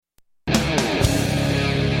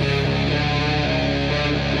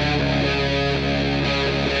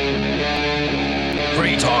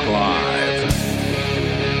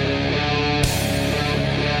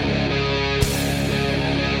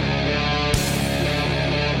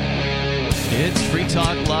It's Free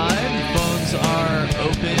Talk Live. Phones are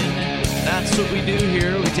open. That's what we do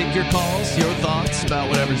here. We take your calls, your thoughts about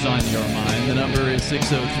whatever's on your mind. The number is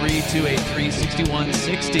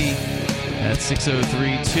 603-283-6160. That's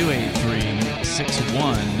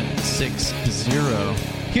 603-283-6160.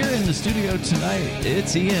 Here in the studio tonight,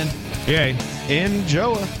 it's Ian. Yay. And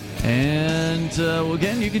Joa. And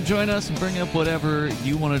again, you can join us and bring up whatever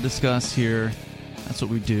you want to discuss here. That's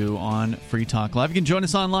what we do on Free Talk Live. You can join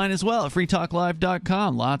us online as well at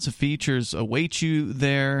freetalklive.com. Lots of features await you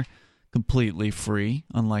there, completely free,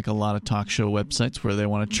 unlike a lot of talk show websites where they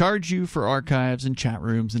want to charge you for archives and chat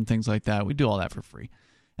rooms and things like that. We do all that for free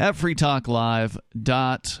at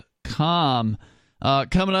freetalklive.com.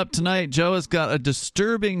 Coming up tonight, Joe has got a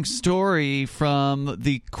disturbing story from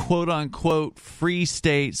the quote-unquote free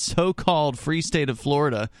state, so-called free state of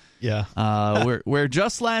Florida. Yeah. where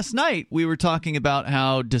just last night we were talking about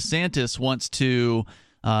how DeSantis wants to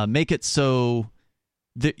make it so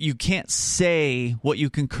that you can't say what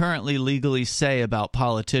you can currently legally say about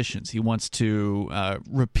politicians. He wants to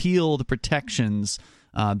repeal the protections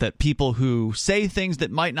that people who say things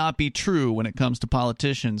that might not be true when it comes to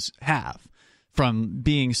politicians have from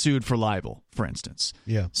being sued for libel, for instance.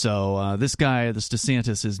 Yeah. So this guy, this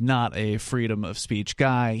DeSantis, is not a freedom of speech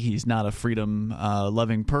guy. He's not a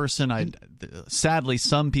freedom-loving person. Sadly,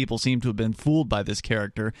 some people seem to have been fooled by this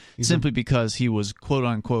character simply because he was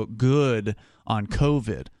quote-unquote good on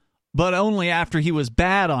COVID, but only after he was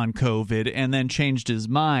bad on COVID and then changed his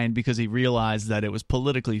mind because he realized that it was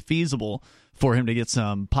politically feasible for him to get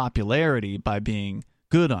some popularity by being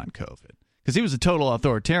good on COVID. Because he was a total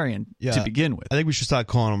authoritarian to begin with. I think we should start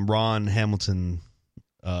calling him Ron Hamilton.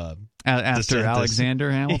 After DeSantis. Alexander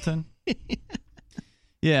Hamilton?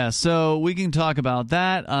 Yeah, so we can talk about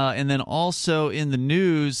that. And then also in the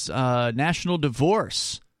news, national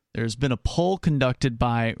divorce. There's been a poll conducted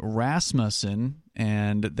by Rasmussen,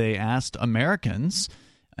 and they asked Americans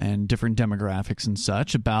and different demographics and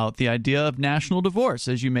such about the idea of national divorce.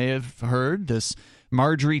 As you may have heard, this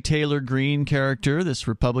Marjorie Taylor Greene character, this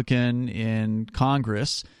Republican in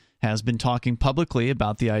Congress, has been talking publicly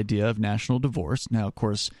about the idea of national divorce. Now, of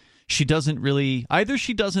course, she doesn't really – either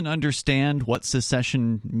she doesn't understand what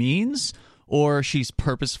secession means or she's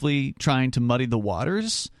purposefully trying to muddy the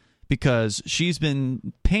waters because she's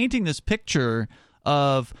been painting this picture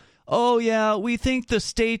of, oh, yeah, we think the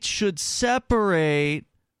states should separate,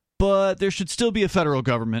 but there should still be a federal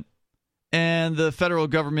government. And the federal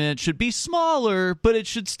government should be smaller, but it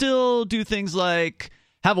should still do things like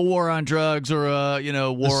have a war on drugs or a war on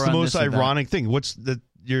this. That's the most ironic thing. What's the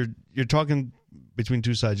you're talking between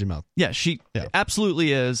two sides of your mouth. Yeah, she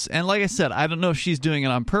absolutely is. And like I said, I don't know if she's doing it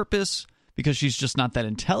on purpose because she's just not that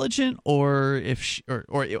intelligent, or if she,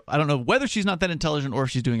 or I don't know whether she's not that intelligent or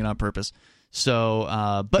if she's doing it on purpose. So,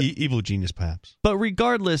 but evil genius, perhaps. But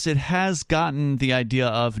regardless, it has gotten the idea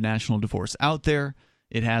of national divorce out there.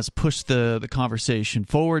 It has pushed the conversation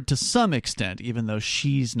forward to some extent, even though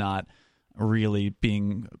she's not really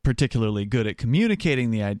being particularly good at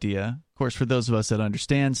communicating the idea. Of course, for those of us that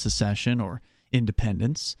understand secession or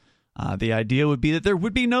independence, the idea would be that there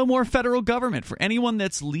would be no more federal government for anyone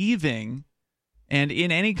that's leaving. And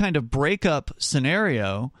in any kind of breakup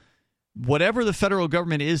scenario, whatever the federal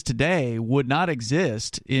government is today would not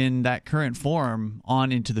exist in that current form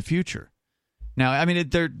on into the future. Now, I mean,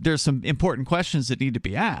 there's some important questions that need to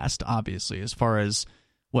be asked, obviously, as far as,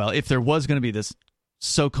 well, if there was going to be this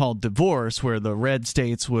so-called divorce where the red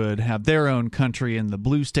states would have their own country and the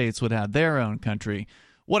blue states would have their own country,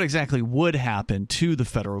 what exactly would happen to the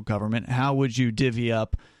federal government? How would you divvy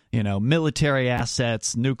up, military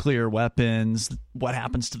assets, nuclear weapons? What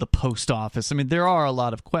happens to the post office? I mean, there are a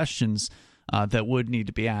lot of questions that would need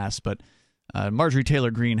to be asked, but Marjorie Taylor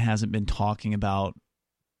Greene hasn't been talking about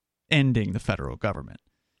ending the federal government.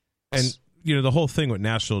 And the whole thing with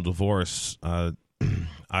national divorce, I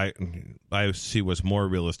see what's more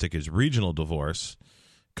realistic is regional divorce,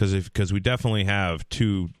 because we definitely have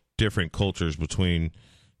two different cultures between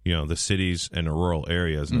the cities and the rural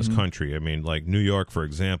areas in this country. I mean, like New York, for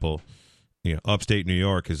example, upstate New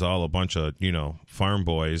York is all a bunch of farm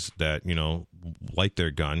boys that like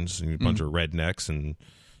their guns, and a bunch of rednecks, and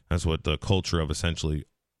that's what the culture of essentially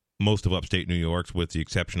most of upstate New York, with the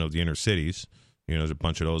exception of the inner cities. There's a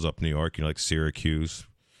bunch of those up New York, like Syracuse,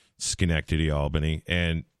 Schenectady, Albany,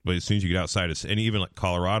 but as soon as you get outside and even like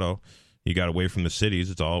Colorado, you got away from the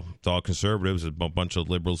cities. It's all conservatives, a bunch of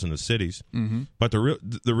liberals in the cities. Mm-hmm. But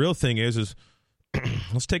the real thing is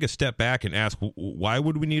let's take a step back and ask, why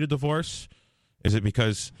would we need a divorce? Is it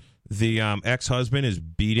because the ex-husband is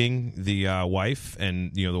beating the wife,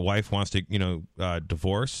 and the wife wants to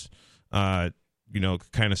divorce?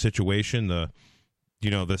 kind of situation.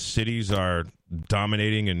 The cities are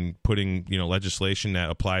dominating and putting, legislation that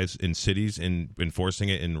applies in cities and enforcing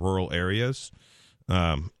it in rural areas.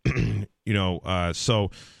 So,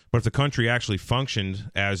 but if the country actually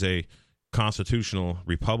functioned as a constitutional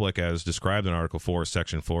republic as described in Article 4,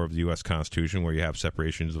 Section 4 of the U.S. Constitution, where you have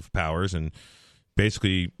separations of powers and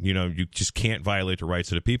basically, you just can't violate the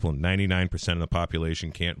rights of the people. 99% of the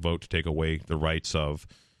population can't vote to take away the rights of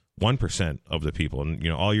 1% of the people. And,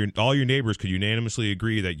 all your neighbors could unanimously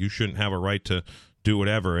agree that you shouldn't have a right to do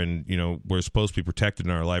whatever. And, we're supposed to be protected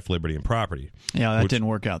in our life, liberty, and property. Yeah, that didn't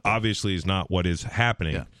work out, though. Obviously is not what is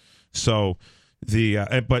happening. Yeah. So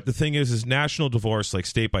but the thing is national divorce, like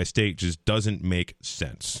state by state, just doesn't make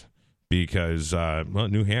sense because,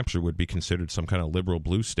 New Hampshire would be considered some kind of liberal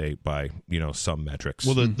blue state by, some metrics.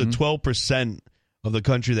 Well, the 12% of the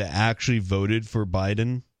country that actually voted for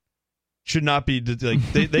Biden should not be,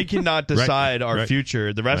 they cannot decide our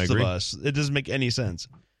future, the rest of us. It doesn't make any sense.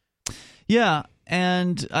 Yeah,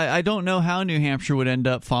 and I don't know how New Hampshire would end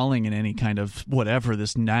up falling in any kind of whatever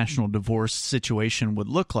this national divorce situation would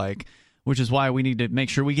look like, which is why we need to make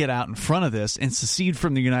sure we get out in front of this and secede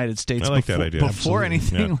from the United States before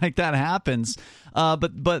anything like that happens.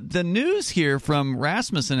 But the news here from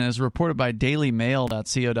Rasmussen, as reported by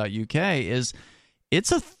dailymail.co.uk, is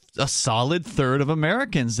it's a solid third of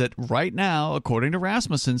Americans that right now, according to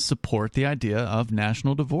Rasmussen, support the idea of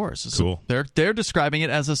national divorce. Cool. So they're describing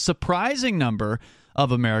it as a surprising number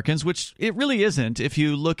of Americans, which it really isn't if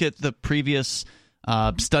you look at the previous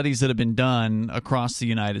studies that have been done across the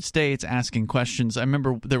United States asking questions. I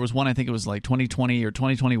remember there was one, I think it was like 2020 or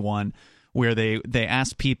 2021, where they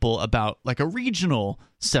asked people about like a regional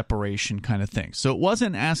separation kind of thing. So it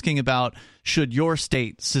wasn't asking about should your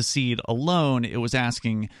state secede alone. It was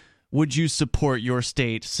asking, would you support your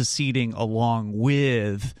state seceding along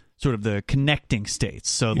with sort of the connecting states?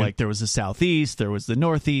 So like there was the Southeast, there was the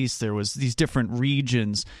Northeast, there was these different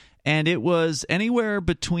regions, and it was anywhere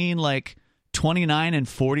between like 29 and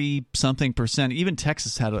 40 something percent. Even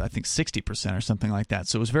Texas had, I think, 60% or something like that.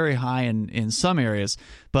 So it was very high in some areas,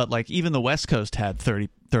 but like even the West Coast had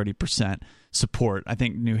 30% support. I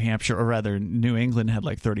think New Hampshire, or rather New England, had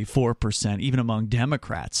like 34%, even among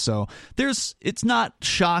Democrats. So it's not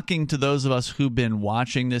shocking to those of us who've been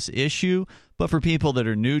watching this issue, but for people that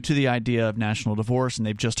are new to the idea of national divorce and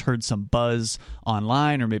they've just heard some buzz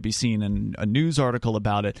online or maybe seen a news article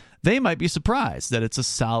about it, they might be surprised that it's a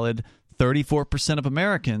solid 34% of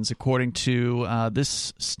Americans, according to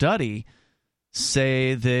this study,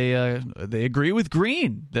 say they agree with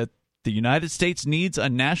Green that the United States needs a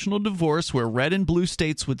national divorce where red and blue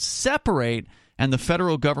states would separate and the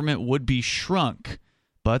federal government would be shrunk.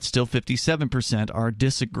 But still 57% are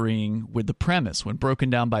disagreeing with the premise. When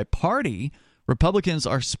broken down by party, Republicans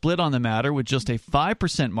are split on the matter with just a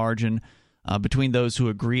 5% margin between those who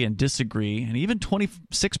agree and disagree. And even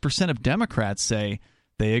 26% of Democrats say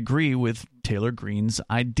they agree with Taylor Greene's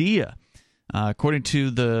idea. According to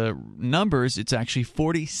the numbers, it's actually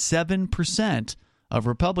 47% of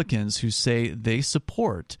Republicans who say they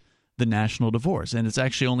support the national divorce, and it's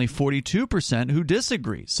actually only 42% who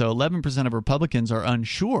disagree. So 11% of Republicans are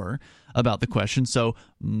unsure about the question. So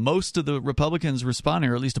most of the Republicans responding,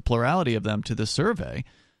 or at least a plurality of them to the survey,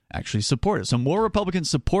 actually support it. So more Republicans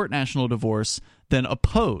support national divorce than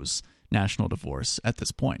oppose national divorce at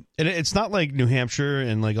this point. And it's not like New Hampshire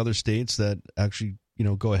and like other states that actually,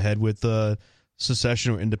 go ahead with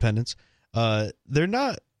secession or independence. They're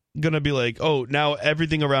not going to be like, oh, now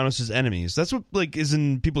everything around us is enemies. That's what like is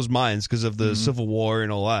in people's minds because of the Civil War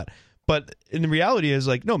and all that. But in reality is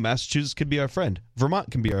like, no, Massachusetts could be our friend.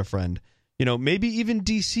 Vermont can be our friend. Maybe even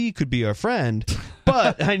DC could be our friend.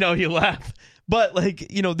 But I know you laugh. But like,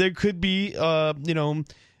 there could be,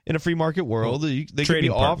 in a free market world, they could be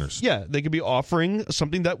partners. They could be offering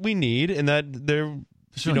something that we need, and that they're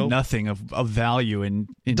really nothing of value in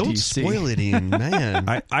don't DC. Spoil it, Ian,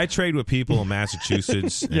 man. I trade with people in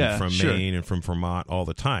Massachusetts and from sure. Maine and from Vermont all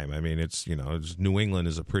the time. I mean, it's New England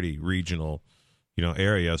is a pretty regional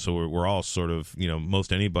area, so we're all sort of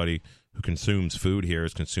most anybody who consumes food here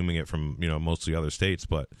is consuming it from most of the other states,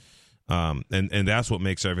 but and that's what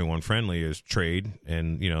makes everyone friendly is trade.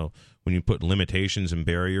 And when you put limitations and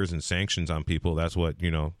barriers and sanctions on people, that's what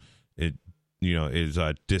it is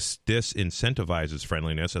disincentivizes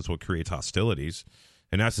friendliness. That's what creates hostilities,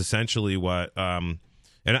 and that's essentially what and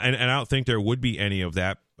I don't think there would be any of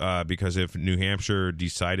that because if New Hampshire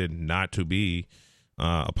decided not to be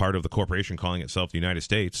a part of the corporation calling itself the United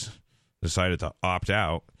States, decided to opt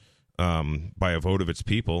out by a vote of its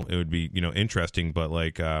people, it would be interesting. But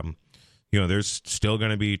like there's still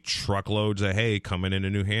going to be truckloads of hay coming into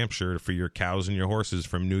New Hampshire for your cows and your horses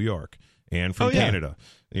from New York and from Canada.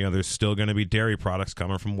 There's still going to be dairy products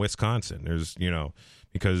coming from Wisconsin. There's,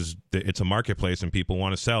 because it's a marketplace and people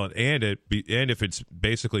want to sell it. And if it's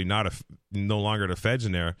basically no longer the feds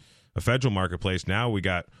in there, a federal marketplace, now we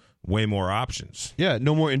got way more options. Yeah,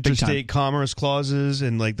 no more interstate commerce clauses,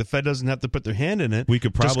 and like the Fed doesn't have to put their hand in it. We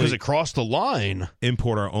could probably, just because it crossed the line,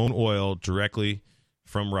 import our own oil directly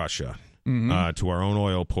from Russia to our own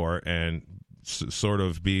oil port, and sort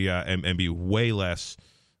of be and be way less,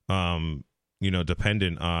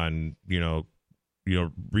 dependent on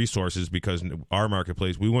resources, because our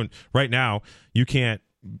marketplace, we wouldn't. Right now, you can't.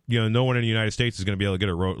 No one in the United States is going to be able to get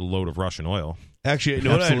a load of Russian oil. Actually, you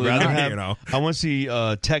know what I'd rather have? Not, I want to see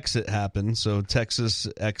Texit happen. So Texas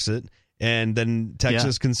exit, and then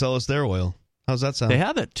Texas can sell us their oil. How's that sound? They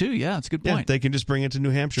have it too. Yeah, it's a good point. Yeah, they can just bring it to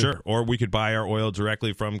New Hampshire. Sure, or we could buy our oil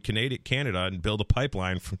directly from Canada and build a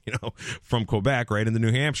pipeline from Quebec right into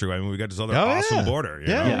New Hampshire. I mean, we got this other awesome border.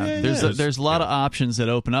 There's a lot of options that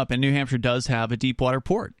open up, and New Hampshire does have a deep water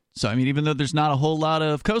port. So I mean, even though there's not a whole lot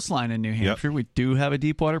of coastline in New Hampshire, we do have a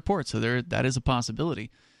deep water port. So that is a possibility.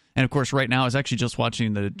 And, of course, right now I was actually just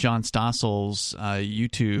watching the John Stossel's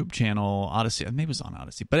YouTube channel, Odyssey. Maybe it was on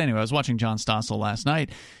Odyssey. But anyway, I was watching John Stossel last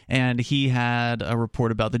night, and he had a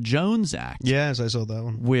report about the Jones Act. Yes, I saw that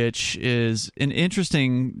one. Which is an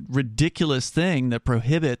interesting, ridiculous thing that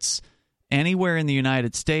prohibits anywhere in the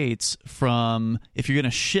United States from, if you're going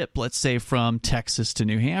to ship, let's say, from Texas to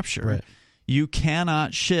New Hampshire, you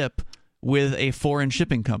cannot ship with a foreign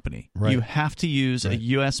shipping company. Right. You have to use a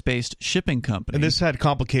U.S.-based shipping company. And this had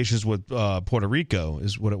complications with Puerto Rico,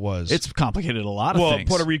 is what it was. It's complicated a lot of things. Well,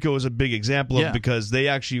 Puerto Rico is a big example of it, because they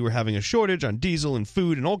actually were having a shortage on diesel and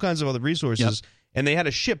food and all kinds of other resources. And they had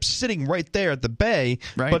a ship sitting right there at the bay,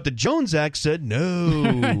 but the Jones Act said no.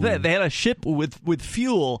 They had a ship with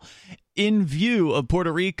fuel in view of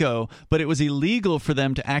Puerto Rico, but it was illegal for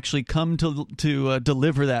them to actually come to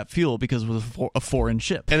deliver that fuel because it was a foreign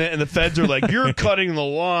ship. And the feds are like, you're cutting the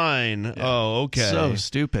line. Yeah. Oh, okay. So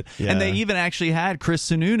stupid. Yeah. And they even actually had Chris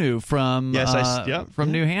Sununu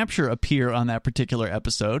from New Hampshire appear on that particular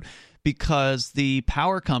episode, because the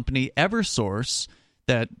power company Eversource,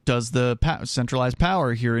 that does the centralized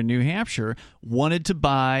power here in New Hampshire, wanted to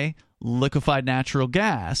buy liquefied natural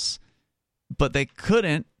gas, but they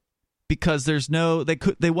couldn't, because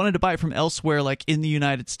they wanted to buy it from elsewhere, like in the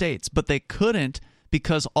United States, but they couldn't,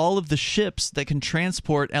 because all of the ships that can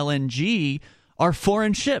transport LNG are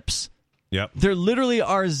foreign ships. Yep. There literally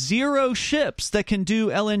are 0 ships that can do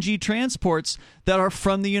LNG transports that are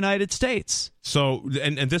from the United States. So,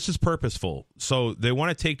 and this is purposeful. So they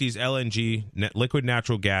want to take these LNG, liquid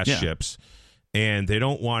natural gas ships, and they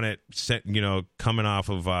don't want it coming off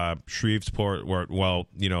of Shreveport,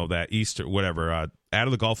 that east or whatever, out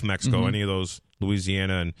of the Gulf of Mexico, any of those,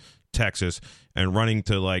 Louisiana and Texas, and running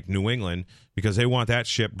to like New England, because they want that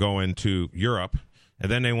ship going to Europe. And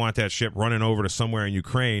then they want that ship running over to somewhere in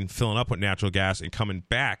Ukraine, filling up with natural gas, and coming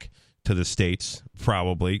back to the States,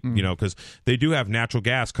 probably, because they do have natural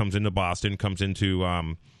gas comes into Boston, comes into,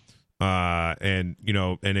 and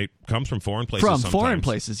it comes from foreign places. From sometimes. Foreign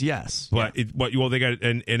places, yes. But they got,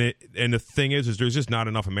 and the thing is there's just not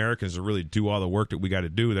enough Americans to really do all the work that we got to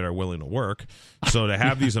do that are willing to work. So to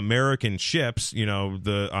have these American ships,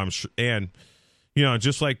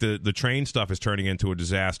 just like the train stuff is turning into a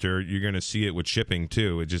disaster, you're going to see it with shipping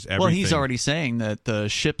too. It just everything. Well, he's already saying that the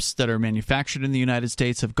ships that are manufactured in the United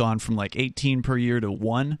States have gone from like 18 per year to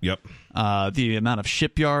 1. Yep. The amount of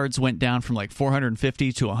shipyards went down from like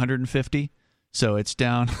 450 to 150. So it's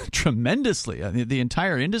down tremendously. I mean, the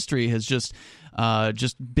entire industry has just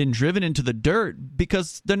been driven into the dirt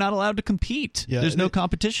because they're not allowed to compete. Yeah, there's no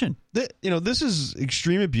competition. This is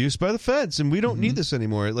extreme abuse by the feds, and we don't need this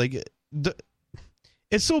anymore. Like,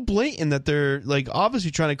 it's so blatant that they're like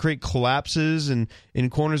obviously trying to create collapses in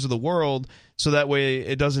corners of the world so that way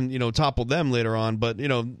it doesn't topple them later on. But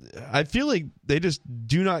I feel like they just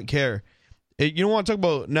do not care. You don't want to talk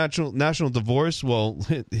about national divorce? Well,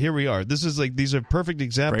 here we are. This is like, these are perfect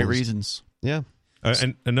examples. Great reasons. Yeah.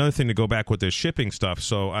 And another thing to go back with this shipping stuff.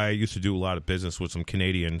 So I used to do a lot of business with some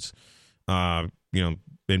Canadians,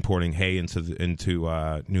 importing hay into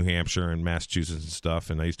New Hampshire and Massachusetts and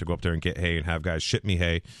stuff, and I used to go up there and get hay and have guys ship me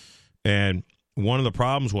hay. And one of the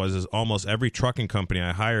problems is almost every trucking company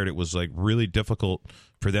I hired, it was like really difficult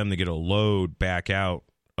for them to get a load back out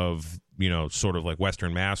of sort of like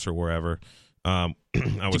Western Mass or wherever. To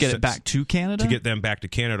get it back to Canada? To get them back to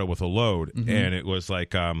Canada with a load. And it was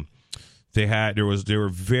like They were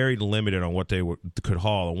very limited on what they could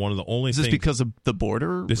haul, and one of the only Is this things because of the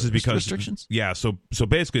border? This is because restrictions. Yeah, so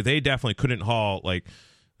basically they definitely couldn't haul like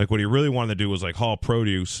what he really wanted to do was like haul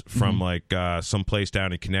produce from like some place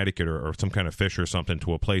down in Connecticut or some kind of fish or something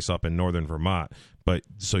to a place up in northern Vermont. But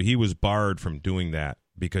so he was barred from doing that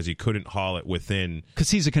because he couldn't haul it within.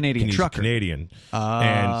 Because he's a Canadian trucker. Canadian,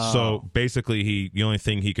 and so basically the only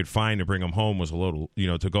thing he could find to bring him home was a little,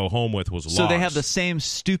 to go home with was logs. So they have the same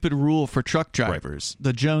stupid rule for truck drivers,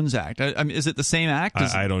 the Jones Act. I mean, is it the same act?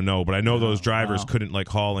 I don't know, but I know those drivers couldn't like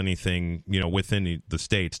haul anything, within the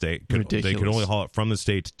states. They could only haul it from the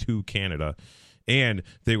states to Canada. And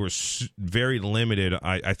they were very limited.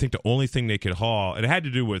 I think the only thing they could haul, and it had to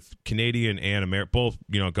do with Canadian and both,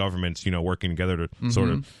 governments, working together to sort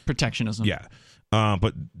of protectionism. Yeah,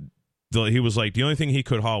 but he was like the only thing he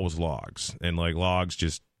could haul was logs, and like logs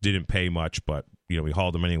just didn't pay much, but we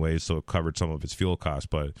hauled them anyways, so it covered some of his fuel costs.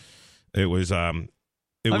 But it was. I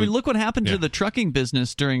mean, look what happened to the trucking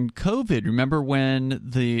business during COVID. Remember when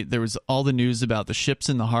there was all the news about the ships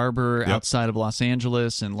in the harbor outside of Los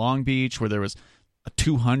Angeles and Long Beach, where there was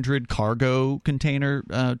 200 cargo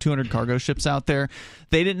ships out there.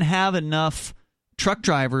 They didn't have enough truck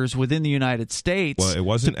drivers within the United States. Well, it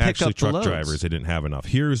wasn't to pick actually up truck the loads. drivers. They didn't have enough.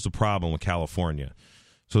 Here's the problem with California.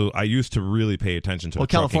 So I used to really pay attention to. Well,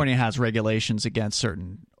 California has regulations against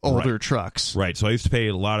certain older trucks. Right. So I used to pay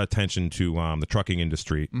a lot of attention to the trucking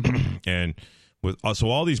industry, and so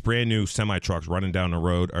all these brand new semi trucks running down the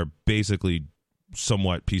road are basically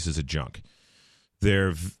somewhat pieces of junk.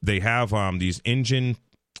 They have these engine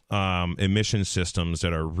emission systems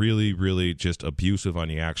that are really, really just abusive on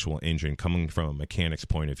the actual engine, coming from a mechanic's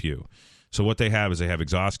point of view. So what they have is they have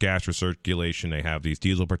exhaust gas recirculation. They have these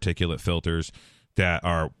diesel particulate filters that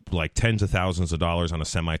are like tens of thousands of dollars on a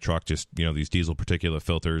semi truck. Just these diesel particulate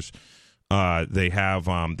filters. They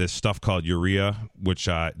have this stuff called urea, which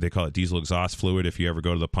they call it diesel exhaust fluid. If you ever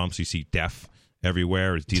go to the pumps, you see DEF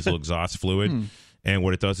everywhere. It's diesel exhaust fluid. And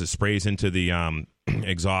what it does is sprays into the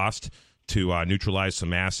exhaust to neutralize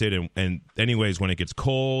some acid. And anyways, when it gets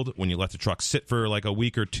cold, when you let the truck sit for like a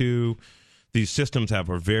week or two, these systems have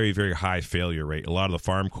a very, very high failure rate. A lot of the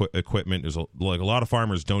farm equipment is a lot of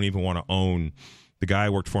farmers don't even want to own. The guy I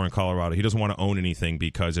worked for in Colorado, he doesn't want to own anything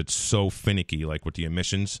because it's so finicky, like with the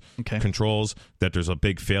emissions controls, that there's a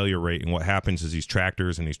big failure rate. And what happens is these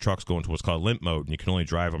tractors and these trucks go into what's called limp mode, and you can only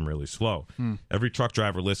drive them really slow. Every truck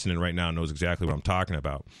driver listening right now knows exactly what I'm talking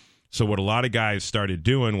about. So what a lot of guys started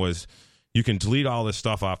doing was you can delete all this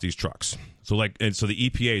stuff off these trucks. So the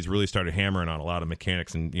EPA's really started hammering on a lot of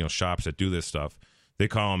mechanics and shops that do this stuff. They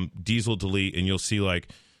call them diesel delete, and you'll see like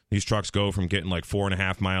these trucks go from getting like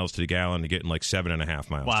 4.5 miles to the gallon to getting like 7.5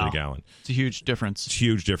 miles to the gallon. It's a huge difference. It's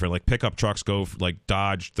huge difference. Like pickup trucks go like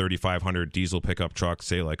Dodge 3500 diesel pickup truck,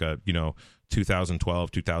 say like a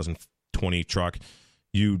 2012, 2020 truck.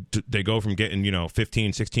 They go from getting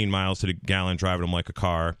 15, 16 miles to the gallon, driving them like a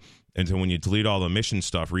car. And so when you delete all the emission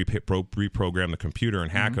stuff, reprogram the computer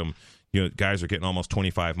and hack them, guys are getting almost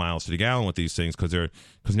 25 miles to the gallon with these things because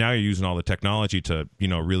now you're using all the technology to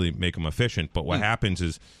really make them efficient. But what happens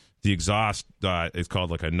is the exhaust is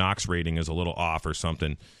called like a NOx rating is a little off or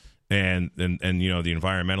something, and the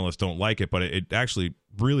environmentalists don't like it, but it actually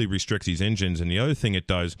really restricts these engines. And the other thing it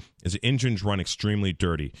does is the engines run extremely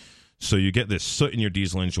dirty, so you get this soot in your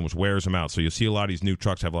diesel engine which wears them out. So you'll see a lot of these new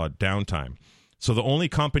trucks have a lot of downtime. So the only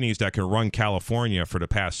companies that can run California for the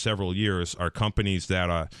past several years are companies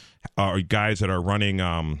that are guys that are running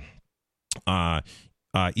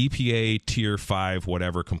EPA Tier 5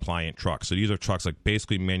 whatever compliant trucks. So these are trucks like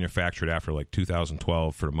basically manufactured after like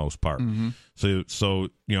 2012 for the most part. So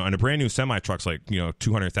and a brand new semi truck's like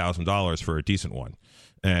 $200,000 for a decent one,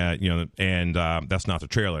 and that's not the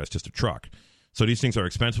trailer; it's just a truck. So these things are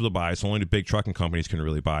expensive to buy, so only the big trucking companies can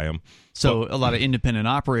really buy them. So a lot of independent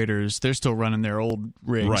operators, they're still running their old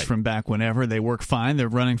rigs from back whenever. They work fine, they're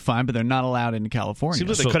running fine, but they're not allowed into California. Seems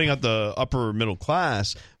like they're cutting out the upper middle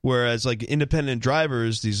class, whereas like independent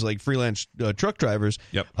drivers, these like freelance truck drivers,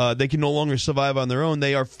 they can no longer survive on their own.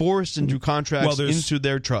 They are forced into contracts into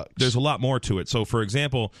their trucks. There's a lot more to it. So, for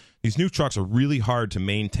example, these new trucks are really hard to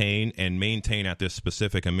maintain at this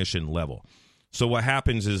specific emission level. So what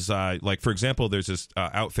happens is, like, for example, there's this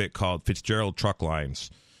outfit called Fitzgerald Truck Lines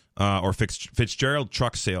or Fitzgerald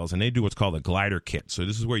Truck Sales, and they do what's called a glider kit. So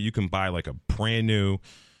this is where you can buy, like, a brand new,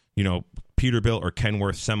 Peterbilt or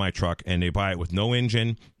Kenworth semi-truck, and they buy it with no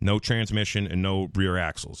engine, no transmission, and no rear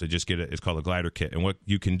axles. They just get it. It's called a glider kit. And what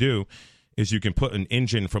you can do is you can put an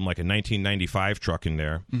engine from, like, a 1995 truck in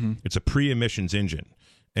there. It's a pre-emissions engine.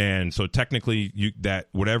 And so technically,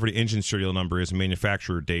 whatever the engine serial number is,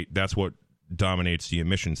 manufacturer date, that's what dominates the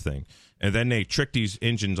emissions thing. and then they trick these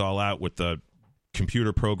engines all out with the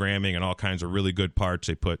computer programming and all kinds of really good parts.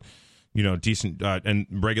 They put, decent and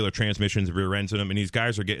regular transmissions, rear ends in them, and these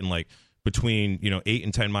guys are getting like between 8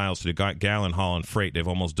 and 10 miles to the gallon hauling freight. They've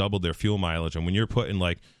almost doubled their fuel mileage, and when you're putting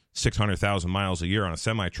like 600,000 miles a year on a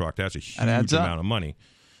semi truck, that's a huge amount of money.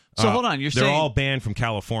 So hold on, they're all banned from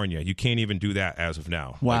California. You can't even do that as of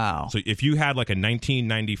now. Wow. So if you had like a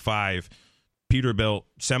 1995 Peterbilt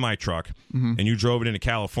semi truck and you drove it into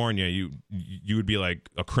California, you would be like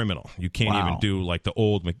a criminal. You can't even do like the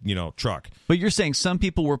old truck. But you're saying some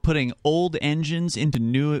people were putting old engines into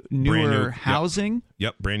newer housing?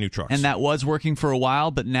 Yep, brand new trucks. And that was working for a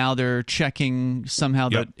while, but now they're checking somehow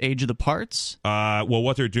the age of the parts? Well,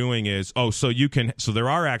 what they're doing is so there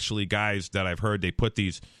are actually guys that I've heard they put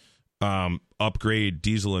these upgrade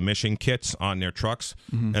diesel emission kits on their trucks,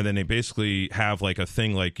 and then they basically have like a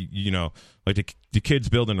thing like the kids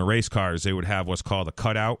building the race cars, they would have what's called a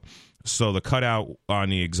cutout. So the cutout on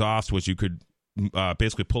the exhaust was you could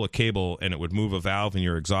basically pull a cable and it would move a valve in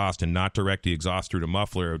your exhaust and not direct the exhaust through the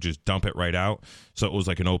muffler, it would just dump it right out. So it was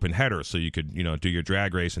like an open header, so you could do your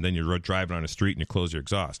drag race and then you're driving on the street and you close your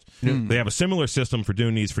exhaust. They have a similar system for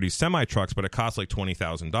doing these for these semi trucks, but it costs like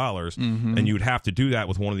 $20,000, and you would have to do that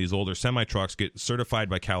with one of these older semi trucks, get certified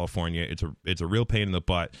by California. It's a real pain in the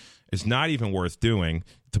butt. It's not even worth doing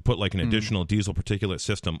to put like an additional diesel particulate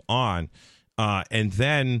system on, and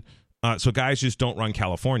then so guys just don't run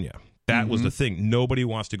California. That was the thing. Nobody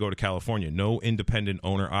wants to go to California. No independent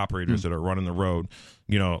owner operators that are running the road.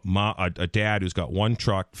 A dad who's got one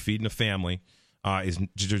truck feeding a family is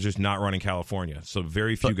just not running California. So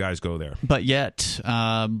very few guys go there. But yet,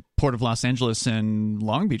 Port of Los Angeles and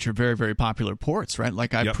Long Beach are very, very popular ports, right?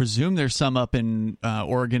 Like I presume there's some up in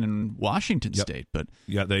Oregon and Washington State. But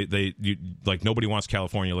like nobody wants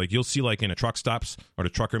California. Like you'll see like in a truck stops or the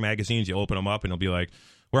trucker magazines, you open them up and it'll be like,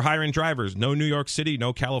 we're hiring drivers, no New York City,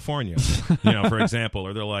 no California, for example.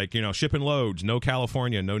 Or they're like, shipping loads, no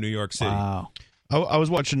California, no New York City. Wow. I was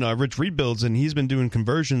watching Rich Rebuilds, and he's been doing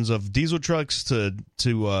conversions of diesel trucks to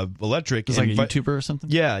electric. He's like a YouTuber or something?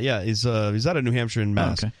 Yeah. He's out of New Hampshire in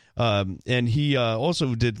Mass. Oh, okay. And he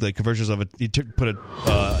also did like conversions of it. He put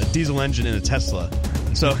a diesel engine in a Tesla.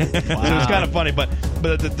 So, so it was kind of funny. But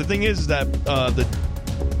the thing is that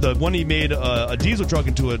the one he made a diesel truck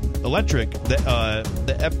into an electric, the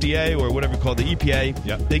FDA or whatever you call it, the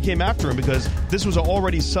EPA, they came after him because this was an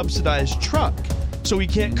already subsidized truck, so he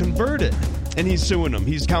can't convert it. And he's suing them.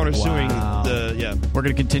 He's countersuing We're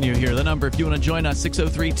going to continue here. The number, if you want to join us,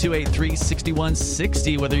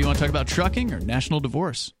 603-283-6160, whether you want to talk about trucking or national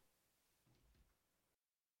divorce.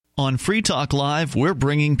 On Free Talk Live, we're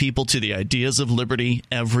bringing people to the ideas of liberty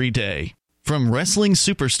every day. From wrestling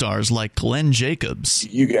superstars like Glenn Jacobs.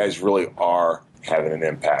 You guys really are having an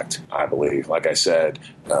impact, I believe. Like I said,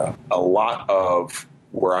 a lot of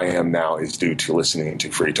where I am now is due to listening to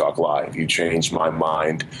Free Talk Live. You changed my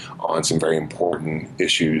mind on some very important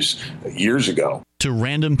issues years ago. To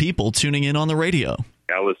random people tuning in on the radio.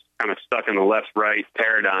 I was kind of stuck in the left-right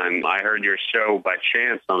paradigm. I heard your show by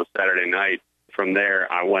chance on a Saturday night. From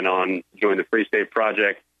there, I went on, joined the Free State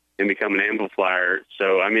Project, and become an amplifier.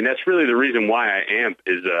 So, I mean, that's really the reason why I amp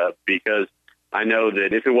is because I know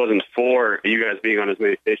that if it wasn't for you guys being on as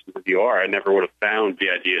many stations as you are, I never would have found the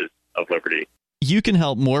ideas of liberty. You can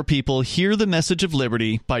help more people hear the message of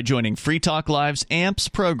liberty by joining Free Talk Live's AMPS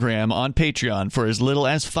program on Patreon for as little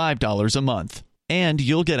as $5 a month. And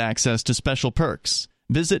you'll get access to special perks.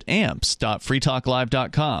 Visit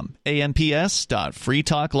amps.freetalklive.com,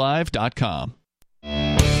 amps.freetalklive.com.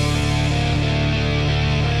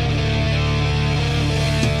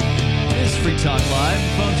 It's Free Talk Live. The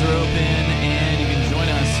phones are open, and you can join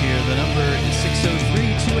us here. The number is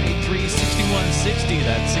 603-283-6160.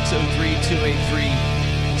 That's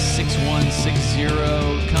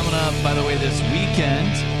 603-283-6160. Coming up, by the way, this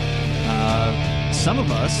weekend, some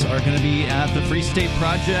of us are going to be at the Free State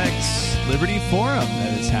Project's Liberty Forum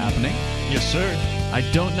that is happening. Yes, sir. I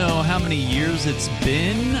don't know how many years it's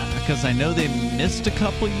been, because I know they missed a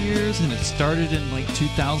couple years, and it started in like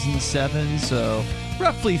 2007, so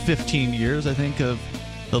roughly 15 years, I think, of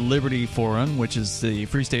the Liberty Forum, which is the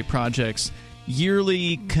Free State Project's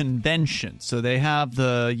yearly convention. So they have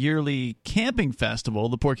the yearly camping festival,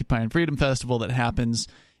 the Porcupine Freedom Festival, that happens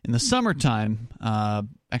in the summertime.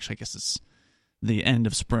 Actually, I guess it's the end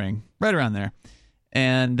of spring, right around there.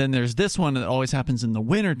 And then there's this one that always happens in the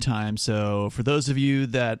wintertime. So for those of you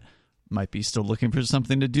that might be still looking for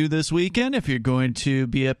something to do this weekend, if you're going to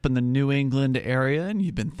be up in the New England area and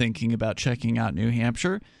you've been thinking about checking out New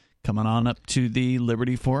Hampshire, coming on up to the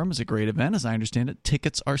Liberty Forum is a great event. As I understand it,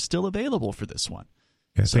 tickets are still available for this one.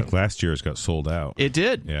 I think last year's got sold out. It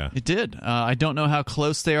did. Yeah. It did. I don't know how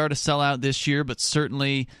close they are to sell out this year, but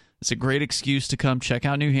certainly it's a great excuse to come check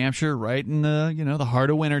out New Hampshire right in the heart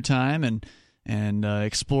of wintertime and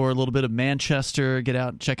explore a little bit of Manchester,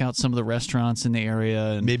 check out some of the restaurants in the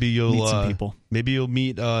area, and maybe you'll meet some people. Maybe you'll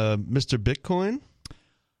meet Mr. Bitcoin.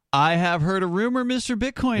 I have heard a rumor Mr.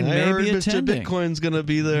 Bitcoin I may heard be attending. Mr. Bitcoin's going to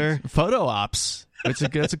be there. Photo ops.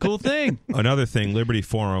 It's a cool thing. Another thing, Liberty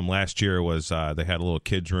Forum last year was they had a little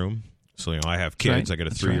kids room. So I have kids. Right. I got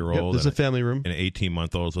a That's 3-year-old. There's a family room and an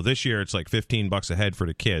 18-month-old. So this year it's like $15 a head for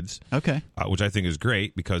the kids. Okay. Which I think is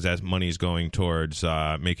great because that money is going towards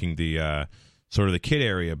making the sort of the kid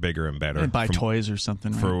area bigger and better. And buy toys or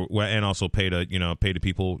something, right? And also pay to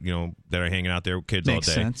people that are hanging out there with kids Makes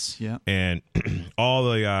all day. Makes sense. Yeah. And all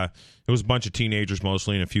the it was a bunch of teenagers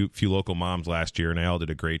mostly and a few local moms last year, and they all did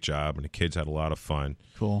a great job, and the kids had a lot of fun.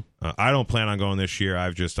 Cool. I don't plan on going this year. I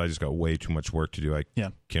just got way too much work to do. I Yeah.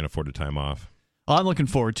 can't afford the time off. Well, I'm looking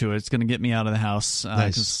forward to it. It's going to get me out of the house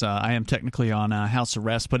because Nice. I am technically on house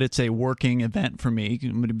arrest, but it's a working event for me.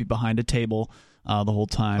 I'm going to be behind a table the whole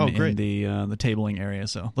time in the tabling area,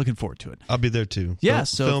 so looking forward to it. I'll be there too. Yeah,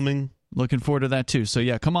 so filming. Looking forward to that too. So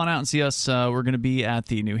yeah, come on out and see us. We're going to be at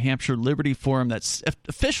the New Hampshire Liberty Forum. That's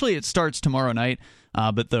officially it starts tomorrow night,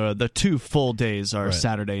 but the 2 full days are Right.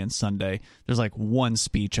 Saturday and Sunday. There's like one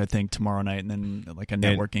speech I think tomorrow night, and then like a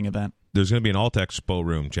networking event. There's going to be an Alt Expo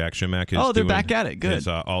room. Jack Shimak is Oh, they're doing back at it. Good. his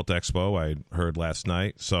Alt Expo, I heard last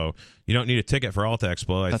night. So you don't need a ticket for Alt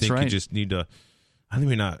Expo. I That's think right. you just need to. I think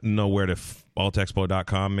we not know where to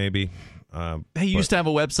altexpo.com maybe. They used to have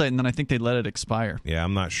a website, and then I think they let it expire. Yeah,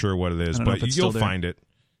 I'm not sure what it is, I don't know but if it's you'll still there. find it.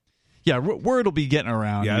 Yeah, word will be getting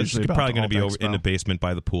around. Yeah, it's usually about probably the going to be Alt over in Expo. the basement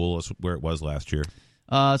by the pool, is where it was last year.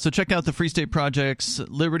 So check out the Free State Project's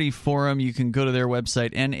Liberty Forum. You can go to their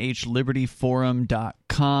website,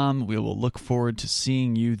 nhlibertyforum.com. We will look forward to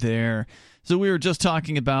seeing you there. So we were just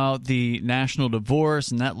talking about the national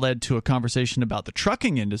divorce, and that led to a conversation about the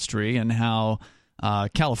trucking industry and how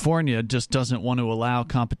California just doesn't want to allow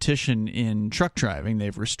competition in truck driving.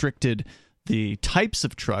 They've restricted the types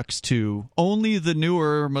of trucks to only the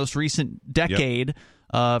newer, most recent decade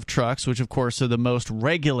of trucks, which of course are the most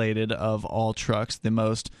regulated of all trucks, the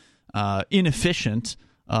most inefficient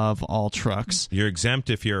of all trucks. You're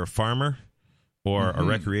exempt if you're a farmer or a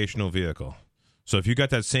recreational vehicle. So if you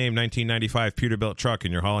got that same 1995 Peterbilt truck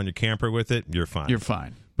and you're hauling your camper with it, you're fine. You're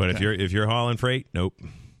fine. But Okay. if you're hauling freight, nope.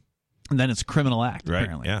 And then it's a criminal act, Right?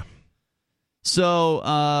 apparently. Yeah.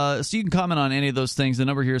 So you can comment on any of those things. The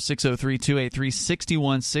number here is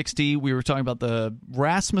 603-283-6160. We were talking about the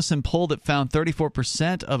Rasmussen poll that found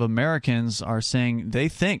 34% of Americans are saying they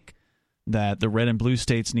think that the red and blue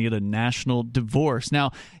states need a national divorce.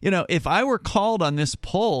 Now, if I were called on this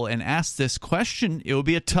poll and asked this question, it would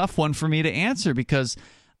be a tough one for me to answer because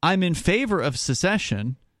I'm in favor of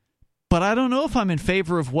secession. But I don't know if I'm in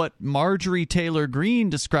favor of what Marjorie Taylor Greene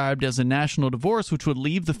described as a national divorce, which would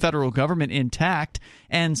leave the federal government intact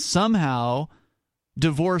and somehow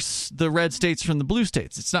divorce the red states from the blue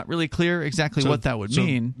states. It's not really clear exactly what that would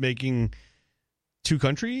mean. Making 2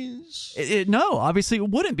 countries? No, obviously it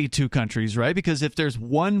wouldn't be 2 countries, right? Because if there's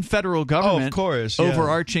one federal government of course, yeah.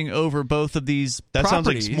 overarching over both of these That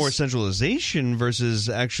properties. sounds like more centralization versus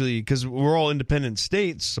actually, because we're all independent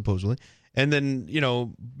states, supposedly. And then,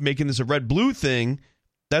 making this a red-blue thing,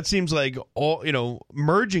 that seems like all,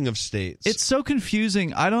 merging of states. It's so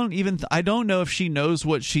confusing. I don't know if she knows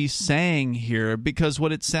what she's saying here, because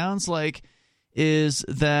what it sounds like is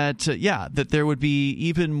that that there would be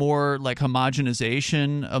even more like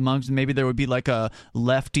homogenization amongst, maybe there would be like a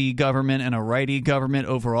lefty government and a righty government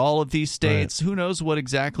over all of these states. Right. Who knows what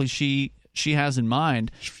exactly she has in mind.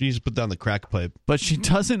 She needs to put down the crack pipe. But she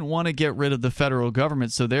doesn't want to get rid of the federal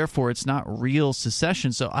government, so therefore it's not real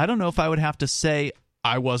secession. So I don't know if I would have to say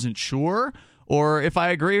I wasn't sure or if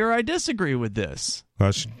I agree or I disagree with this.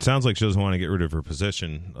 Well, it sounds like she doesn't want to get rid of her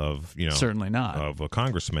position of, certainly not, of a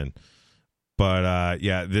congressman. But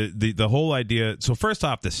the whole idea. So first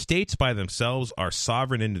off, the states by themselves are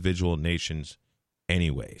sovereign individual nations,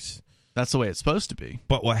 anyways. That's the way it's supposed to be.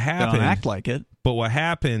 But what happens? They don't act like it. But what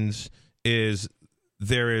happens is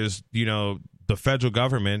there is, the federal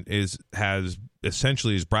government is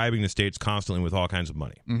bribing the states constantly with all kinds of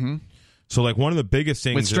money. Mm-hmm. So like one of the biggest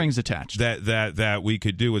things with strings attached that we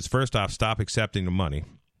could do is first off stop accepting the money.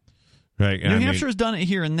 Right. New Hampshire's done it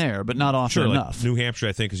here and there, but not often enough. Like New Hampshire,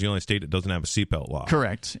 I think, is the only state that doesn't have a seatbelt law.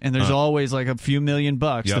 Correct. And there's always like a few $1 million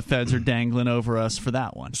the feds are dangling over us for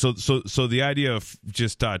that one. So the idea of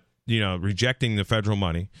just rejecting the federal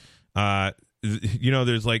money,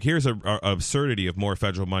 there's like, here's a absurdity of more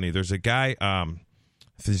federal money. There's a guy, I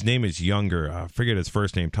his name is Younger. I forget his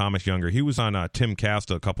first name, Thomas Younger. He was on Tim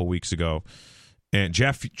Casta a couple weeks ago, and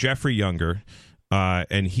Jeffrey Younger,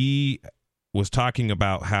 and he was talking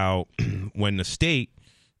about how when the state,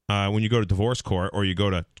 when you go to divorce court or you go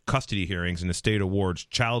to custody hearings and the state awards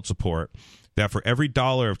child support, that for every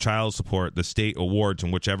dollar of child support the state awards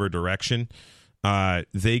in whichever direction,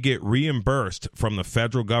 they get reimbursed from the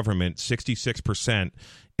federal government 66%.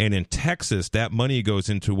 And in Texas, that money goes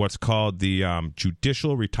into what's called the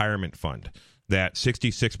Judicial Retirement Fund, that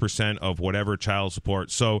 66% of whatever child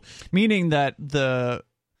support. So, meaning that the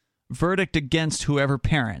verdict against whoever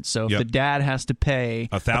parents. So if the dad has to pay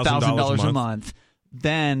 $1,000 a month,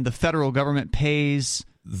 then the federal government pays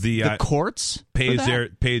the courts pays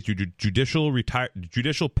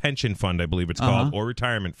judicial pension fund, I believe it's called, or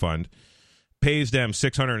retirement fund, pays them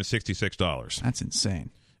 $666. That's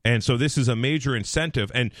insane. And so this is a major incentive,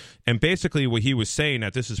 and basically what he was saying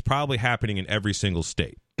that this is probably happening in every single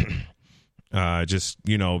state. Just,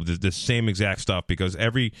 the same exact stuff, because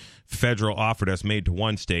every federal offer that's made to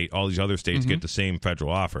one state, all these other states get the same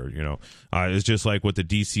federal offer. It's just like with the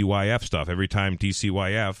DCYF stuff. Every time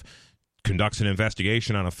DCYF conducts an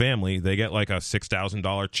investigation on a family, they get like a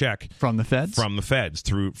 $6,000 check from the feds. From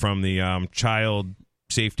the Child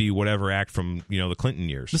Safety whatever act from the Clinton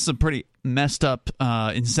years. This is some pretty messed up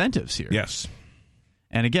incentives here. Yes.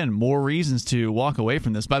 And again, more reasons to walk away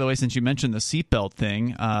from this. By the way, since you mentioned the seatbelt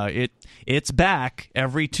thing, it's back.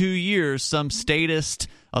 Every 2 years, some statist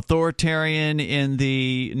authoritarian in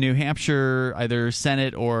the New Hampshire, either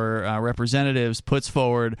Senate or representatives, puts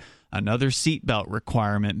forward another seatbelt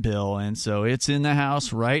requirement bill. And so it's in the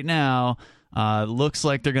House right now. Looks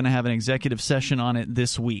like they're going to have an executive session on it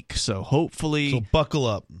this week. So hopefully... So buckle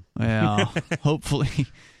up. Yeah, hopefully...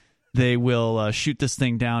 They will shoot this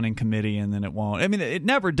thing down in committee, and then it won't. I mean, it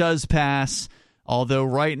never does pass, although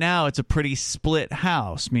right now it's a pretty split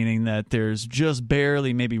House, meaning that there's just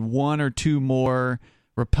barely maybe one or two more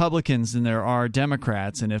Republicans than there are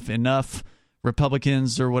Democrats. And if enough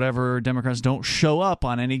Republicans or whatever Democrats don't show up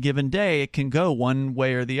on any given day, it can go one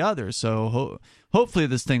way or the other. So hopefully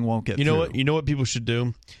this thing won't get through. You know what people should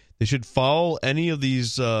do? They should follow any of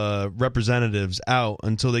these representatives out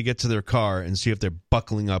until they get to their car and see if they're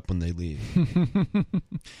buckling up when they leave.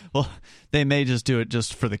 Well, they may just do it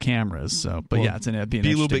just for the cameras. So, but yeah, it's an be a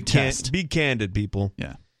little bit test. Be candid, people.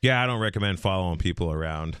 Yeah. Yeah, I don't recommend following people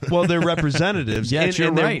around. Well, they're representatives. Yeah,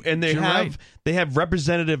 you're right. And they have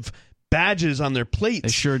representative badges on their plates. They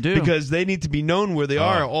sure do. Because they need to be known where they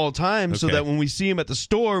are at all times, so that when we see them at the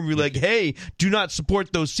store, we're like, hey, do not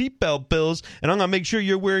support those seatbelt bills, and I'm going to make sure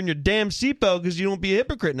you're wearing your damn seatbelt because you don't be a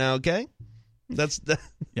hypocrite now, okay?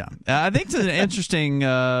 Yeah. I think it's an interesting,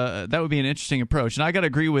 that would be an interesting approach. And I got to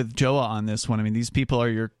agree with Joa on this one. I mean, these people are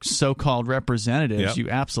your so-called representatives. Yep. You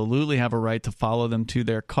absolutely have a right to follow them to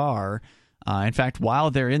their car. In fact, while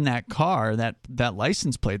they're in that car, that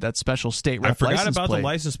license plate, that special state rep license plate. I forgot about the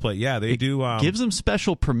license plate. Yeah, they do. Gives them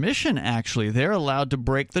special permission, actually. They're allowed to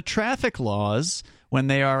break the traffic laws when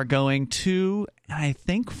they are going to, I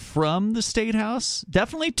think, from the State House.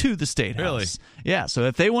 Definitely to the State House. Really? Yeah, so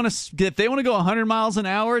if they want to go 100 miles an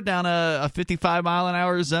hour down a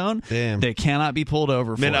 55-mile-an-hour zone, they cannot be pulled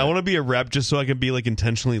over for it. I want to be a rep just so I can be like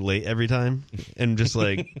intentionally late every time and just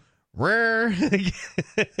like...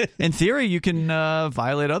 In theory, you can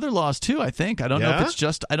violate other laws too. I think. I don't know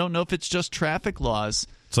if it's just traffic laws.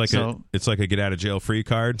 It's like a get out of jail free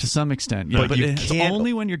card to some extent. Yeah, but it's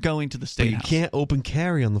only when you're going to the State House. You can't open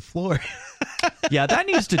carry on the floor. Yeah, that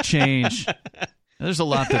needs to change. There's a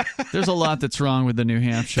lot that's wrong with the New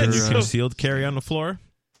Hampshire. Can you concealed carry on the floor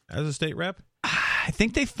as a state rep? I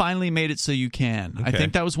think they finally made it so you can. Okay. I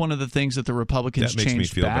think that was one of the things that the Republicans changed back. That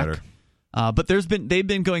makes me feel better. But they've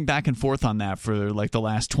been going back and forth on that for like the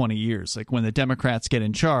last 20 years. Like when the Democrats get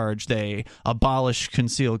in charge, they abolish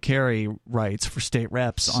concealed carry rights for state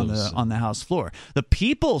reps on the House floor. The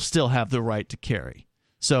people still have the right to carry.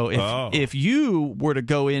 So if you were to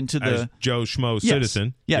go into as Joe Schmo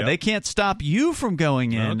citizen, they can't stop you from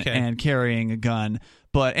going in and carrying a gun.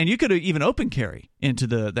 And you could even open carry into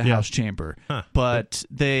the House chamber. Huh. But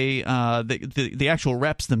the actual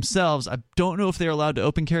reps themselves, I don't know if they're allowed to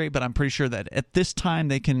open carry, but I'm pretty sure that at this time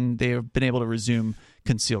they have been able to resume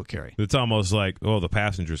concealed carry. It's almost like, the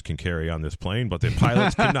passengers can carry on this plane, but the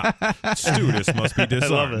pilots cannot. Stewardess must be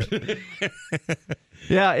disarmed. I love it.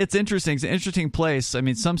 Yeah, it's interesting. It's an interesting place. I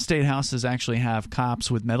mean, some state houses actually have cops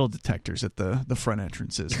with metal detectors at the front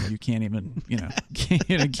entrances. And you can't even,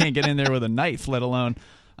 can't get in there with a knife, let alone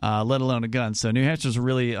a gun. So New Hampshire's a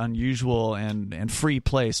really unusual and free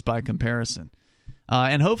place by comparison.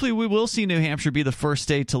 And hopefully we will see New Hampshire be the first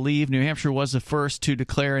state to leave. New Hampshire was the first to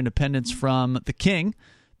declare independence from the king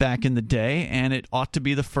back in the day, and it ought to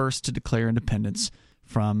be the first to declare independence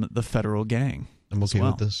from the federal gang. I'm okay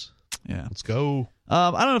with this. Yeah. Let's go. I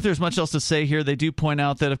don't know if there's much else to say here. They do point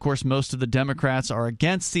out that, of course, most of the Democrats are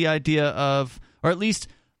against the idea of, or at least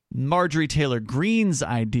Marjorie Taylor Greene's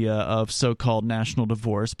idea of so-called national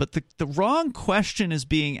divorce. But the wrong question is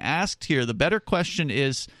being asked here. The better question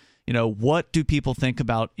is, what do people think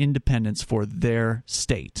about independence for their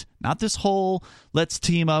state? Not this whole let's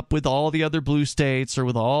team up with all the other blue states or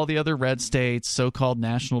with all the other red states, so-called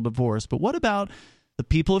national divorce. But what about the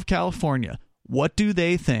people of California? What do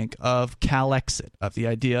they think of Calexit, of the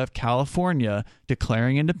idea of California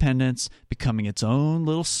declaring independence, becoming its own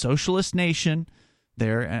little socialist nation?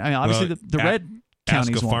 There, obviously, the red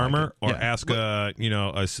counties. Ask a farmer, like or ask a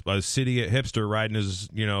city hipster riding his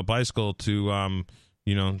bicycle to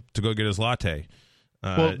go get his latte.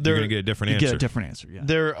 You're going to get a different answer. Get a different answer. Yeah,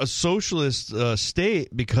 they're a socialist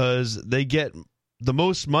state because they get the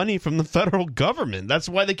most money from the federal government. That's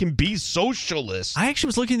why they can be socialist. I actually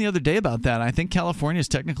was looking the other day about that. I think California is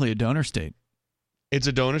technically a donor state. It's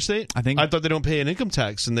a donor state? I thought they don't pay an income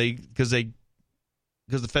tax, and because the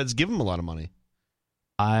feds give them a lot of money.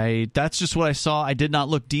 That's just what I saw. I did not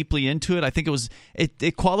look deeply into it. I think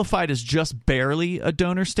it qualified as just barely a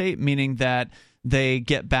donor state, meaning that they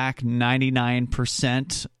get back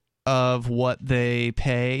 99% of what they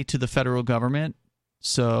pay to the federal government.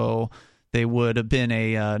 So they would have been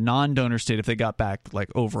a non-donor state if they got back like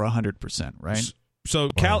over 100%, right? So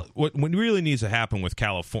what really needs to happen with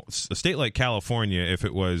California, a state like California, if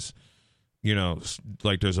it was,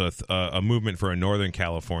 like there's a movement for a Northern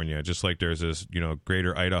California, just like there's this,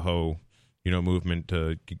 greater Idaho, movement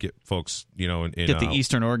to get folks, in get the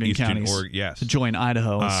Eastern Oregon counties to join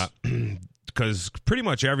Idaho. Because pretty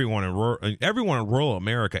much everyone in rural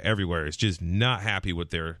America everywhere is just not happy with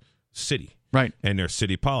their city. Right. And their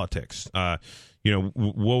city politics.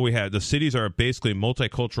 What we had, the cities are basically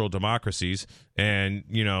multicultural democracies, and,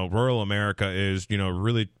 rural America is,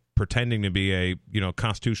 really pretending to be a,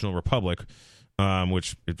 constitutional republic,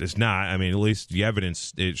 which it's not. I mean, at least the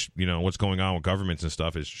evidence is, what's going on with governments and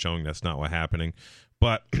stuff is showing that's not what's happening.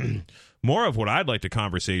 But more of what I'd like the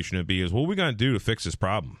conversation to be is, what are we going to do to fix this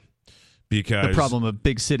problem? Because the problem of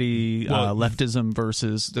big city leftism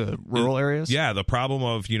versus the rural areas? Yeah, the problem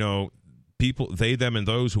of, people, they, them, and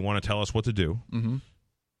those who want to tell us what to do,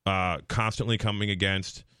 constantly coming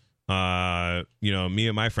against, me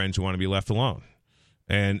and my friends who want to be left alone.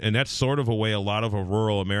 And that's sort of a way a lot of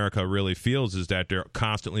rural America really feels, is that they're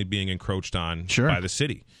constantly being encroached on by the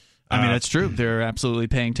city. I mean, that's true. They're absolutely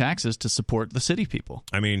paying taxes to support the city people.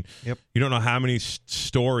 I mean, you don't know how many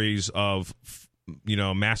stories of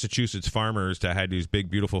Massachusetts farmers that had these big,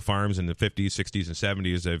 beautiful farms in the 50s, 60s, and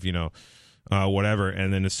 70s of, whatever,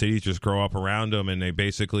 and then the cities just grow up around them, and they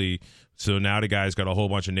basically, so now the guy's got a whole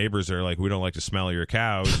bunch of neighbors that are like, we don't like the smell of your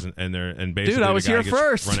cows, and basically, dude, I was the guy here gets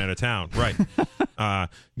first. run out of town, right?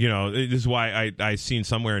 This is why I seen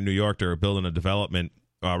somewhere in New York they're building a development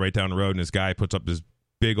right down the road, and this guy puts up this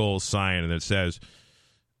big old sign, and it says,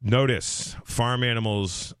 "Notice, farm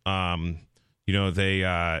animals."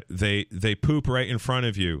 They poop right in front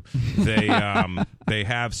of you. They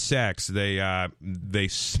have sex. They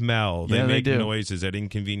smell. They make noises at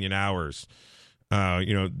inconvenient hours.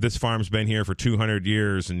 This farm's been here for 200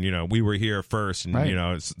 years, and we were here first, and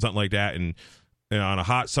it's something like that. And on a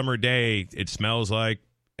hot summer day, it smells like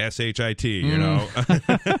SHIT. I don't know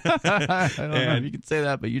if you can say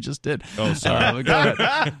that, but you just did. Oh, sorry. Go ahead.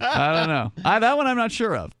 I don't know. That one I'm not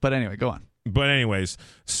sure of. But anyway, go on. But anyways,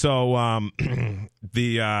 so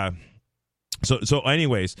the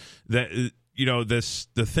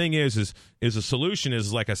thing is the solution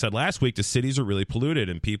is, like I said last week, the cities are really polluted,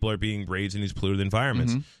 and people are being raised in these polluted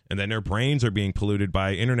environments, and then their brains are being polluted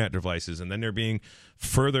by internet devices, and then they're being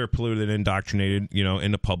further polluted and indoctrinated,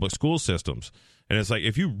 into public school systems. And it's like,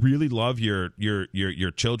 if you really love your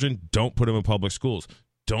children, don't put them in public schools.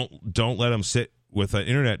 Don't let them sit with an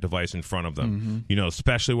internet device in front of them,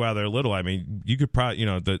 especially while they're little. I mean, you could probably,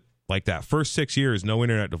 that first 6 years, no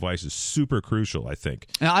internet device is super crucial, I think.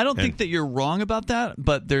 Now, I don't think that you're wrong about that,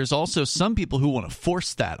 but there's also some people who want to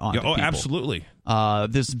force that on people. Absolutely.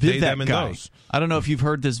 This Vivek guy. I don't know if you've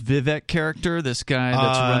heard this Vivek character, this guy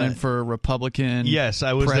that's running for Republican Yes,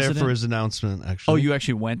 I was president. there for his announcement, actually. Oh, you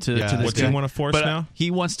actually went to this What's guy? he want to force now?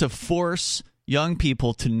 He wants to force young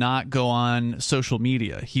people to not go on social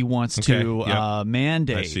media. He wants to I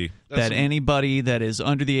mandate see. that anybody that is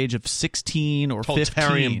under the age of 16 or 15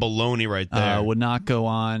 Totalitarian baloney right there. would not go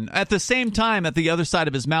on. At the same time, at the other side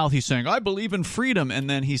of his mouth, he's saying, I believe in freedom. And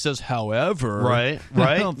then he says, however. Right.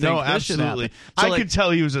 I don't think No, this should absolutely. happen. So, I like, could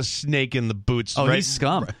tell he was a snake in the boots. Oh, right, he's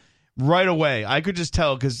scum. Right away. I could just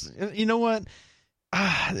tell because, you know what?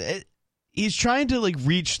 He's trying to like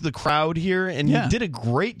reach the crowd here, and he did a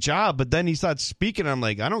great job. But then he starts speaking, and I'm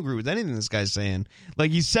like, I don't agree with anything this guy's saying.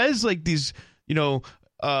 Like he says like these,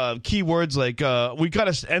 key words like we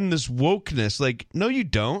got to end this wokeness. Like, no, you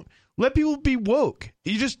don't. Let people be woke.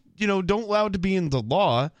 You just don't allow it to be in the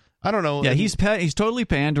law. I don't know. Yeah, he's totally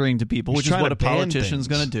pandering to people, which is what a politician's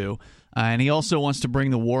going to do. And he also wants to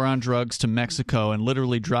bring the war on drugs to Mexico and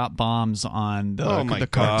literally drop bombs on the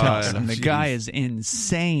cartels. God. And the guy is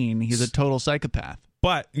insane. He's a total psychopath.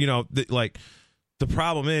 But the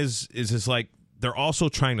problem is like they're also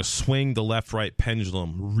trying to swing the left-right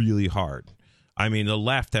pendulum really hard. I mean, the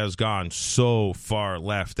left has gone so far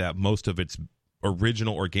left that most of its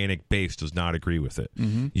original organic base does not agree with it.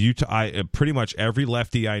 Mm-hmm. Pretty much every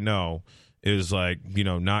lefty I know is like,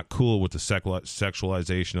 not cool with the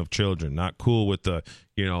sexualization of children, not cool with the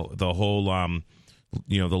whole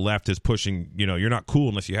the left is pushing, you're not cool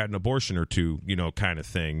unless you had an abortion or two, kind of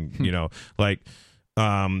thing,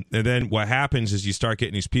 and then what happens is you start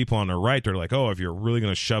getting these people on the right. They're like, oh, if you're really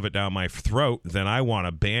going to shove it down my throat, then I want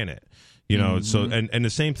to ban it. So and the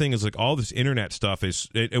same thing is like all this internet stuff is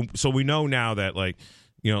so we know now that like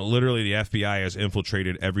literally the FBI has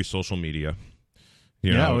infiltrated every social media.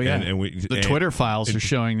 The Twitter files are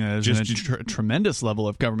showing there's a tremendous level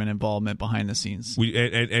of government involvement behind the scenes. We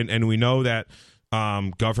know that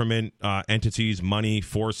government entities, money,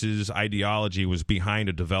 forces, ideology was behind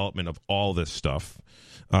the development of all this stuff.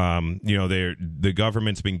 The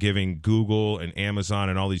government's been giving Google and Amazon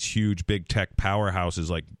and all these huge big tech powerhouses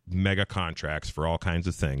like mega contracts for all kinds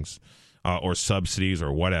of things, or subsidies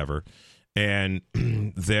or whatever. And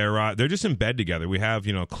they're just in bed together. We have,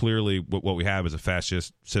 clearly what we have is a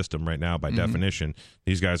fascist system right now by definition.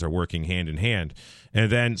 These guys are working hand in hand. And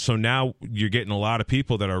then so now you're getting a lot of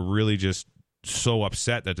people that are really just so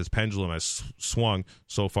upset that this pendulum has swung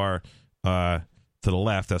so far to the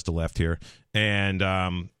left. That's the left here. And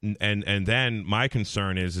then my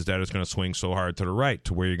concern is that it's going to swing so hard to the right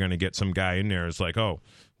to where you're going to get some guy in there is like, oh,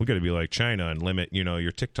 we got to be like China and limit,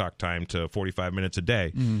 your TikTok time to 45 minutes a day,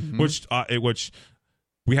 which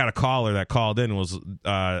we had a caller that called in and was,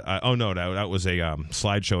 that was a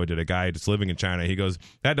slideshow I did. A guy that's living in China. He goes,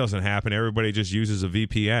 that doesn't happen. Everybody just uses a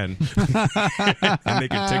VPN and they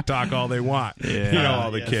can TikTok all they want. Yeah, all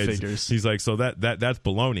the kids. Figures. He's like, so that's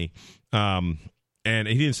baloney. And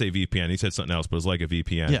he didn't say VPN. He said something else, but it's like a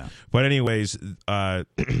VPN. Yeah. But anyways, but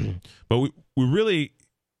we really,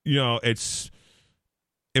 it's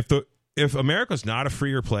if America's not a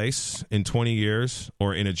freer place in 20 years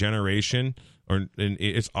or in a generation,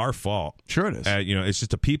 it's our fault. Sure it is. It's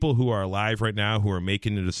just the people who are alive right now who are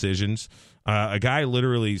making the decisions. A guy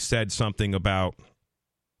literally said something about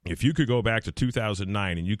if you could go back to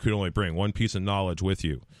 2009 and you could only bring one piece of knowledge with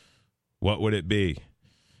you, what would it be?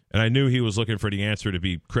 And I knew he was looking for the answer to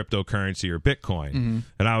be cryptocurrency or Bitcoin. Mm-hmm.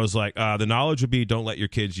 And I was like, the knowledge would be don't let your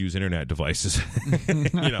kids use internet devices.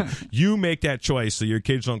 You make that choice so your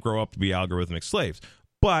kids don't grow up to be algorithmic slaves.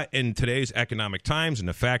 But in today's economic times and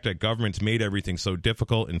the fact that government's made everything so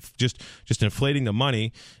difficult and just inflating the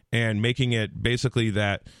money and making it basically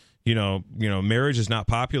that, marriage is not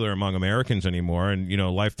popular among Americans anymore, and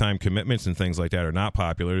lifetime commitments and things like that are not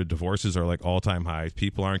popular. The divorces are like all-time highs.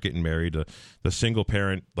 People aren't getting married. The single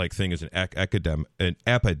parent thing is an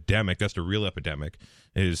epidemic. That's the real epidemic.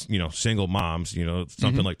 Is single moms.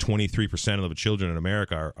 Something like 23% of the children in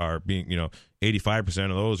America are being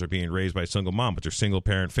 85% of those are being raised by a single mom, but they're single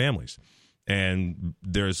parent families. And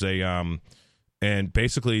there's and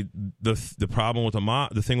basically, the problem with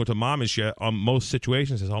the thing with the mom is she, most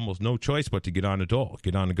situations, has almost no choice but to get on the dole,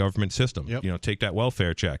 get on the government system. Yep. Take that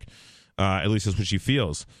welfare check. At least that's what she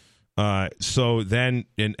feels. So then,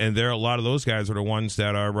 and there are a lot of those guys are the ones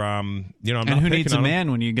that are, I'm and not who needs a on man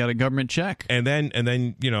when you got a government check? And then,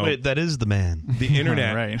 wait, that is the man. The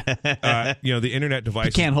internet, right? The internet device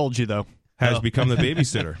He can't hold you though. has become the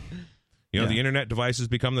babysitter. The internet device has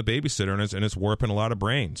become the babysitter, and it's warping a lot of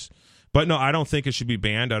brains. But no, I don't think it should be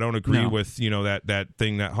banned. I don't agree with that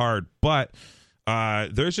thing that hard. But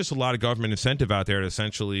there's just a lot of government incentive out there to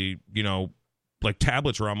essentially, like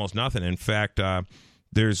tablets are almost nothing. In fact,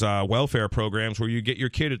 There's welfare programs where you get your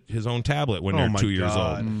kid his own tablet when they're my 2 years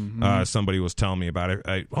God. old. Mm-hmm. Somebody was telling me about it.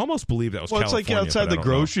 I almost believe that was Well, it's California. like outside but I the don't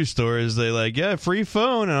know. grocery store. Is they like, yeah, free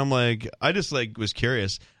phone, and I'm like, I just like was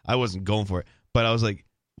curious. I wasn't going for it, but I was like,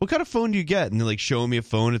 what kind of phone do you get? And they're like showing me a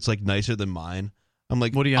phone. It's like nicer than mine. I'm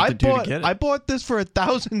like, What do you have to do to get it? I bought this for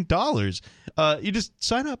 $1,000. You just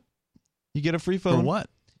sign up. You get a free phone. For what?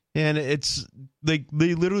 And it's like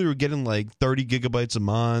they literally were getting like 30 gigabytes a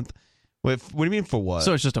month. What do you mean for what?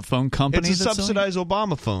 So it's just a phone company? it's a that's selling it? subsidized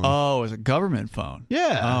Obama phone. Oh, it's a government phone.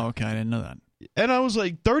 Yeah. Oh, okay. I didn't know that. And I was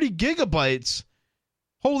like, 30 gigabytes?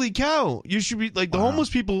 Holy cow. You should be like the Wow.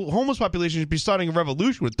 homeless population should be starting a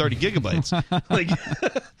revolution with 30 gigabytes. like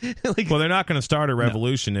Well, they're not going to start a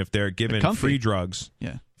revolution if they're given comfy. free drugs,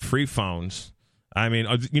 Yeah. free phones. I mean,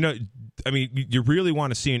 you really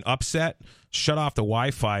want to see an upset? Shut off the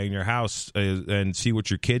Wi-Fi in your house and see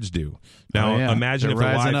what your kids do. Now, Oh, yeah. imagine They're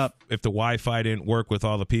rising if the Wi-Fi didn't work with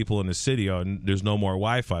all the people in the city and there's no more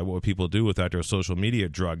Wi-Fi. What would people do with that? Their social media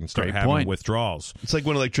drug and start Great having point. withdrawals. it's like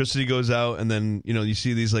when electricity goes out and then, you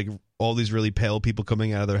see these like all these really pale people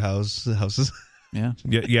coming out of their houses. Yeah.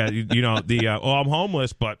 Yeah. I'm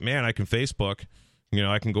homeless, but man, I can Facebook.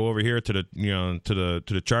 I can go over here to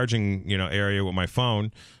the charging area with my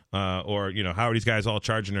phone. Or how are these guys all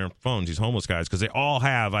charging their phones? These homeless guys, because they all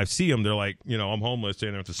have. I see them. They're like, I'm homeless. They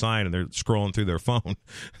don't have to sign, and they're scrolling through their phone.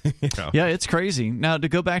 Yeah, it's crazy. Now, to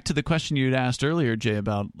go back to the question you'd asked earlier, Jay,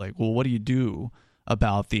 about like, well, what do you do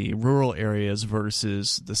about the rural areas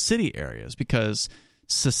versus the city areas? Because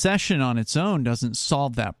secession on its own doesn't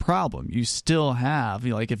solve that problem. You still have,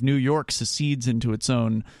 like, if New York secedes into its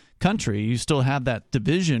own country, you still have that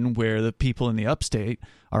division where the people in the upstate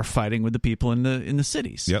are fighting with the people in the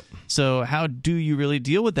cities. Yep. So how do you really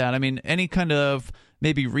deal with that? I mean, any kind of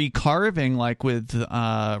maybe recarving, like with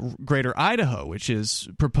Greater Idaho, which is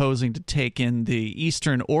proposing to take in the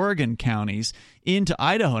eastern Oregon counties into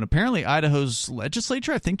Idaho. And apparently Idaho's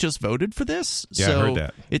legislature, I think, just voted for this. Yeah, so I heard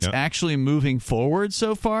that. It's Yep. actually moving forward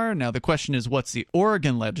so far. Now, the question is, what's the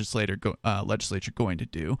Oregon legislature going to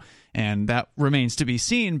do? And that remains to be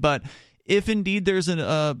seen. But if indeed there's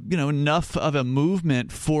enough of a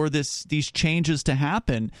movement for these changes to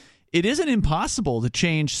happen, it isn't impossible to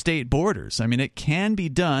change state borders. I mean, it can be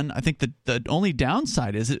done. I think the only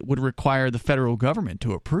downside is it would require the federal government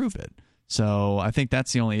to approve it. So I think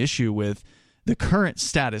that's the only issue with the current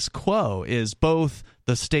status quo is both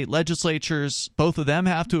the state legislatures, both of them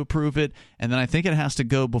have to approve it, and then I think it has to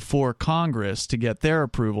go before Congress to get their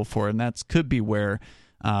approval for it, and that could be where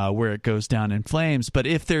it goes down in flames. But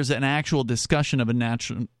if there's an actual discussion of a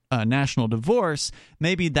national divorce,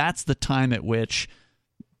 maybe that's the time at which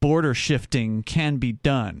border shifting can be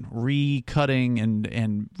done, recutting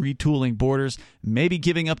and retooling borders, maybe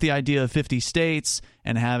giving up the idea of 50 states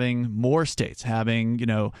and having more states, having,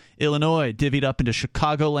 Illinois divvied up into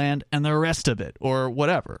Chicagoland and the rest of it, or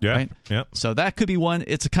whatever. Yeah. Right? Yeah. So that could be one.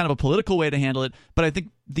 It's a kind of a political way to handle it, but I think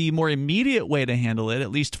the more immediate way to handle it, at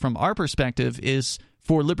least from our perspective, is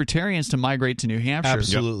for libertarians to migrate to New Hampshire.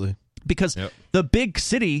 Absolutely. Because the big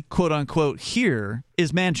city, quote unquote, here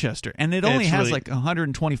is Manchester, and it only has like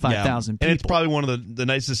 125,000 people. And it's probably one of the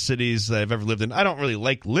nicest cities that I've ever lived in. I don't really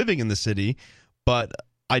like living in the city, but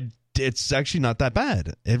it's actually not that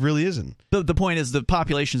bad. It really isn't. The point is the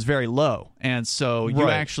population is very low, and so you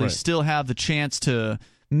actually right. still have the chance to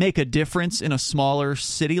make a difference in a smaller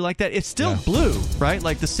city like that. It's still blue, right?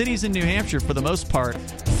 Like the cities in New Hampshire, for the most part,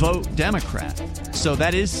 vote Democrat. So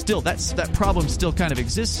that is still that problem still kind of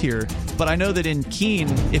exists here. But I know that in Keene,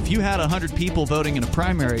 if you had 100 people voting in a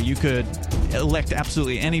primary, you could elect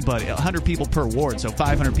absolutely anybody. 100 people per ward, so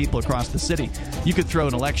 500 people across the city. You could throw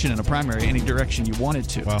an election in a primary any direction you wanted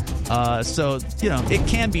to. Wow. So it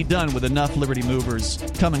can be done with enough Liberty movers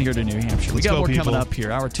coming here to New Hampshire. We got more coming up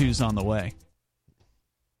here. Hour 2's on the way.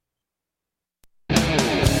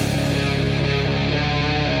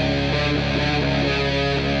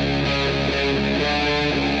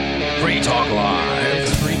 Free Talk Live.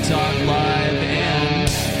 It's Free Talk Live, and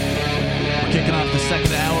we're kicking off the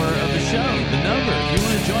second hour of the show. The number, if you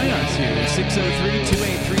want to join us here, is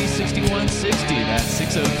 603-283-6160. That's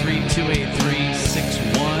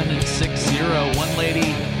 603-283-6160. One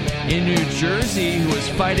lady in New Jersey who was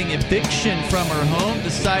fighting eviction from her home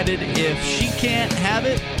decided if she can't have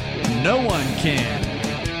it, no one can.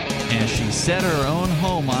 And she set her own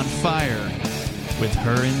home on fire with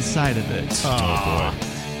her inside of it. Oh, boy.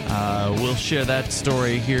 We'll share that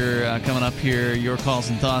story here coming up here. Your calls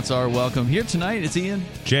and thoughts are welcome. Here tonight, it's Ian.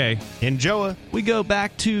 Jay. And Joa. We go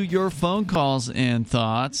back to your phone calls and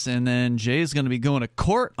thoughts, and then Jay's going to be going to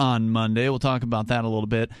court on Monday. We'll talk about that a little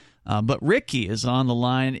bit. But Ricky is on the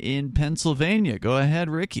line in Pennsylvania. Go ahead,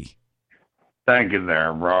 Ricky. Thank you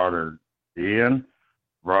there, Brother Ian,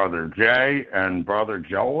 Brother Jay, and Brother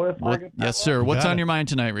Joe. Yes, sir. What's on your mind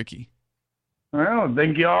tonight, Ricky? Well, I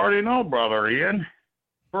think you already know, Brother Ian.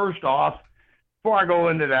 First off, before I go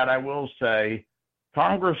into that, I will say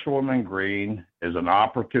Congresswoman Green is an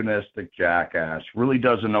opportunistic jackass, really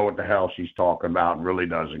doesn't know what the hell she's talking about, and really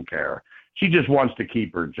doesn't care. She just wants to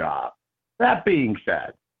keep her job. That being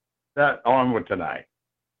said, on with tonight.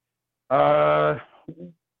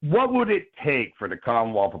 What would it take for the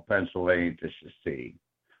Commonwealth of Pennsylvania to secede?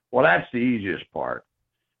 Well, that's the easiest part.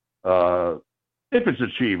 If it's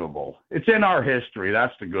achievable. It's in our history.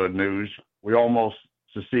 That's the good news. We almost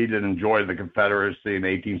seceded and joined the Confederacy in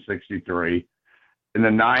 1863. In the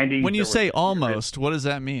 90s... When you say almost, what does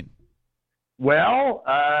that mean? Well,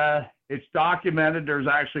 it's documented. There's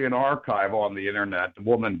actually an archive on the internet. The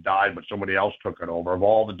woman died, but somebody else took it over, of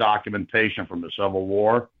all the documentation from the Civil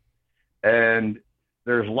War. And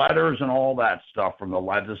there's letters and all that stuff from the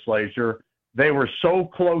legislature. They were so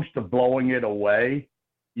close to blowing it away,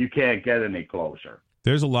 you can't get any closer.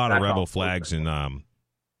 There's a lot of rebel flags in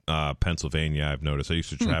Pennsylvania, I've noticed. I used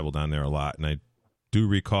to travel down there a lot, and I do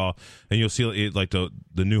recall, and you'll see it, like the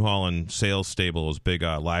New Holland Sales Stable's big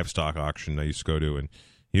livestock auction I used to go to, and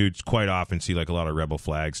you'd quite often see like a lot of rebel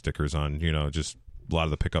flag stickers on, just a lot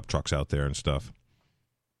of the pickup trucks out there and stuff.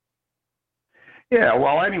 Yeah,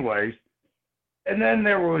 well, anyways, and then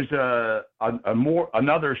there was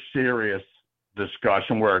another serious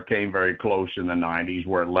discussion where it came very close in the 90s,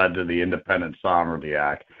 where it led to the Independent Sovereignty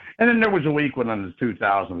Act. And then there was a weak one in the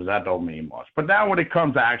 2000s. That don't mean much. But now when it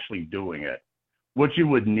comes to actually doing it, what you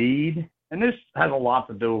would need, and this has a lot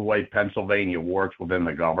to do with the way Pennsylvania works within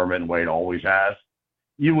the government, the way it always has,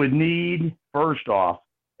 you would need, first off,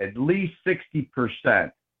 at least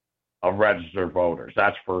 60% of registered voters.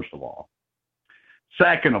 That's first of all.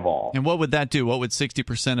 Second of all. And what would that do? What would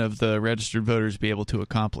 60% of the registered voters be able to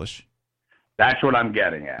accomplish? That's what I'm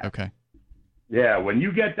getting at. Okay. Yeah, when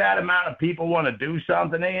you get that amount of people want to do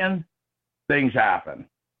something, Ian, things happen.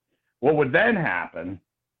 What would then happen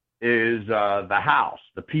is the House,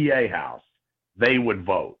 the PA House, they would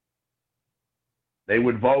vote. They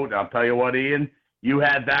would vote. I'll tell you what, Ian, you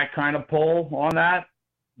had that kind of pull on that,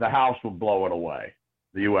 the House would blow it away,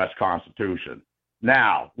 the U.S. Constitution.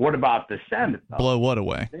 Now, what about the Senate, though? Blow what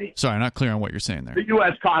away? Sorry, not clear on what you're saying there. The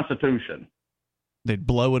U.S. Constitution. They'd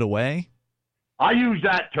blow it away? I use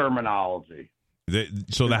that terminology.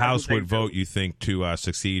 So the House would vote, you think, to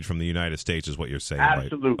secede from the United States is what you're saying,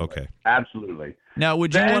 Absolutely. Right? Okay. Absolutely. Now,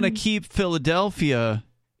 would you want to keep Philadelphia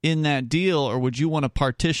in that deal, or would you want to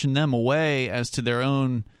partition them away as to their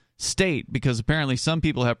own state? Because apparently some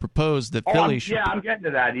people have proposed that Philly should... Yeah, I'm getting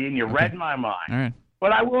to that, Ian. You read my mind. All right.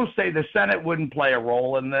 But I will say the Senate wouldn't play a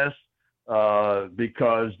role in this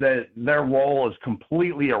because their role is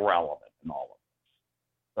completely irrelevant in all of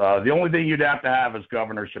this. The only thing you'd have to have is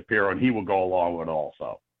Governor Shapiro, and he will go along with it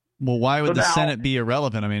also. Well, why would the Senate be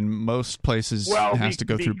irrelevant? I mean, most places it has to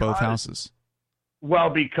go through both houses. Well,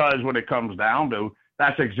 because when it comes down to,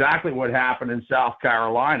 that's exactly what happened in South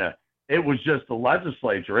Carolina. It was just the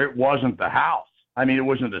legislature. It wasn't the House. I mean, it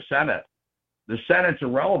wasn't the Senate. The Senate's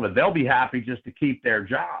irrelevant. They'll be happy just to keep their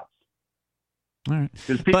jobs. All right.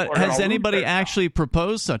 But has anybody actually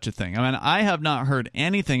proposed such a thing? I mean, I have not heard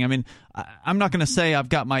anything. I mean, I'm not going to say I've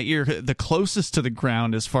got my ear the closest to the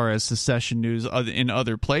ground as far as secession news in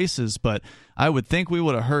other places, but I would think we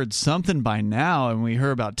would have heard something by now. And we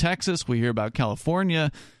hear about Texas, we hear about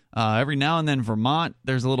California, every now and then Vermont.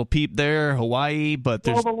 There's a little peep there, Hawaii, but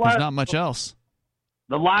there's not much else.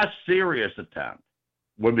 The last serious attempt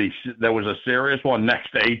there was a serious one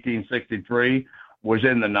next to 1863 was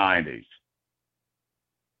in the 90s.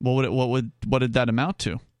 What did that amount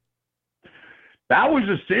to? That was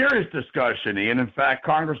a serious discussion, Ian. In fact,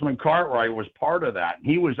 Congressman Cartwright was part of that.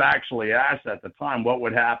 He was actually asked at the time what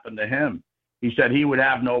would happen to him. He said he would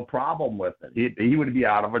have no problem with it. He would be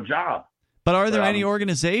out of a job. But are there any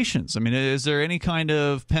organizations? I mean, is there any kind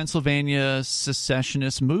of Pennsylvania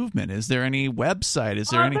secessionist movement? Is there any website? Is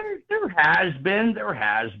there any? There has been.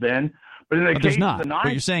 But in the case there's not. of the 90s,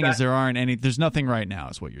 what you're saying is there aren't any. There's nothing right now,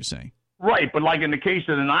 is what you're saying. Right, but like in the case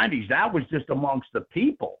of the 90s, that was just amongst the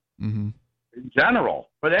people in general.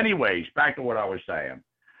 But anyways, back to what I was saying.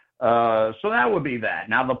 So that would be that.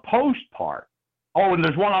 Now, the post part. Oh, and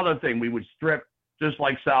there's one other thing. We would strip, just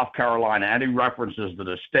like South Carolina, any references to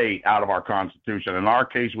the state out of our Constitution. In our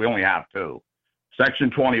case, we only have two.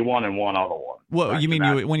 Section 21 and one other one. Well, you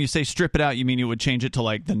mean when you say strip it out, you mean you would change it to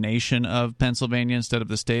like the nation of Pennsylvania instead of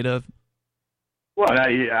the state of? Well,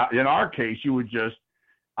 in our case, you would just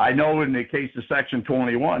I know in the case of Section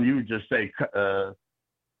 21, you would just say,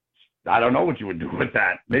 I don't know what you would do with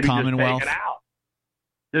that. Maybe Commonwealth.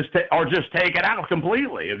 just take it out. Just take it out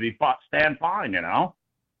completely. It'd be stand fine, you know.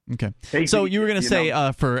 Okay. So you were going to say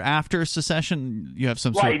for after secession, you have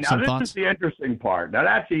some right. Now, some this thoughts? is the interesting part. Now,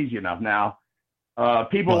 that's easy enough. Now,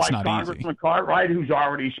 people like Congressman Cartwright, who's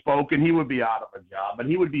already spoken, he would be out of a job, but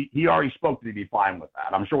he already spoke that he'd be fine with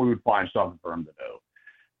that. I'm sure we would find something for him to do.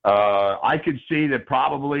 I could see that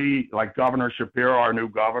probably like Governor Shapiro, our new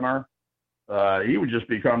governor, he would just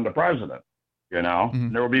become the president, you know.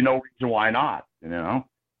 Mm-hmm. There would be no reason why not, you know.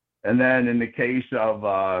 And then in the case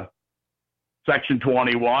of Section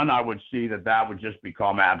 21, I would see that would just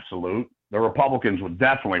become absolute. The Republicans would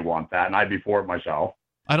definitely want that, and I'd be for it myself.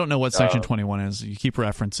 I don't know what Section 21 is. You keep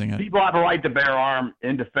referencing it. People have a right to bear arms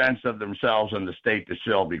in defense of themselves and the state to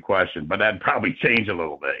shall be questioned, but that'd probably change a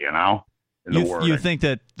little bit, you know. You think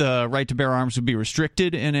that the right to bear arms would be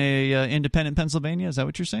restricted in a independent Pennsylvania? Is that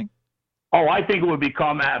what you're saying? Oh, I think it would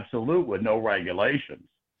become absolute with no regulations.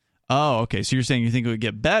 Oh, okay. So you're saying you think it would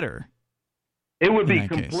get better? It would be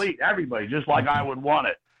complete. Everybody, just like I would want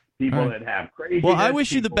it. People that have crazy. Well, I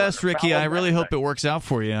wish you the best, Ricky. I really hope it works out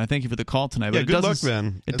for you, and I thank you for the call tonight. Yeah, but good luck,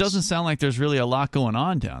 man. It doesn't sound like there's really a lot going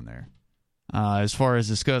on down there. As far as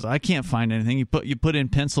this goes, I can't find anything. You put in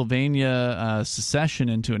Pennsylvania secession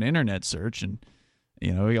into an internet search, and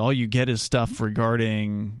you know all you get is stuff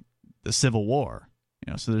regarding the Civil War.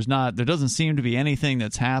 You know, so there doesn't seem to be anything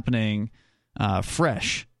that's happening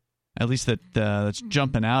fresh, at least that's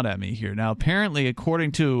jumping out at me here. Now, apparently,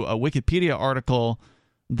 according to a Wikipedia article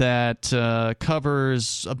that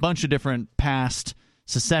covers a bunch of different past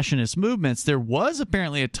secessionist movements, there was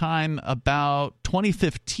apparently a time about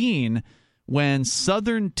 2015 when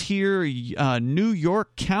southern tier New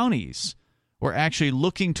York counties were actually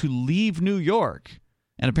looking to leave New York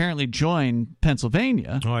and apparently join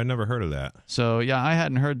Pennsylvania. Oh, I never heard of that. So, yeah, I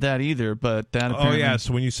hadn't heard that either, but that apparently... Oh, yeah,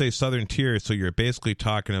 so when you say southern tier, so you're basically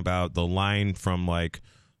talking about the line from, like,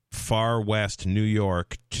 far west New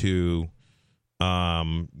York to,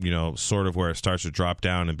 you know, sort of where it starts to drop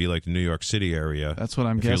down and be like the New York City area. That's what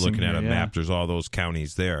I'm guessing. If you're looking at a yeah. map, there's all those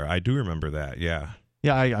counties there. I do remember that, yeah.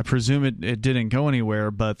 Yeah, I presume it didn't go anywhere,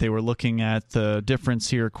 but they were looking at the difference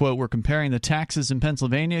here. Quote, "We're comparing the taxes in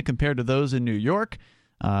Pennsylvania compared to those in New York,"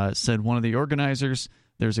 said one of the organizers.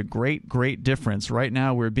 "There's a great, great difference. Right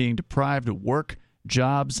now we're being deprived of work,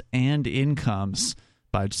 jobs, and incomes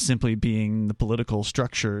by simply being the political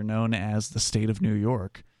structure known as the state of New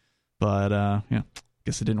York." But, yeah, I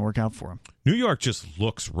guess it didn't work out for him. New York just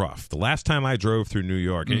looks rough. The last time I drove through New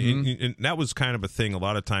York, and that was kind of a thing. A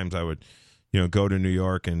lot of times I would... you know, go to New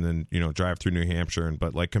York and then, you know, drive through New Hampshire.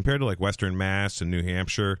 But like compared to like Western Mass and New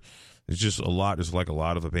Hampshire, there's just a lot. There's like a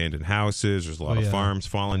lot of abandoned houses. There's a lot of farms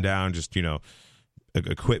falling down. Just, you know,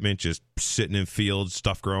 equipment just sitting in fields,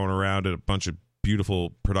 stuff growing around it. A bunch of beautiful,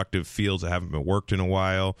 productive fields that haven't been worked in a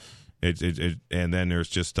while. And then there's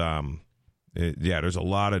just there's a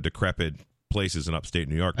lot of decrepit places in upstate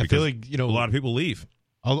New York. I feel like, you know, a lot of people leave.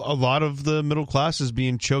 A lot of the middle class is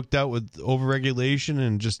being choked out with overregulation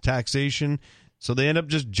and just taxation, so they end up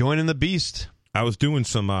just joining the beast. I was doing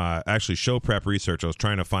some actually show prep research. I was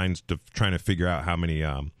trying to figure out how many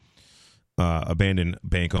abandoned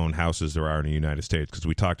bank-owned houses there are in the United States, because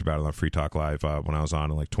we talked about it on Free Talk Live when I was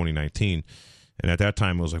on in like 2019, and at that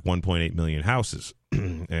time it was like 1.8 million houses,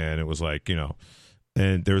 and it was like, you know,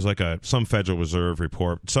 and there was like some Federal Reserve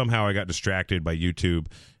report. Somehow I got distracted by YouTube,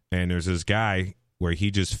 and there's this guy where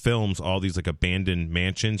he just films all these like abandoned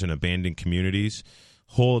mansions and abandoned communities,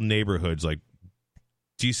 whole neighborhoods, like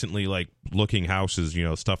decently like looking houses, you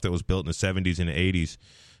know, stuff that was built in the 70s and the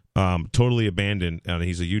 80s, totally abandoned. And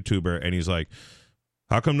he's a YouTuber, and he's like,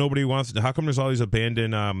 how come there's all these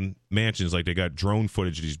abandoned mansions? Like they got drone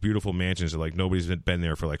footage of these beautiful mansions that like nobody's been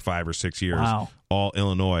there for like 5 or 6 years. Wow. All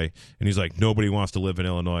Illinois. And he's like, nobody wants to live in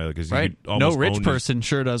Illinois. Because right. No rich person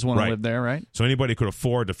sure does want to live there, right? So anybody could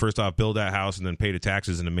afford to first off build that house and then pay the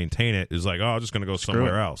taxes and to maintain it is like, oh, I'm just going to go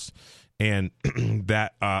somewhere else. And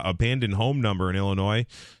that abandoned home number in Illinois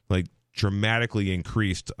like dramatically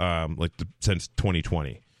increased since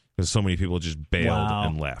 2020, because so many people just bailed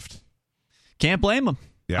and left. Can't blame them.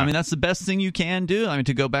 Yeah. I mean, that's the best thing you can do. I mean,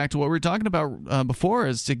 to go back to what we were talking about before,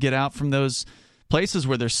 is to get out from those places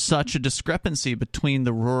where there's such a discrepancy between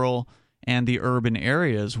the rural and the urban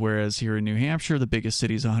areas, whereas here in New Hampshire, the biggest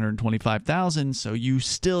city is 125,000, so you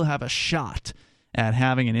still have a shot at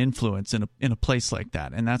having an influence in a place like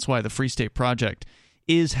that. And that's why the Free State Project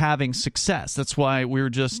is having success. That's why we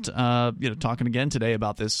were just talking again today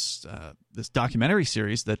about this documentary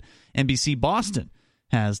series that NBC Boston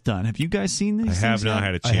has done. Have you guys seen these? I have not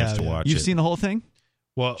had a chance to watch it. You've seen the whole thing?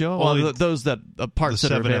 Well, Joe? only Well, those that parts the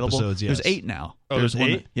that are 7 available. episodes, yes. There's 8 now. Oh, there's one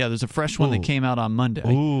 8? There's a fresh one that Ooh. came out on Monday.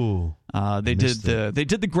 Ooh. They did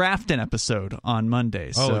the Grafton episode on Monday.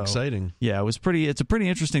 Oh, So, exciting. yeah, it's a pretty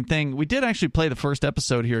interesting thing. We did actually play the first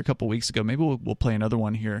episode here a couple weeks ago. Maybe we'll play another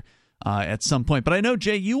one here at some point. But I know,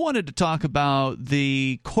 Jay, you wanted to talk about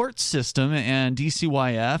the court system and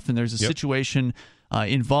DCYF, and there's a situation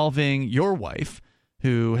involving your wife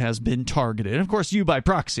who has been targeted. And of course, you by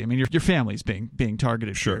proxy. I mean, your family's being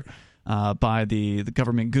targeted. Sure. Here, by the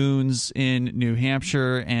government goons in New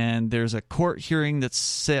Hampshire, and there's a court hearing that's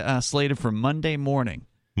slated for Monday morning.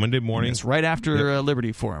 Monday morning. It's right after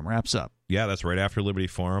Liberty Forum wraps up. Yeah, that's right after Liberty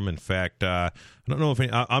Forum. In fact, I don't know if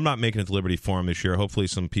I'm not making it to Liberty Forum this year. Hopefully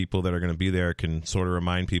some people that are going to be there can sort of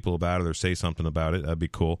remind people about it or say something about it. That'd be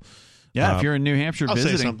cool. Yeah, if you're in New Hampshire I'll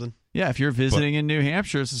visiting. say something. Yeah, if you're visiting in New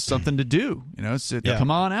Hampshire, this is something to do.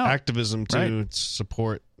 Come on out. Activism to Right.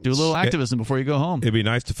 support. Do a little activism before you go home. It'd be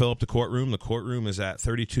nice to fill up the courtroom. The courtroom is at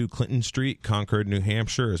 32 Clinton Street, Concord, New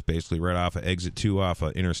Hampshire. It's basically right off of Exit 2 off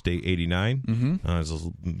of Interstate 89. Mm-hmm. It's a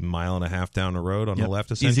mile and a half down the road on the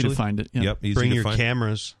left, essentially. Easy to find it. Yep. Easy Bring to your find.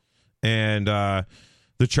 cameras. And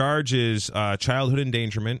the charge is childhood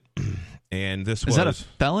endangerment. And this Is that a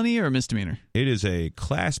felony or a misdemeanor? It is a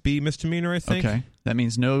Class B misdemeanor, I think. Okay. That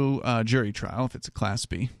means no jury trial if it's a Class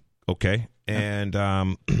B. Okay. And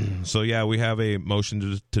so, yeah, we have a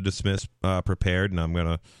motion to dismiss prepared, and I'm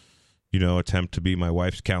going to, attempt to be my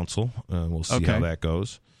wife's counsel. We'll see how that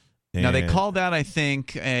goes. And Now, they call that, I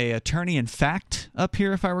think, a attorney in fact up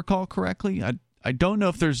here, if I recall correctly. I don't know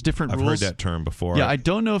if there's different rules. I've heard that term before. Yeah, I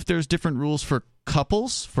don't know if there's different rules for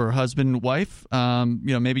couples, for husband and wife.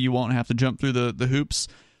 Maybe you won't have to jump through the hoops,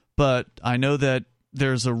 but I know that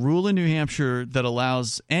there's a rule in New Hampshire that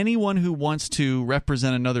allows anyone who wants to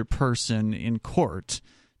represent another person in court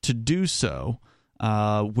to do so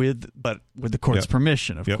with the court's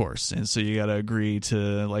permission, of course. And so you got to agree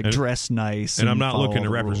to dress nice. And I'm not follow looking to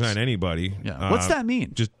the represent rules. anybody. Yeah. What's that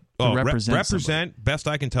mean? Just represent. Best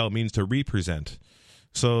I can tell, it means to represent.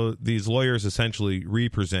 So these lawyers essentially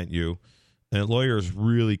represent you, and lawyers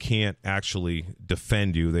really can't actually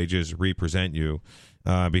defend you. They just represent you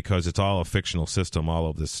because it's all a fictional system. All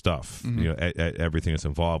of this stuff, everything that's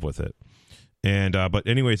involved with it. And but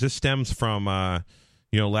anyways, this stems from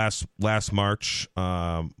last March.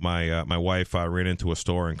 My wife ran into a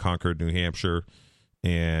store in Concord, New Hampshire,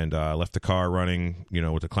 and left the car running,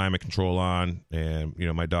 with the climate control on, and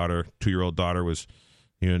my 2-year-old daughter was.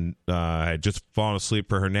 Had just fallen asleep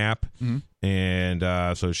for her nap, and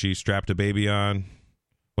so she strapped a baby on.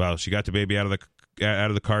 Well, she got the baby out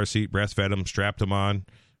of the car seat, breastfed him, strapped him on,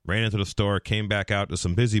 ran into the store, came back out to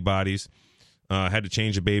some busybodies, had to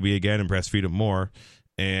change the baby again and breastfeed him more,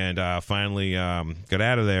 and finally got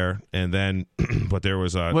out of there. And then, but there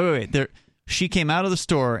was a wait. She came out of the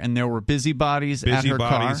store, and there were busybodies at her car.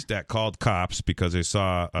 Busybodies that called cops because they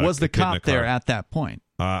saw. Was the cop there at that point?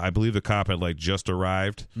 I believe the cop had just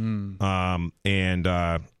arrived, but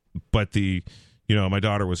my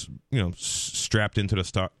daughter was strapped into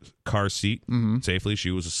the car seat safely.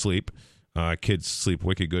 She was asleep. Kids sleep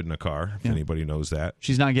wicked good in a car. If anybody knows that,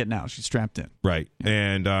 she's not getting out. She's strapped in. Right,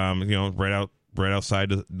 and right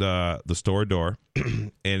outside the store door,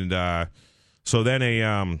 and so then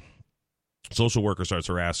a social worker starts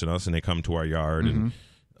harassing us, and they come to our yard, and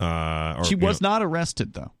she was not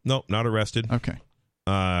arrested though. No, not arrested. Okay.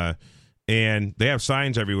 And they have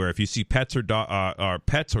signs everywhere. If you see pets or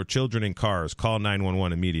pets or children in cars, call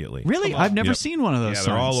 911 immediately. Really? I've never seen one of those.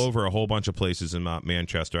 Yeah, they're all over a whole bunch of places in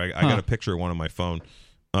Manchester. I got a picture of one on my phone.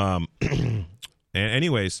 And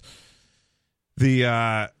anyways,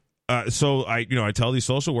 so I tell these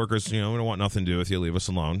social workers, we don't want nothing to do with you. Leave us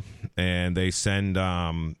alone. And they send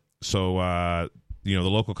the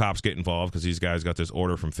local cops get involved because these guys got this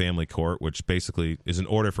order from family court, which basically is an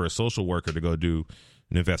order for a social worker to go do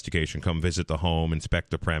an investigation, come visit the home,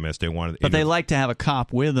 inspect the premise. They wanted, but they like to have a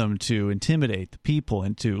cop with them to intimidate the people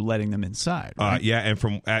into letting them inside. Right?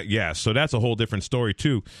 So that's a whole different story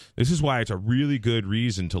too. This is why it's a really good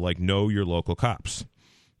reason to know your local cops.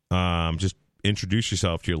 Just introduce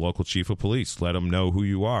yourself to your local chief of police. Let them know who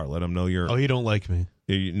you are. Let them know your. Oh, you don't like me.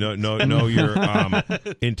 No, your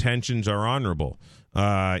intentions are honorable.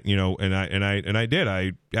 And I did.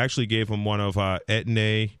 I actually gave him one of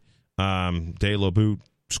Etienne de la Boot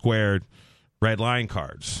squared red line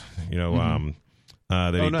cards. Nice.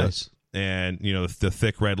 And the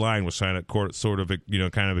thick red line was kind of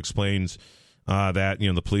explains that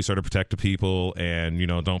the police are to protect the people, and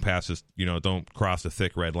don't pass this, don't cross the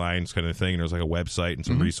thick red lines, kind of thing. And there's like a website and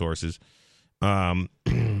some resources. When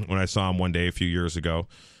I saw him one day a few years ago.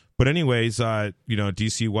 But anyways,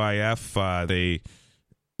 DCYF, they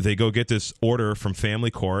they go get this order from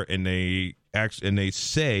family court, and they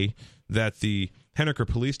say that the Henniker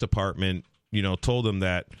Police Department, told them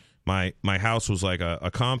that my house was like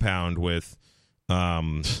a compound with,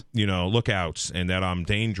 lookouts, and that I'm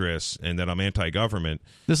dangerous and that I'm anti-government.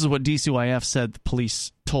 This is what DCYF said the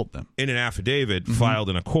police told them. In an affidavit filed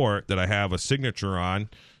in a court that I have a signature on,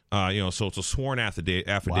 so it's a sworn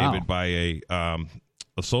affidavit by a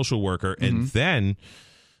social worker. And then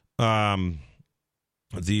the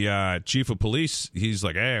chief of police, he's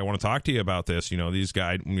like, hey, I want to talk to you about this. These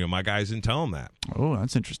guys, my guys didn't tell him that. Oh,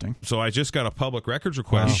 that's interesting. So I just got a public records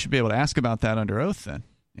request. You should be able to ask about that under oath then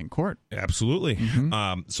in court. Absolutely.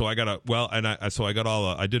 So I got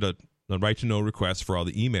I did a right to know request for all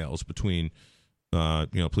the emails between,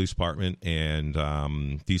 police department and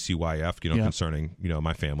DCYF, concerning,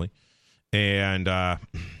 my family. And I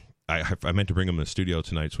meant to bring them in the studio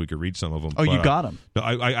tonight so we could read some of them. Oh, you got them? No,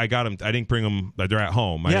 I got them. I didn't bring them. They're at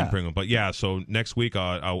home. I didn't bring them. But yeah, so next week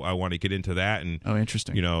I want to get into that. And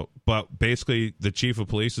interesting. But basically the chief of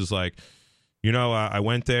police is like, I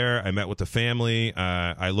went there. I met with the family.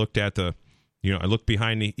 I looked at I looked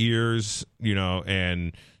behind the ears,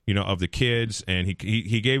 and of the kids, and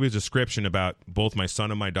he gave his description about both my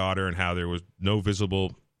son and my daughter and how there was no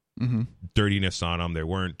visible dirtiness on them. They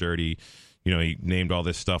weren't dirty. He named all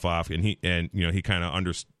this stuff off, and he kind of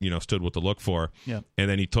understood what to look for. Yeah. And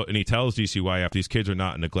then he tells DCYF these kids are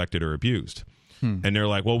not neglected or abused. And they're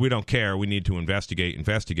like, well, we don't care. We need to investigate.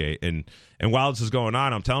 And while this is going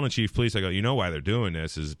on, I'm telling the chief of police, I go, why they're doing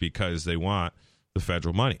this is because they want the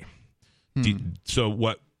federal money. So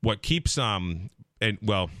what keeps one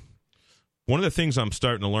of the things I'm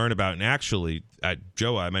starting to learn about, and actually,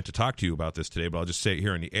 Joe, I meant to talk to you about this today, but I'll just say it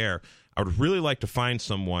here in the air. I would really like to find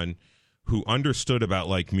someone who understood about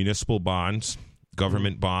like municipal bonds,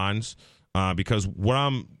 government bonds, because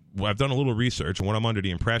I've done a little research, and what I'm under the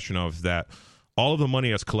impression of is that all of the money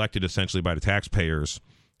that's collected essentially by the taxpayers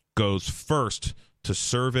goes first to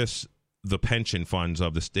service the pension funds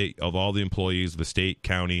of the state, of all the employees of the state,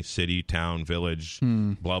 county, city, town, village,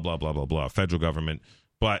 blah, blah, blah, blah, blah, federal government.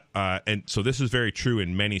 But and so this is very true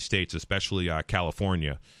in many states, especially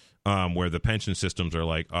California, where the pension systems are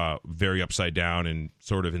like very upside down and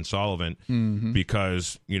sort of insolvent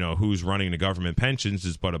because, who's running the government pensions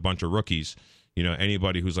is but a bunch of rookies.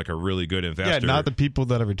 Anybody who's like a really good investor. Yeah, not the people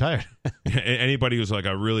that are retired. Anybody who's like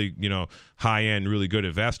a really, high-end, really good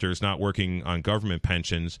investor is not working on government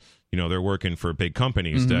pensions. They're working for big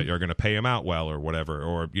companies that are going to pay them out well or whatever,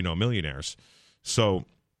 or, millionaires. So,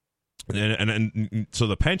 and so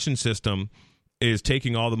the pension system is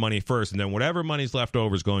taking all the money first, and then whatever money's left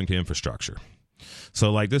over is going to infrastructure.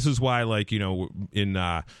 So, like, this is why, like, in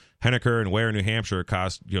Henniker and Ware, New Hampshire, it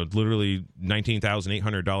costs, literally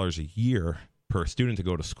 $19,800 a year per student to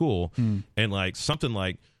go to school, and like something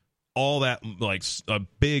like all that, like a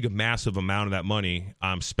big massive amount of that money,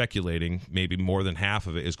 I'm speculating maybe more than half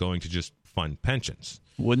of it is going to just fund pensions.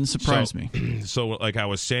 Wouldn't surprise me. So like I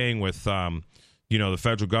was saying with the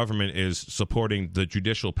federal government is supporting the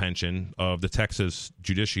judicial pension of the Texas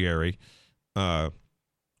judiciary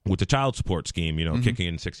with the child support scheme, kicking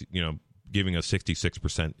in 60, giving a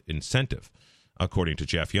 66% incentive according to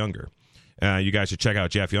Jeff Younger. You guys should check out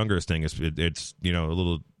Jeff Younger's thing. It's a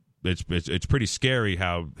little, it's pretty scary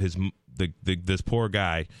how this poor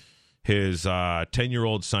guy, his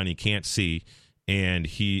 10-year-old son, he can't see, and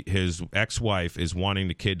his ex-wife is pushing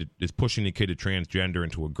the kid to transgender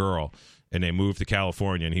into a girl, and they moved to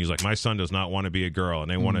California, and he's like, my son does not want to be a girl, and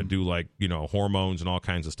they want to do like hormones and all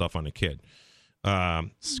kinds of stuff on the kid.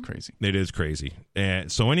 This is crazy. It is crazy.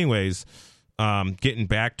 And so, anyways. Getting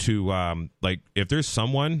back to like if there's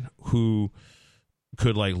someone who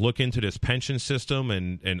could like look into this pension system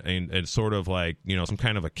and sort of like some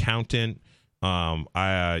kind of accountant,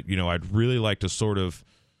 I'd really like to sort of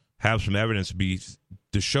have some evidence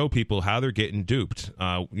to show people how they're getting duped,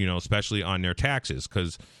 especially on their taxes,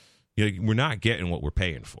 because we're not getting what we're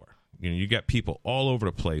paying for. You get people all over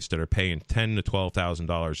the place that are paying $10,000 to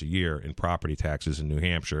 $12,000 a year in property taxes in New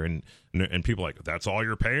Hampshire, and people are like, that's all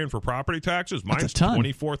you're paying for property taxes? Mine's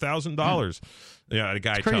 $24,000. Yeah, the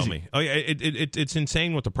guy told me. Oh yeah, it's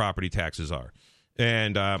insane what the property taxes are,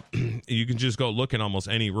 and you can just go look in almost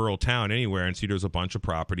any rural town anywhere and see there's a bunch of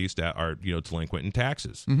properties that are delinquent in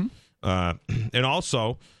taxes, and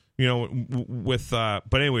also.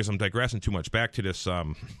 But anyways, I'm digressing too much. Back to this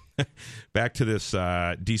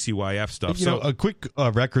DCYF stuff. A quick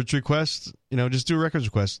records request. Just do a records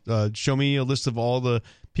request. Show me a list of all the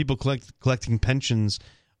people collecting pensions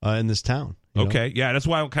in this town, you know? Okay, yeah, that's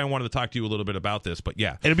why I kind of wanted to talk to you a little bit about this. But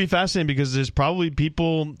yeah, It'd be fascinating because there's probably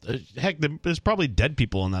people. There's probably dead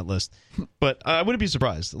people on that list, but I wouldn't be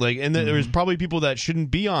surprised. Like, and there's probably people that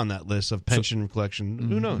shouldn't be on that list of pension collection.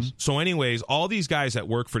 Who knows? so anyways, all these guys that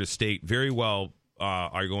work for the state very well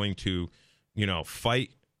are going to,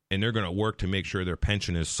 fight, and they're going to work to make sure their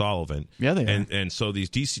pension is solvent. Yeah, they are. And so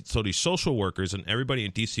these social workers and everybody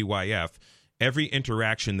in DCYF, every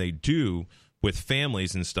interaction they do with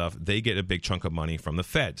families and stuff, they get a big chunk of money from the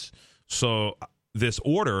feds. So this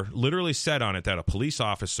order literally said on it that a police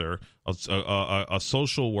officer, a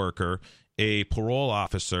social worker, a parole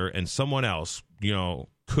officer, and someone else,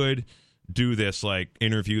 could do this, like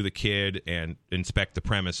interview the kid and inspect the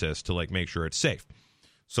premises to like make sure it's safe.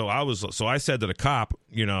 So I said to the cop,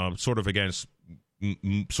 sort of against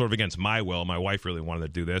my will. My wife really wanted to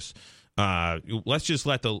do this. Let's just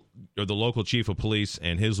let the local chief of police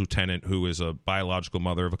and his lieutenant, who is a biological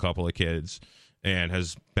mother of a couple of kids and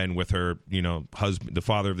has been with her, husband, the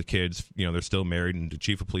father of the kids, they're still married, and the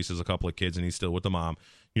chief of police has a couple of kids and he's still with the mom.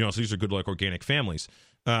 So these are good, like, organic families.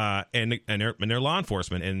 And they're law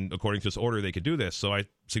enforcement, and according to this order, they could do this. So I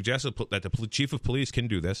suggested that the chief of police can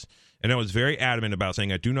do this, and I was very adamant about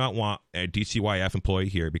saying I do not want a DCYF employee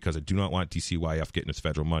here because I do not want DCYF getting its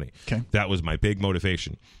federal money. Okay, that was my big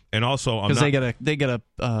motivation, and also because they get a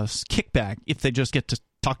kickback if they just get to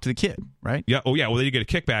talk to the kid, right? Yeah. Oh, yeah. Well, they get a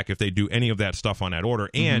kickback if they do any of that stuff on that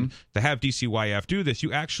order, and to have DCYF do this,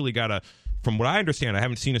 you actually gotta. From what I understand, I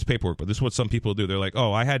haven't seen his paperwork, but this is what some people do. They're like,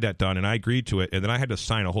 oh, I had that done, and I agreed to it, and then I had to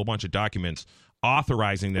sign a whole bunch of documents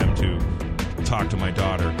authorizing them to talk to my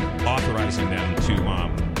daughter, authorizing them to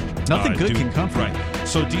Nothing good can come from it. Right.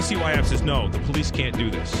 So DCYF says, no, the police can't do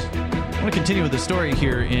this. I want to continue with the story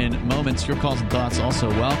here in moments. Your calls and thoughts also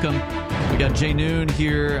welcome. We got Jay Noon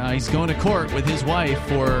here. He's going to court with his wife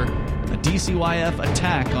for a DCYF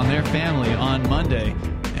attack on their family on Monday.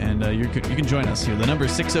 And you can join us here. The number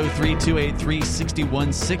is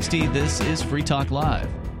 603-283-6160. This is Free Talk Live.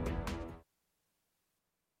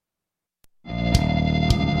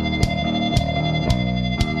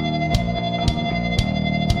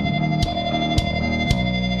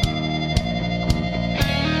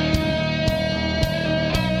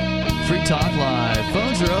 Free Talk Live.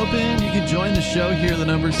 Phones are open. You can join the show here. The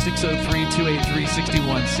number is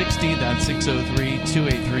 603-283-6160. That's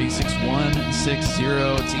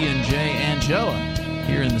 603-283-6160. It's Ian, Jay, and Joa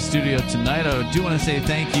here in the studio tonight. I do want to say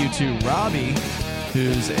thank you to Robbie,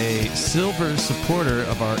 who's a silver supporter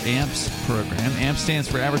of our AMPS program. AMPS stands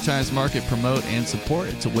for Advertise, Market, Promote, and Support.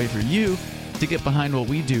 It's a way for you to get behind what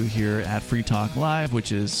we do here at Free Talk Live,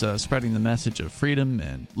 which is spreading the message of freedom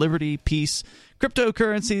and liberty, peace,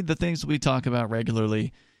 cryptocurrency, the things that we talk about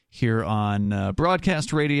regularly here on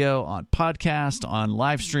broadcast radio, on podcast, on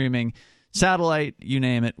live streaming, satellite, you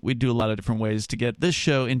name it. We do a lot of different ways to get this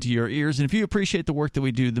show into your ears. And if you appreciate the work that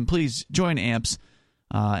we do, then please join AMPS,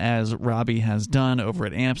 as Robbie has done over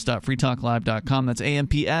at amps.freetalklive.com. That's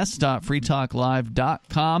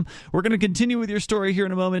amps.freetalklive.com. We're going to continue with your story here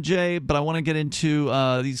in a moment, Jay, but I want to get into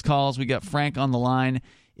these calls. We got Frank on the line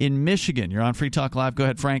in Michigan. You're on Free Talk Live. Go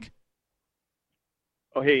ahead, Frank.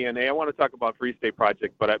 Oh, hey, and I want to talk about Free State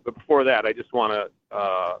Project, but before that, I just want to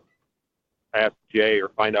ask Jay or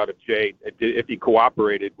find out if he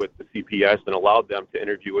cooperated with the CPS and allowed them to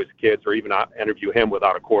interview his kids or even interview him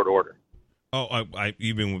without a court order. Oh, I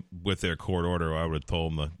even with their court order, I would have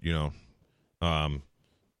told them,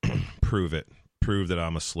 prove it. Prove that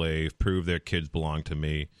I'm a slave. Prove their kids belong to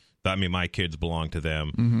me. I mean, my kids belong to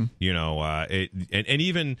them. Mm-hmm. And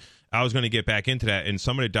even I was going to get back into that. And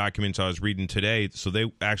some of the documents I was reading today, so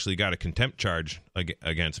they actually got a contempt charge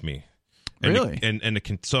against me. And really?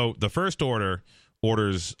 So the first order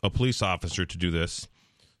orders a police officer to do this,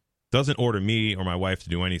 doesn't order me or my wife to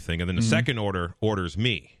do anything, and then the second order orders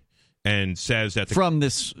me and says that from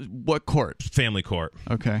this what court? Family court.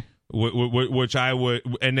 Okay. Which I would,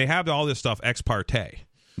 and they have all this stuff ex parte.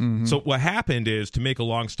 Mm-hmm. So what happened is, to make a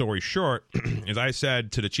long story short, is I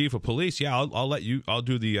said to the chief of police, "Yeah, I'll let you. I'll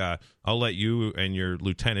do the. I'll let you and your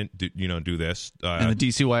lieutenant do this." And the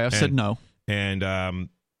DCYF said no. And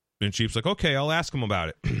chief's like, "Okay, I'll ask him about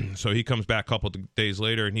it." So he comes back a couple of days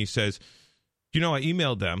later and he says, "I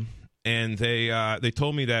emailed them and they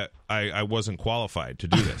told me that I wasn't qualified to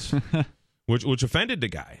do this," which offended the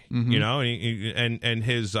guy. Mm-hmm. And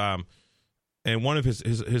his and one of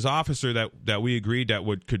his officer that we agreed that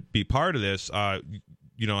could be part of this,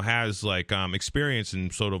 has like experience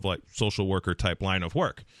in sort of like social worker type line of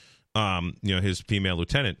work. His female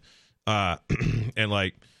lieutenant, and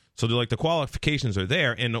like, so they're like, the qualifications are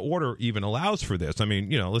there, and the order even allows for this. I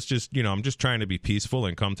mean, let's just, I'm just trying to be peaceful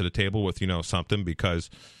and come to the table with something,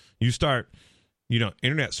 because you start,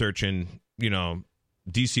 internet searching,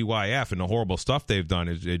 DCYF and the horrible stuff they've done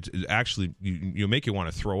is it actually you make you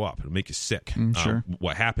want to throw up. It'll make you sick. Sure.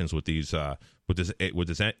 What happens with these with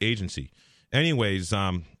this agency? Anyways,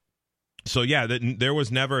 so yeah, they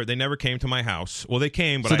never came to my house. Well, they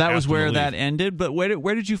came, but so I that was asked them to where leave. that ended. But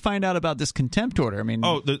where did you find out about this contempt order? I mean,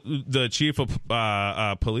 the chief of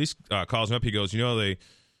police calls me up. He goes, well,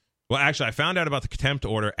 actually, I found out about the contempt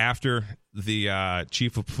order after the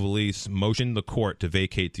chief of police motioned the court to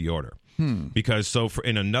vacate the order. Because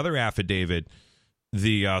in another affidavit,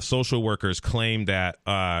 the social workers claimed that.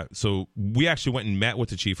 So we actually went and met with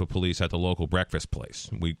the chief of police at the local breakfast place.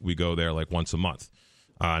 We go there like once a month.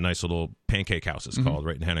 Nice little pancake house it's called,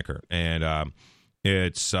 right in Henniker, and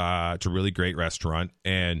it's a really great restaurant.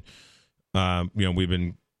 And we've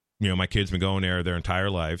been, my kids been going there their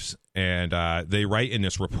entire lives, and they write in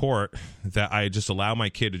this report that I just allow my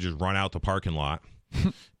kid to just run out the parking lot,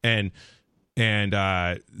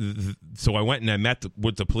 so I went and I met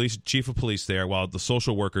with the chief of police there while the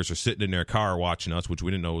social workers are sitting in their car watching us, which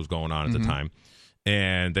we didn't know was going on at the time.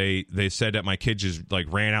 And they said that my kid just like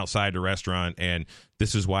ran outside the restaurant, and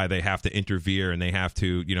this is why they have to interfere and they have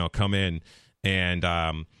to, come in. And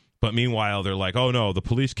but meanwhile, they're like, oh no, the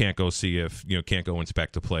police can't go see if can't go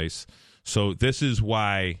inspect the place. So this is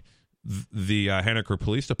why the Henniker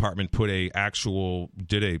Police Department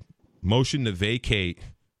did a motion to vacate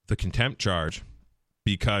the contempt charge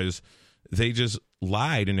because they just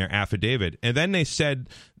lied in their affidavit. And then they said,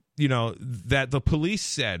 that the police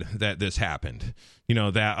said that this happened,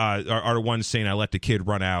 that are the ones saying I let the kid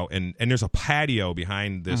run out. And there's a patio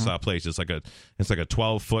behind this place. It's like a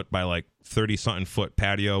 12-foot by like 30-something foot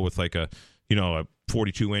patio with like a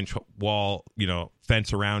 42-inch wall,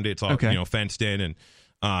 fence around it. It's all, fenced in.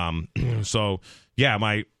 And so, yeah,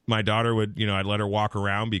 my daughter would, I'd let her walk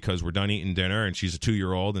around because we're done eating dinner and she's a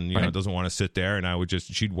 2-year-old and, doesn't want to sit there. And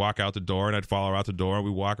she'd walk out the door and I'd follow her out the door.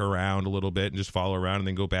 We'd walk around a little bit and just follow around and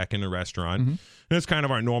then go back in the restaurant. And it's kind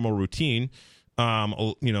of our normal routine.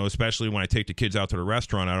 Especially when I take the kids out to the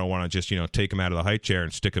restaurant, I don't want to just, take them out of the high chair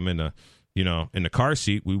and stick them in the, in the car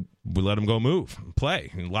seat. We let them go move and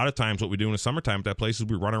play. And a lot of times what we do in the summertime at that place is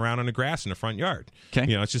we run around on the grass in the front yard.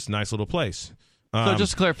 Okay. It's just a nice little place. So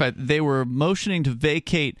just to clarify, they were motioning to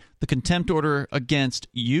vacate the contempt order against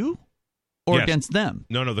you or yes. against them?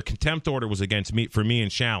 No, the contempt order was against me, for me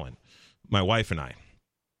and Shallon, my wife and I.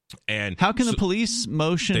 And how can the police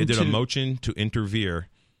motion They did a motion to intervene.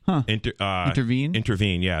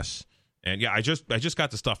 Intervene, yes. And yeah, I just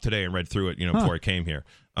got the stuff today and read through it, before I came here.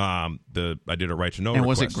 I did a right to know request. And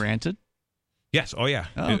was it granted? Yes. Oh yeah.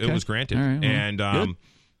 Okay. It was granted. All right, well, and good.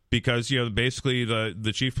 Because basically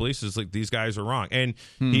the chief of police is like, these guys are wrong, and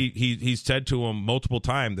he said to them multiple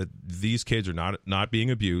times that these kids are not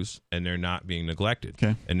being abused and they're not being neglected,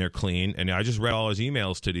 and they're clean. And I just read all his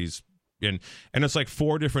emails to these, and it's like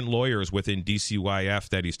 4 different lawyers within DCYF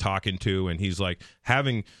that he's talking to, and he's like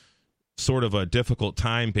having sort of a difficult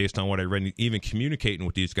time based on what I read, even communicating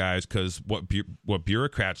with these guys, because what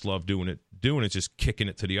bureaucrats love doing is just kicking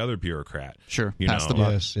it to the other bureaucrat. Sure, pass the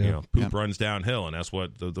buck. Yes, yeah. Poop runs downhill, and that's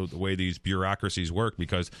what the way these bureaucracies work.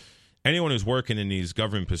 Because anyone who's working in these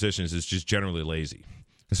government positions is just generally lazy,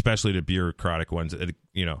 especially the bureaucratic ones.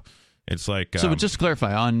 It's like so. But just to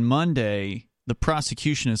clarify, on Monday, the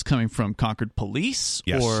prosecution is coming from Concord Police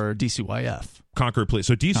or DCYF. Concord Police.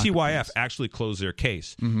 So DCYF actually closed their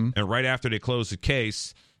case, and right after they closed the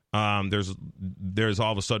case, there's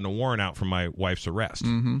all of a sudden a warrant out for my wife's arrest.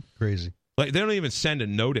 Crazy. Like, they don't even send a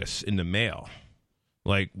notice in the mail.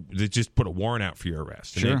 Like, they just put a warrant out for your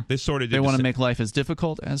arrest. And sure. They sort of did they want to make life as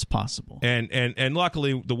difficult as possible. And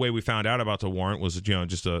luckily, the way we found out about the warrant was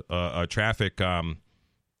just a traffic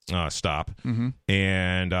stop.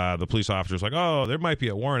 And the police officer's like, oh, there might be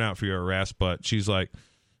a warrant out for your arrest. But she's like,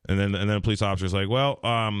 and then the police officer's like, well,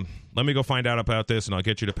 let me go find out about this and I'll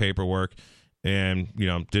get you the paperwork. And,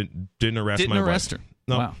 didn't arrest my wife. Didn't arrest her.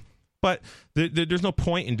 No. Wow. But there's no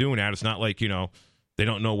point in doing that. It's not like, they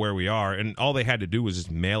don't know where we are. And all they had to do was just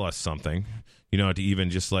mail us something, to even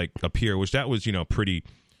just like appear, which that was, pretty,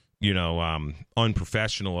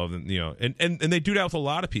 unprofessional of them, and they do that with a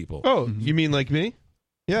lot of people. Oh, you mean like me?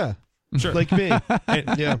 Yeah. Sure. Like me.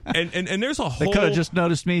 Yeah. And there's a whole... They could have just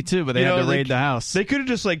noticed me, too, but they had to raid the house. They could have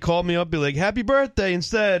just, called me up and be like, happy birthday.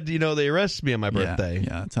 Instead, they arrested me on my birthday.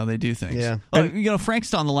 Yeah, that's how they do things. Yeah.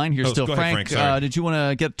 Frank's on the line here still. Go ahead, Frank, did you want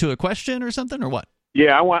to get to a question or something, or what?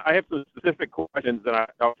 Yeah, I have some specific questions that I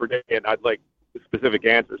have for Dave, and I'd like specific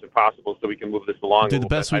answers if possible so we can move this along. Do the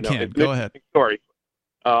best we can. Go ahead. Story.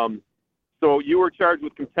 So you were charged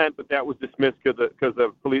with contempt, but that was dismissed because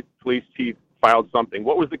the police chief filed something.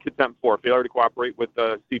 What was the contempt for? Failure to cooperate with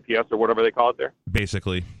the CPS or whatever they call it there?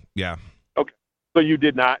 Basically, yeah. Okay. So you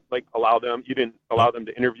did not allow them. You didn't allow them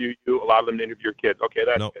to interview you. Allow them to interview your kids. Okay,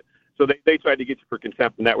 that's good. So they tried to get you for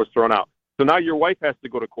contempt, and that was thrown out. So now your wife has to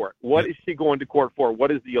go to court. What is she going to court for?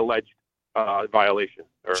 What is the alleged violation?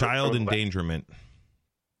 Child endangerment.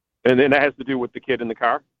 And then that has to do with the kid in the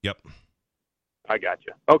car? Yep. I got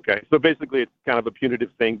you. Okay. So basically it's kind of a punitive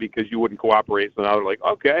thing because you wouldn't cooperate. So now they're like,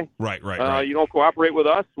 okay. Right. You don't cooperate with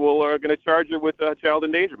us, we're going to charge you with child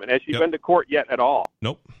endangerment. Has she been to court yet at all?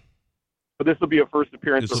 Nope. So this will be a first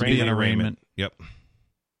appearance This will be an arraignment. Yep.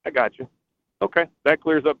 I got you. Okay. That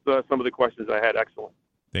clears up some of the questions I had. Excellent.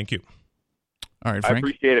 Thank you. All right, Frank. I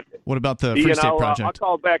appreciate it. What about the Free State Project? I'll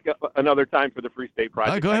call back another time for the Free State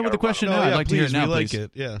Project. Go ahead with the question now. I'd like to hear it now, please. please. Like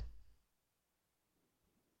it. Yeah.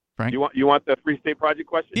 Frank? You want the Free State Project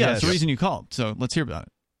question? Yeah, that's the reason you called. So let's hear about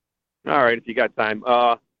it. All right, if you got time.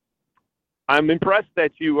 I'm impressed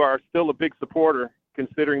that you are still a big supporter,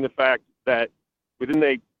 considering the fact that didn't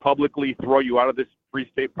they publicly throw you out of this Free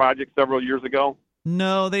State Project several years ago?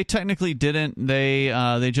 No, they technically didn't.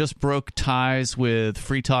 They just broke ties with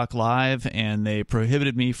Free Talk Live, and they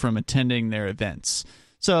prohibited me from attending their events.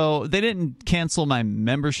 So they didn't cancel my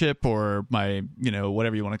membership or my,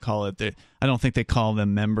 whatever you want to call it. I don't think they call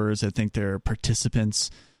them members. I think they're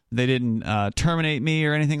participants. They didn't terminate me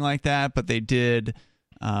or anything like that, but they did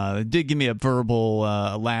give me a verbal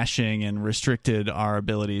lashing and restricted our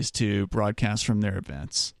abilities to broadcast from their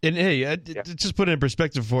events. And hey, just put it in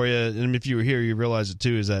perspective for you, and if you were here, you realize it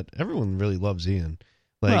too, is that everyone really loves Ian.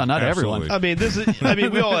 Like, well, not everyone. I mean,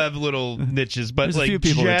 we all have little niches, but like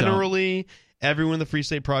generally, everyone in the Free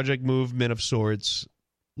State Project movement of sorts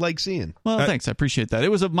likes Ian. Well, thanks. I appreciate that. It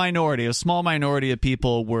was a minority. A small minority of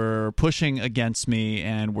people were pushing against me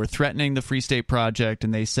and were threatening the Free State Project,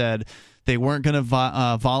 and they said they weren't going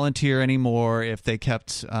to volunteer anymore if they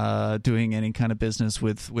kept doing any kind of business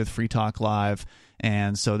with Free Talk Live.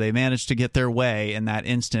 And so they managed to get their way in that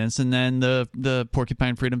instance, and then the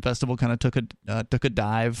Porcupine Freedom Festival kind of took a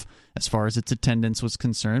dive as far as its attendance was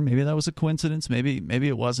concerned. Maybe that was a coincidence, maybe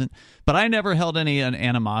it wasn't. But I never held any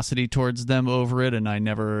animosity towards them over it, and I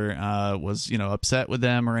never was upset with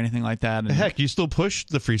them or anything like that. And heck, you still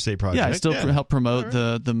pushed the Free State Project. Yeah, I still helped promote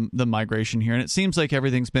the migration here, and it seems like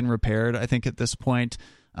everything's been repaired. I think at this point.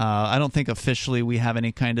 I don't think officially we have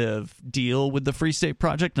any kind of deal with the Free State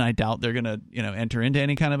Project, and I doubt they're going to, enter into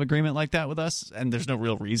any kind of agreement like that with us. And there's no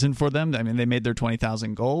real reason for them. I mean, they made their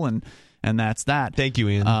 20,000 goal, and that's that. Thank you,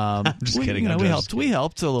 Ian. I'm just kidding. We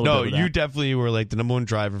helped a little bit. No, with you that. Definitely were like the number one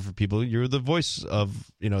driver for people. You're the voice of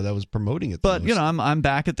that was promoting it. But I'm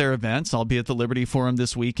back at their events. I'll be at the Liberty Forum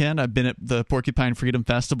this weekend. I've been at the Porcupine Freedom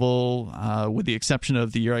Festival, with the exception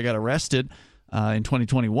of the year I got arrested. In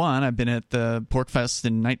 2021, I've been at the Pork Fest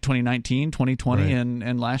in 2019, 2020, right.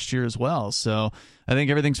 and last year as well. So I think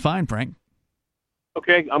everything's fine, Frank.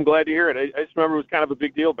 Okay, I'm glad to hear it. I just remember it was kind of a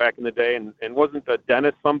big deal back in the day, and wasn't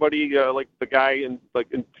Dennis somebody like the guy in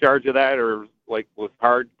charge of that, or was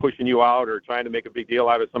hard pushing you out or trying to make a big deal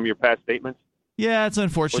out of some of your past statements? Yeah, it's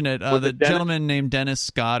unfortunate. The gentleman named Dennis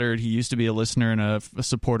Goddard, he used to be a listener and a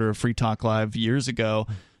supporter of Free Talk Live years ago.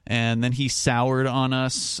 And then he soured on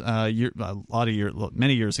us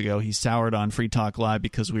many years ago. He soured on Free Talk Live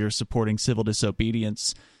because we were supporting civil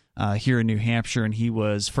disobedience here in New Hampshire, and he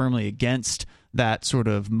was firmly against that sort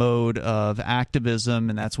of mode of activism,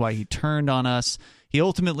 and that's why he turned on us. He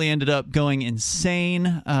ultimately ended up going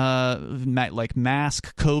insane, like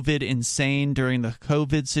mask COVID insane during the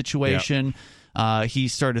COVID situation. Yep. He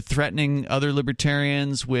started threatening other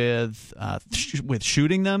libertarians with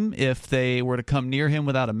shooting them if they were to come near him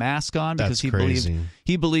without a mask on, because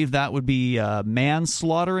he believed that would be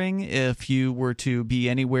manslaughtering if you were to be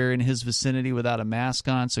anywhere in his vicinity without a mask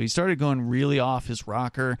on. So he started going really off his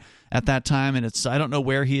rocker at that time, and I don't know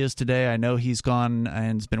where he is today. I know he's gone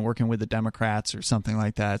and has been working with the Democrats or something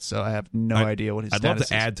like that. So I have no idea what his status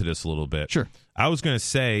is. I'd love to add to this a little bit. Sure. I was going to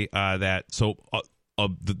say that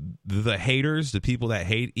the haters, the people that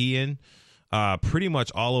hate Ian, pretty much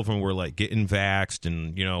all of them were like getting vaxxed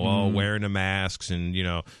and all wearing the masks and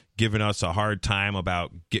giving us a hard time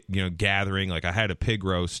about gathering. Like I had a pig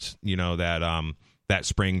roast that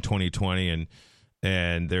spring 2020,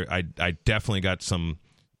 and there I definitely got some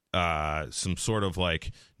sort of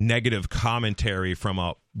like negative commentary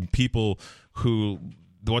from people who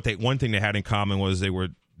one thing they had in common was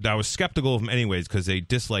I was skeptical of them anyways because they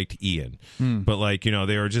disliked Ian. But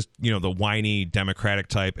they were just, the whiny Democratic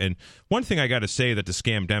type. And one thing I got to say that the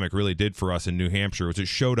Scamdemic really did for us in New Hampshire was it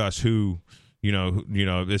showed us who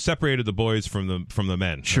They separated the boys from the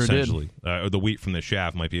men, Sure essentially, or the wheat from the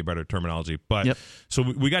chaff might be a better terminology. But so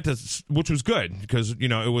we got to, which was good because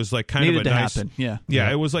it was like kind Needed of a to nice, happen.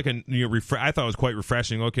 Yeah. It was like I thought it was quite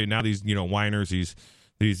refreshing. Okay, now these whiners, these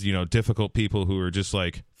difficult people who are just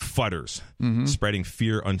like fudders, spreading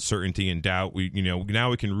fear, uncertainty, and doubt.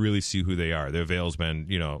 Now we can really see who they are. Their veil's been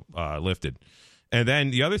lifted. And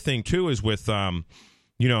then the other thing too is with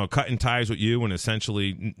cutting ties with you and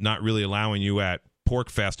essentially not really allowing you at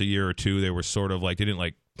PorcFest a year or two. They were sort of like, they didn't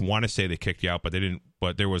like want to say they kicked you out, but they didn't.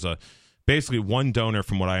 But there was basically one donor,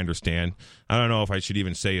 from what I understand. I don't know if I should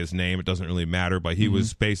even say his name. It doesn't really matter, but he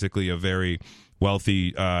was basically a very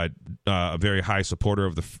wealthy, a very high supporter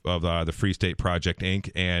of the Free State Project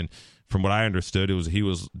Inc. And from what I understood, he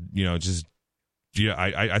was just. Yeah,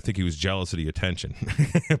 I think he was jealous of the attention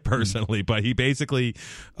personally, but he basically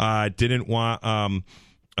didn't want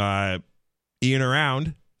Ian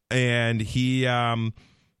around, and he he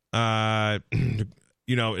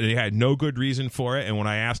had no good reason for it. And when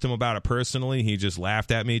I asked him about it personally, he just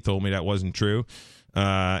laughed at me, told me that wasn't true.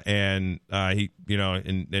 And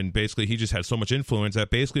basically he just had so much influence that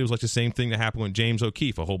basically it was like the same thing that happened with James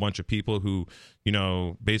O'Keefe. A whole bunch of people who,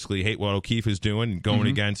 basically hate what O'Keefe is doing and going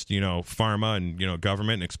against, pharma and,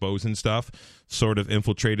 government and exposing stuff, sort of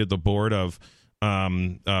infiltrated the board of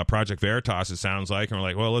Project Veritas, it sounds like, and we're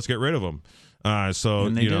like, well, let's get rid of them. I was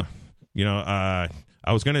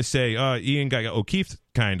going to say Ian got O'Keefe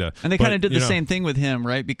kind of. And they kind of did the same thing with him,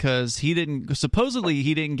 right? Because he didn't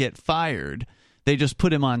get fired. They just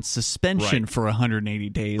put him on suspension for 180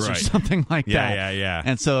 days or something like that. Yeah.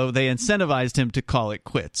 And so they incentivized him to call it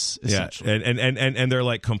quits, essentially. Yeah, and their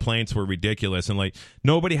like complaints were ridiculous, and like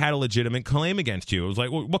nobody had a legitimate claim against you. It was like,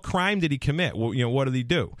 well, what crime did he commit? Well, what did he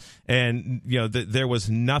do? And there was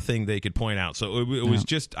nothing they could point out. So it was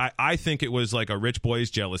just, I think it was like a rich boy's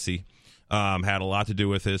jealousy. Had a lot to do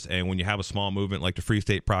with this, and when you have a small movement like the Free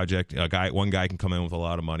State Project, one guy can come in with a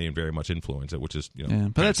lot of money and very much influence it, which is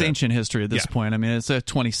but that's ancient history at this point. I mean, it's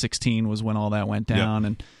 2016 was when all that went down,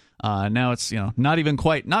 and now it's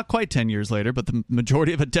not quite 10 years later, but the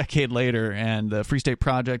majority of a decade later, and the Free State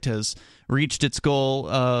Project has reached its goal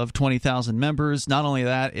of 20,000 members. Not only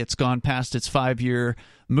that, it's gone past its 5-year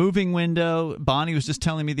moving window. Bonnie was just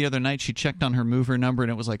telling me the other night she checked on her mover number and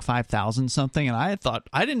it was like 5,000 something, and I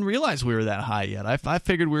didn't realize we were that high yet. I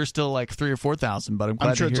figured we were still like 3,000 or 4,000, but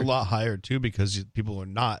I'm sure it's a lot higher too because people are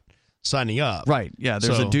not signing up. Right. Yeah.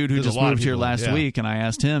 There's a dude who just moved here last week, and I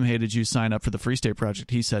asked him, "Hey, did you sign up for the Free State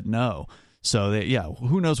Project?" He said no. So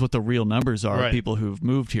who knows what the real numbers are of people who've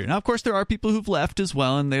moved here. Now, of course, there are people who've left as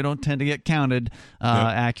well, and they don't tend to get counted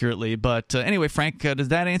accurately. But anyway, Frank, does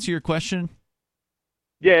that answer your question?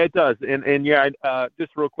 Yeah, it does. And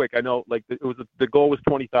just real quick, I know like the goal was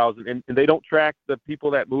 20,000, and they don't track the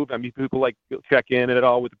people that moved. I mean, people like check in at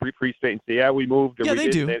all with the Free State and say, yeah, we moved. Or they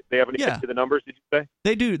do. They haven't even to the numbers, did you say?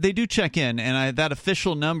 They do check in, and that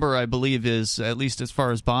official number, I believe, is, at least as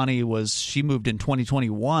far as Bonnie she moved in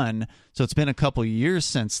 2021, so it's been a couple of years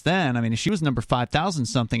since then. I mean, she was number 5,000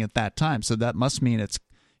 something at that time, so that must mean it's,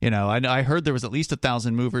 I heard there was at least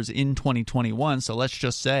 1,000 movers in 2021, so let's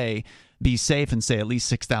just say, be safe and say at least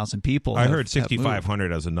 6,000 people. I heard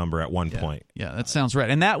 6,500 as a number at one point. Yeah, that sounds right.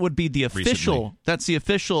 And that would be the official. Recently. That's the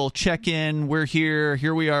official check-in. We're here.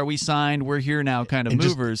 Here we are. We signed. We're here now. Kind of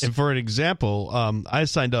movers. And for an example, I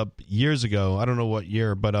signed up years ago. I don't know what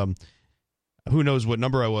year, but who knows what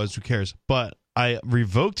number I was? Who cares? But I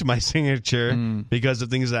revoked my signature because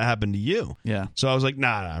of things that happened to you. Yeah. So I was like,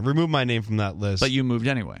 nah, remove my name from that list. But you moved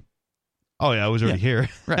anyway. Oh, yeah, I was already here.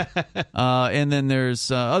 Right. And then there's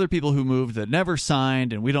other people who moved that never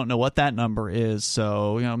signed, and we don't know what that number is.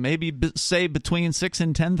 So, maybe say between 6,000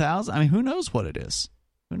 and 10,000. I mean, who knows what it is?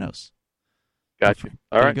 Who knows? Gotcha.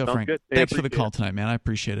 All right, go, sounds Frank. good. Thanks for the call tonight, man. I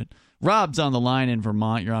appreciate it. Rob's on the line in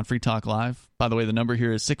Vermont. You're on Free Talk Live. By the way, the number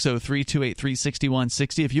here is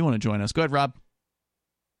 603-283-6160 if you want to join us. Go ahead, Rob.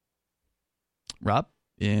 Rob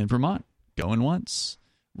in Vermont. Going once.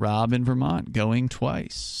 Rob in Vermont going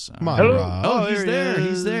twice. Hello. Rob. Oh, he's there.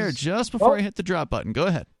 He's there just before I hit the drop button. Go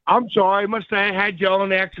ahead. I'm sorry. I must have had you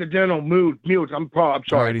on accidental mute. I'm sorry.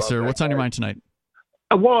 Alrighty, sir. What's on your mind tonight?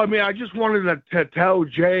 Well, I mean, I just wanted to tell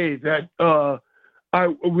Jay that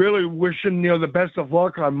I really wish him the best of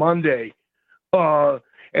luck on Monday.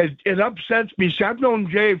 It upsets me. See, I've known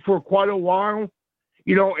Jay for quite a while,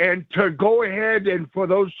 and to go ahead and for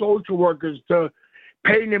those social workers to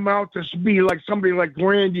paint him out to be like somebody like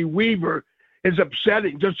Randy Weaver is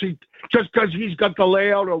upsetting. Just because he's got the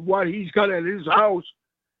layout of what he's got at his house,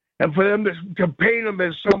 and for them to paint him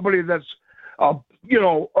as somebody that's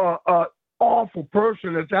awful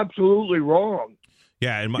person, it's absolutely wrong.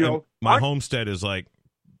 Yeah, and my homestead is like,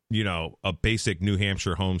 a basic New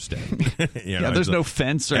Hampshire homestead. There's no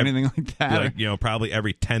fence or anything like that. Like, probably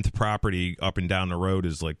every 10th property up and down the road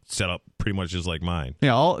is like set up pretty much just like mine.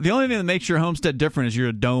 Yeah, the only thing that makes your homestead different is you're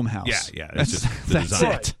a dome house. Yeah. That's just the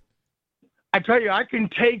design. It. I tell you, I can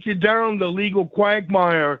take you down the legal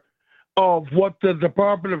quagmire of what the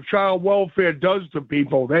Department of Child Welfare does to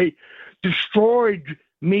people. They destroyed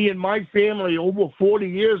me and my family over 40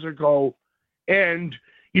 years ago, and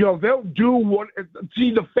they'll do what.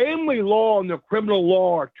 See, the family law and the criminal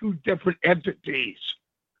law are two different entities.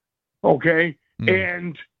 Okay,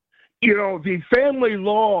 and the family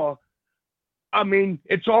law. I mean,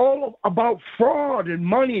 it's all about fraud and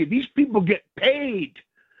money. These people get paid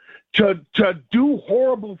to do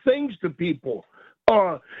horrible things to people.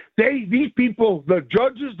 These people, the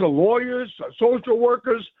judges, the lawyers, social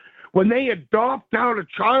workers, when they adopt out a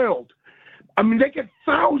child, I mean, they get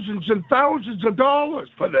thousands and thousands of dollars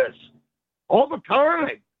for this all the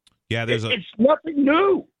time. Yeah, it's nothing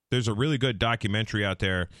new. There's a really good documentary out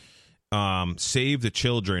there, Save the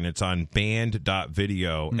Children. It's on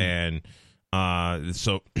banned.video, and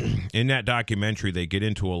so in that documentary, they get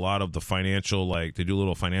into a lot of the financial, they do a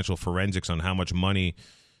little financial forensics on how much money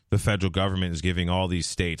the federal government is giving all these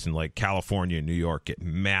states, and like California and New York get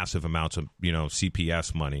massive amounts of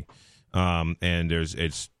CPS money. And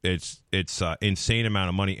it's insane amount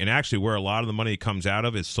of money. And actually where a lot of the money comes out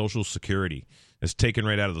of is Social Security. It's taken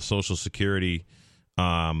right out of the Social Security,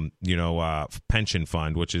 pension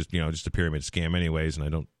fund, which is, just a pyramid scam anyways.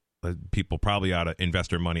 And people probably ought to invest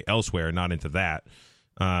their money elsewhere, not into that.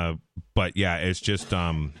 But yeah, it's just,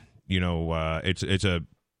 it's a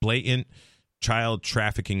blatant child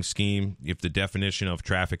trafficking scheme. If the definition of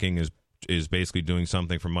trafficking is basically doing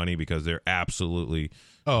something for money, because they're absolutely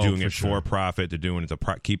doing it for profit. They're doing it to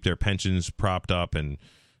keep their pensions propped up. And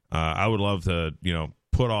I would love to,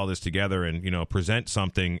 put all this together and, present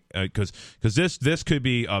something, because this could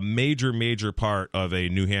be a major part of a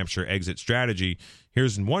New Hampshire exit strategy.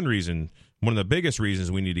 Here's one reason. One of the biggest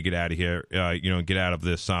reasons we need to get out of here, get out of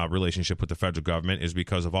this relationship with the federal government, is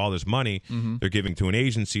because of all this money they're giving to an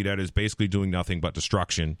agency that is basically doing nothing but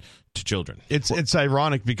destruction to children. It's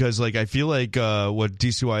ironic because, I feel like what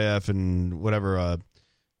DCYF and whatever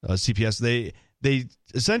CPS, they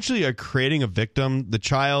essentially are creating a victim. The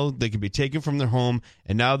child, they can be taken from their home,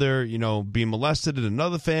 and now they're being molested in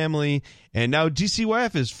another family, and now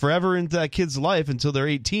DCYF is forever into that kid's life until they're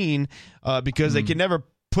 18 because they can never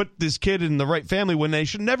put this kid in the right family when they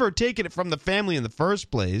should never have taken it from the family in the first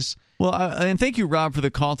place. Well, and thank you, Rob, for the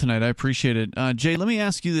call tonight. I appreciate it. Jay, let me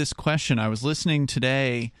ask you this question. I was listening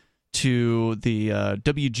today to the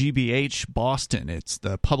WGBH Boston. It's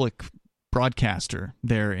the public broadcaster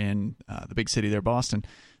there in the big city there, Boston.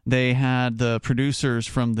 They had the producers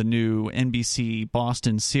from the new NBC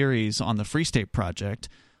Boston series on the Free State Project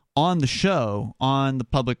on the show, on the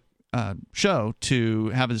public show, to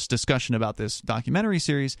have this discussion about this documentary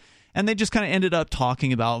series, and they just kind of ended up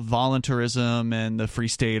talking about voluntarism and the Free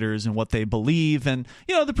Staters and what they believe. And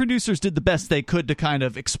the producers did the best they could to kind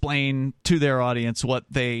of explain to their audience what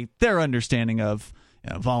their understanding of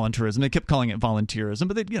voluntarism. They kept calling it volunteerism,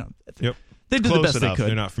 but they did the best they could.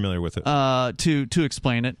 They're not familiar with it to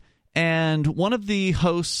explain it. And one of the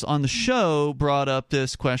hosts on the show brought up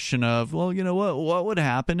this question of, well, what would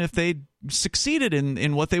happen if they succeeded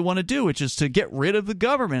in what they want to do, which is to get rid of the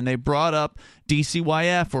government. They brought up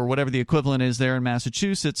DCYF, or whatever the equivalent is there in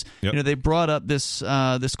Massachusetts. Yep. They brought up this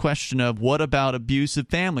question of what about abusive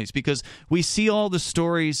families, because we see all the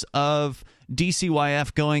stories of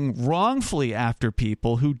DCYF going wrongfully after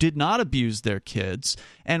people who did not abuse their kids.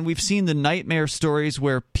 And we've seen the nightmare stories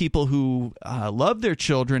where people who love their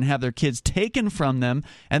children have their kids taken from them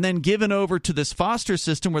and then given over to this foster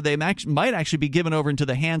system where they might actually be given over into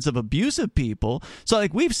the hands of abusive people. So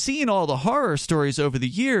we've seen all the horror stories over the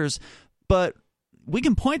years, but we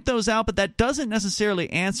can point those out, but that doesn't necessarily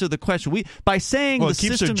answer the question. By saying it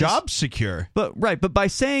keeps their jobs secure. But by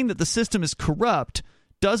saying that the system is corrupt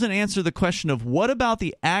doesn't answer the question of what about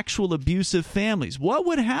the actual abusive families? What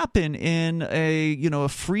would happen in a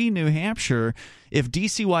free New Hampshire if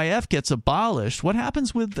DCYF gets abolished? What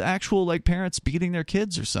happens with actual parents beating their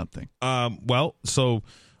kids or something? So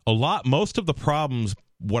most of the problems,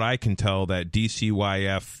 what I can tell, that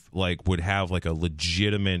DCYF would have a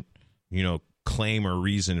legitimate claim or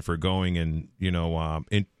reason for going and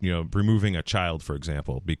removing a child, for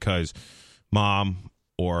example, because mom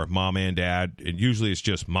or mom and dad, and usually it's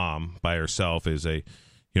just mom by herself, is a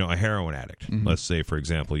heroin addict. Mm-hmm. Let's say, for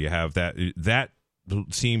example, you have that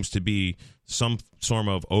seems to be some form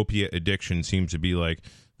of opiate addiction, seems to be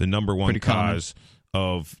the number one cause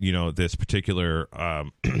of this particular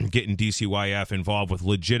getting DCYF involved with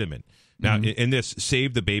legitimate. Now, in this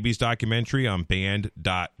Save the Babies documentary on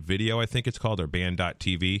band.video, I think it's called, or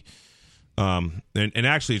band.tv, and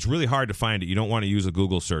actually it's really hard to find it. You don't want to use a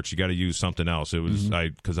Google search. You got to use something else. It was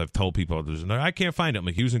because I've told people I can't find it. I'm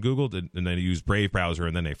like using Google, and then they use Brave browser,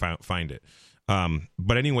 and then they find it.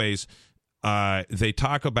 But anyways, they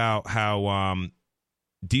talk about how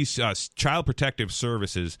Child Protective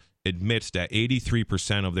Services admits that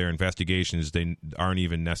 83% of their investigations they aren't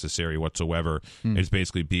even necessary whatsoever. It's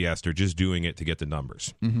basically BS. They're just doing it to get the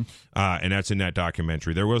numbers. And that's in that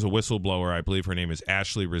documentary. There was a whistleblower, I believe her name is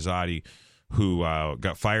Ashley Rosati, who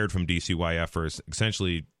got fired from DCYF for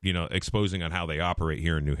essentially, exposing on how they operate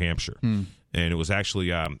here in New Hampshire. And it was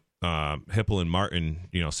actually Hipple and Martin,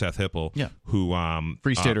 Seth Hipple, who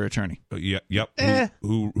Free Stater attorney.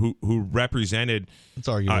 Who represented. It's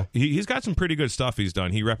arguable. He's got some pretty good stuff he's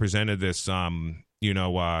done. He represented this,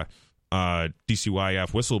 DCYF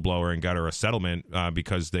whistleblower and got her a settlement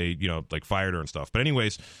because they, fired her and stuff. But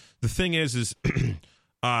anyways, the thing is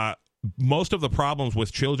most of the problems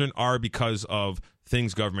with children are because of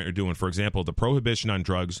things government are doing. For example, the prohibition on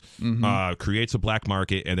drugs creates a black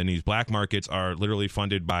market, and then these black markets are literally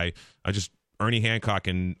funded by Ernie Hancock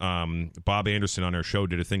and Bob Anderson on their show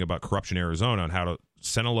did a thing about corruption in Arizona on how to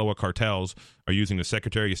Sinaloa cartels are using the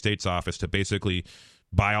Secretary of State's office to basically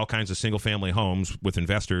buy all kinds of single-family homes with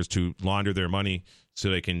investors to launder their money so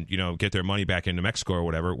they can, get their money back into Mexico or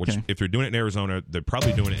whatever, which if they're doing it in Arizona, they're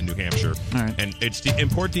probably doing it in New Hampshire. All right. And it's the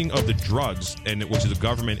importing of the drugs, and which the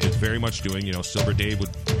government is very much doing. Silver Dave would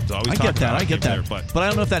always talk about it. I get that. But I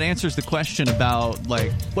don't know if that answers the question about,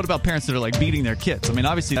 what about parents that are, beating their kids? I mean,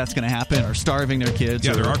 obviously that's going to happen, or starving their kids.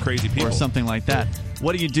 Yeah, there are crazy people. Or something like that.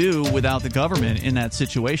 What do you do without the government in that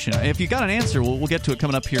situation? If you got an answer, we'll get to it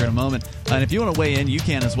coming up here in a moment. And if you want to weigh in, you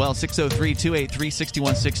can as well.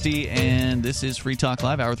 603-283-6160. And this is Free Talk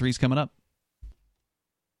Live. Hour 3 is coming up.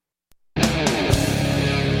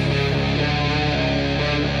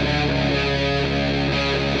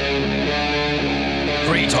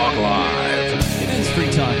 Free Talk Live. It is Free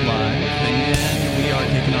Talk Live, and we are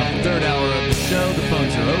kicking off the third hour of the show. The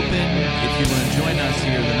phones are open. If you want to join us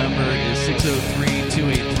here, the number is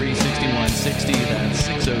 603-283-6160. That's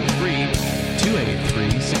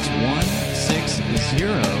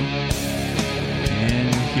 603-283-6160.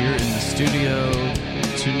 And here in the studio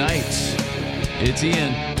tonight, it's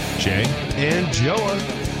Ian, Jay, and Joa.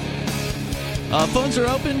 Phones are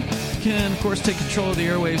open. You can, of course, take control of the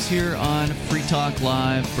airwaves here on Free Talk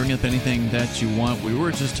Live. Bring up anything that you want. We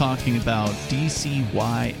were just talking about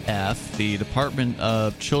DCYF, the Department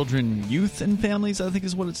of Children, Youth, and Families, I think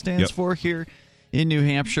is what it stands for here in New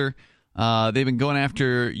Hampshire. They've been going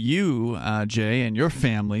after you, Jay, and your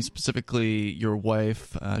family, specifically your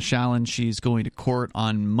wife, Shallon. She's going to court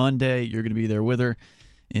on Monday. You're going to be there with her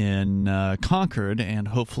in Concord, and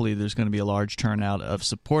hopefully there's going to be a large turnout of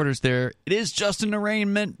supporters there. It is just an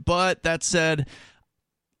arraignment, but that said,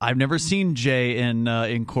 I've never seen Jay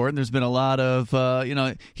in court. And there's been a lot of,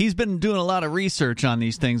 he's been doing a lot of research on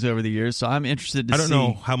these things over the years, so I'm interested to see. I don't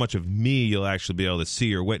know how much of me you'll actually be able to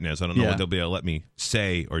see or witness. I don't know what they'll be able to let me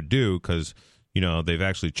say or do because, they've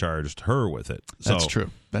actually charged her with it. So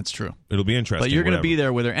That's true. It'll be interesting. But you're going to be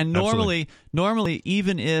there with her. And normally,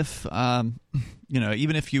 even if,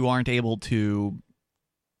 even if you aren't able to,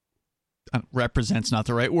 represent's not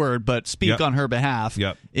the right word, but speak on her behalf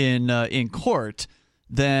in court,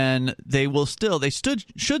 then they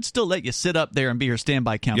should still let you sit up there and be her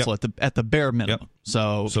standby counsel at the bare minimum.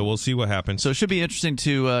 So we'll see what happens. So it should be interesting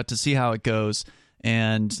to see how it goes.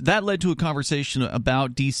 And that led to a conversation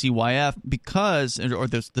about DCYF or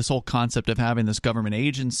this whole concept of having this government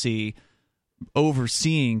agency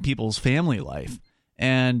overseeing people's family life.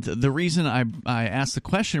 And the reason I asked the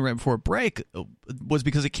question right before break was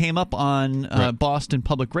because it came up on Boston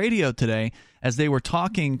Public Radio today as they were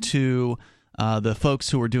talking to the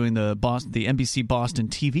folks who were doing the NBC Boston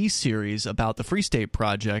TV series about the Free State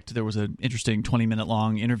Project. There was an interesting 20-minute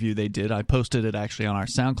long interview they did. I posted it actually on our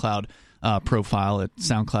SoundCloud profile at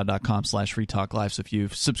soundcloud.com/freetalklive. So if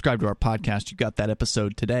you've subscribed to our podcast, you got that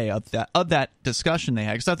episode today of that discussion they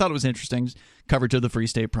had, because I thought it was interesting, coverage of the Free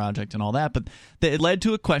State Project and all that. But it led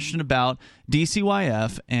to a question about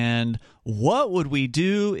DCYF and what would we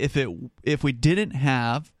do if we didn't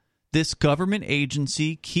have this government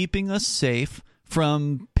agency keeping us safe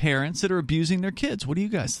from parents that are abusing their kids. What do you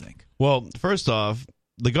guys think? Well, first off,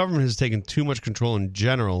 the government has taken too much control in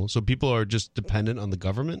general, so people are just dependent on the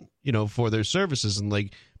government, for their services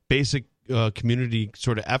and basic community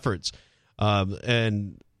sort of efforts,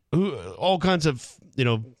 and all kinds of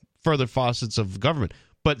further facets of government.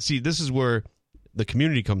 But see, this is where the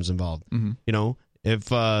community comes involved. Mm-hmm. You know,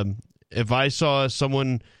 if I saw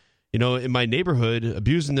someone, you know, in my neighborhood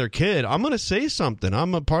abusing their kid, I'm going to say something.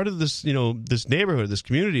 I'm a part of this, you know, this neighborhood, this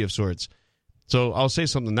community of sorts. So I'll say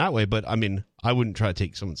something that way. But I mean, I wouldn't try to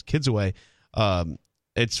take someone's kids away.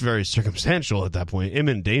 It's very circumstantial at that point.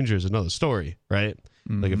 Imminent danger is another story, right?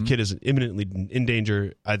 Mm-hmm. Like if a kid is imminently in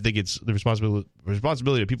danger, I think it's the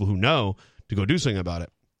responsibility of people who know to go do something about it.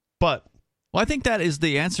 But well, I think that is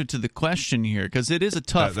the answer to the question here, because it is a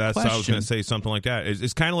tough that's question. I was going to say something like that.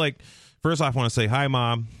 It's kind of like, first off, I want to say hi,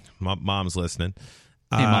 Mom. Mom's listening.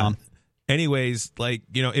 Hey, Mom. Anyways, like,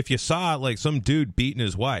 you know, if you saw like some dude beating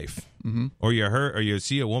his wife, mm-hmm. or you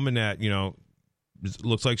see a woman that, you know,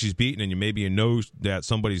 looks like she's beaten, and you know that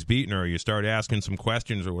somebody's beating her, or you start asking some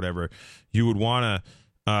questions or whatever, you would want to.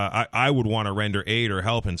 I would want to render aid or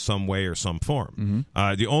help in some way or some form.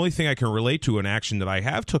 Mm-hmm. The only thing I can relate to an action that I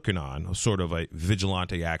have taken on, sort of a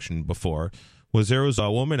vigilante action before, was there was a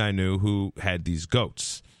woman I knew who had these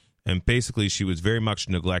goats, and basically she was very much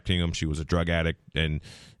neglecting them. She was a drug addict, and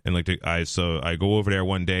so I go over there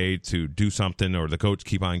one day to do something, or the goats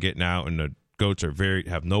keep on getting out, and the goats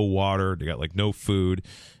have no water, they got like no food,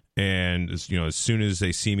 and you know, as soon as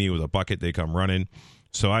they see me with a bucket, they come running.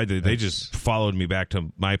 So they just followed me back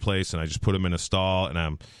to my place, and I just put them in a stall,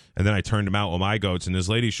 and then I turned them out with my goats. And this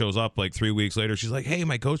lady shows up like 3 weeks later. She's like, "Hey,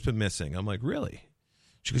 my goat's been missing." I'm like, "Really?"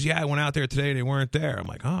 She goes, "Yeah, I went out there today, and they weren't there." I'm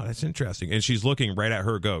like, "Oh, that's interesting." And she's looking right at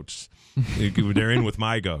her goats. They're in with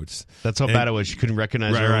my goats. That's how bad it was. She couldn't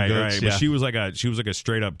recognize her own goats. Right. Yeah. But she was like a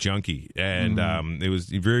straight up junkie, and it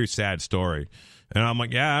was a very sad story. And I'm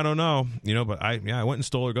like, "Yeah, I don't know, you know, but I went and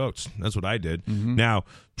stole her goats. That's what I did." Mm-hmm. Now,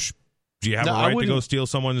 do you have a right to go steal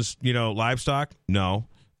someone's, you know, livestock? No.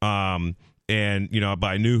 And you know, but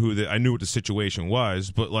I knew what the situation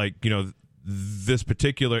was. But like, you know, this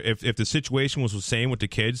particular, if the situation was the same with the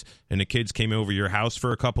kids, and the kids came over your house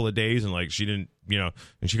for a couple of days, and like she didn't, you know,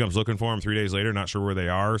 and she comes looking for them 3 days later, not sure where they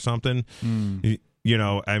are or something. You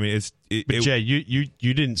know, I mean, But Jay,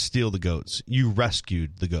 you didn't steal the goats. You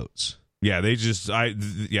rescued the goats. Yeah,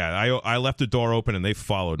 I left the door open and they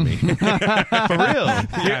followed me. For real?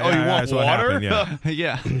 You want water? Happened,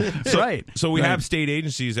 yeah. Right. So we have state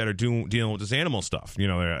agencies that are dealing with this animal stuff. You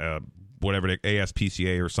know, whatever the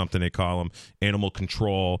ASPCA or something they call them, animal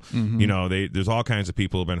control. Mm-hmm. You know, there's all kinds of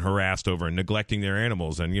people who have been harassed over neglecting their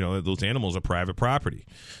animals, and you know those animals are private property.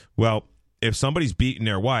 Well, if somebody's beating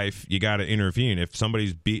their wife, you got to intervene. If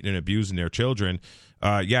somebody's beating and abusing their children,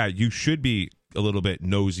 you should be a little bit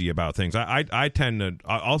nosy about things. I tend to,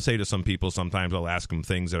 I'll say to some people sometimes, I'll ask them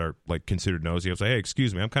things that are like considered nosy. I'll say, "Hey,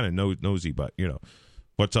 excuse me, I'm kind of nosy, but you know,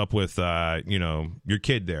 what's up with you know, your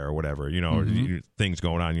kid there or whatever, you know, Mm-hmm. or things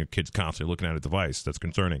going on, your kid's constantly looking at a device. That's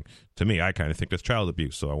concerning to me. I kind of think that's child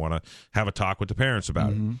abuse, so I want to have a talk with the parents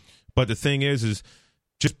about it." But the thing is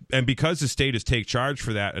just, and because the state has take charge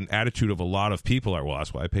for that, an attitude of a lot of people are, well,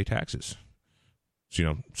 that's why I pay taxes. So, you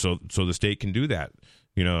know, so the state can do that.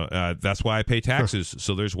 You know, that's why I pay taxes.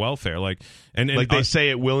 So there's welfare, like, and like they say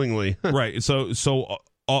it willingly, right? So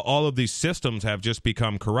all of these systems have just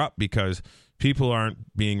become corrupt because people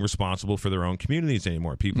aren't being responsible for their own communities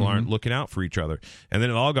anymore. People aren't looking out for each other, and then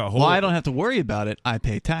it all got. Well, I don't have to worry about it. I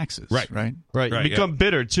pay taxes. Right. You become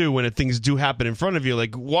bitter too when things do happen in front of you.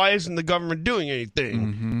 Like, why isn't the government doing anything?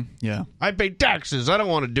 Mm-hmm. Yeah, I pay taxes. I don't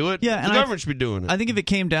want to do it. Yeah, the government should be doing it. I think if it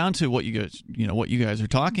came down to what you guys are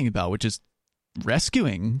talking about, which is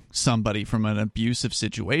rescuing somebody from an abusive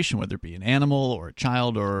situation, whether it be an animal or a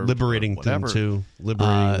child or liberating whatever, them too,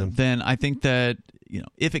 liberating them, then I think that, you know,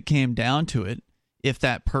 if it came down to it, if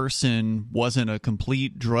that person wasn't a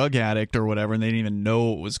complete drug addict or whatever, and they didn't even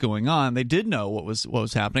know what was going on, they did know what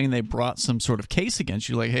was happening, and they brought some sort of case against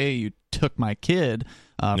you, like, "Hey, you took my kid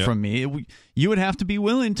from me." You would have to be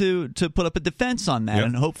willing to put up a defense on that,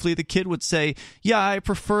 and hopefully the kid would say, "Yeah, I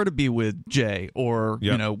prefer to be with Jay," or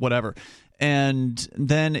you know, whatever. And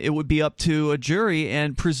then it would be up to a jury,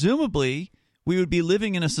 and presumably we would be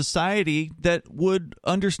living in a society that would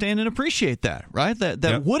understand and appreciate that, right?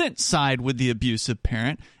 That wouldn't side with the abusive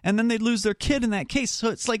parent, and then they'd lose their kid in that case. So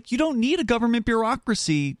it's like, you don't need a government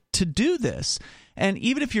bureaucracy to do this. And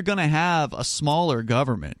even if you're going to have a smaller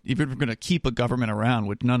government, even if you're going to keep a government around,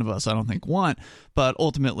 which none of us, I don't think, want, but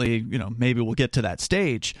ultimately, you know, maybe we'll get to that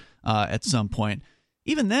stage at some point.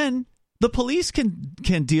 Even then, the police can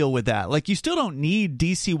deal with that. Like, you still don't need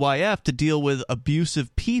DCYF to deal with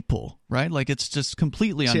abusive people, right? Like, it's just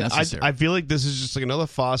completely unnecessary. I feel like this is just like another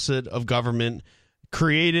faucet of government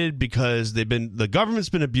created because the government's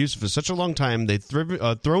been abusive for such a long time. They've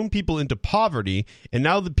thrown people into poverty, and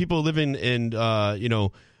now the people living in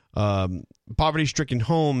poverty-stricken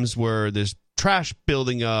homes where there's trash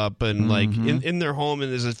building up and like in their home,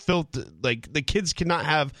 and there's a filth. Like the kids cannot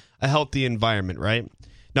have a healthy environment, right?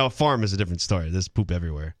 Now a farm is a different story. There's poop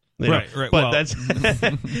everywhere, right. But Well, that's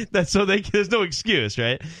so there's no excuse,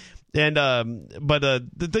 right? And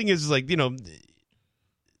the thing is like,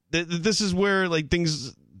 this is where like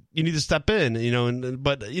things you need to step in,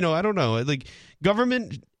 but I don't know, like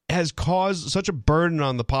government has caused such a burden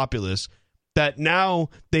on the populace that now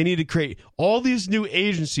they need to create all these new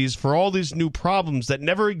agencies for all these new problems that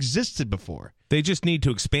never existed before. They just need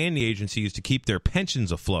to expand the agencies to keep their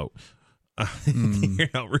pensions afloat.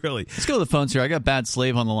 Really. Let's go to the phones here. I got Bad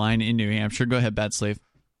Slave on the line in New Hampshire. Go ahead, Bad Slave.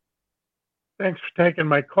 Thanks for taking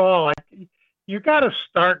my call. You got to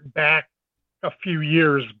start back a few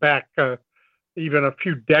years back, even a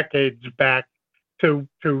few decades back, to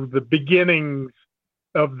the beginnings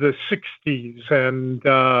of the 60s and,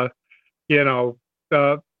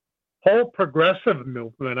 the whole progressive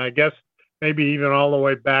movement, I guess maybe even all the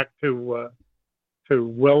way back to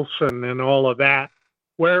Wilson and all of that,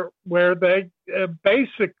 where they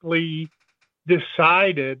basically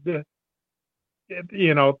decided,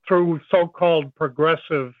 through so-called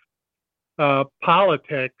progressive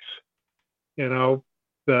politics,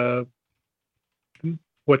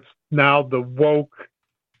 what's now the woke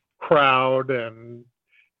crowd and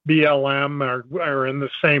BLM are in the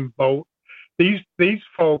same boat. These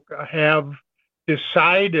folk have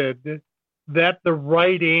decided that the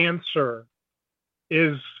right answer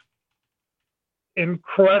is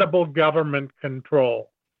incredible government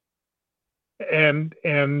control, and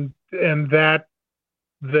that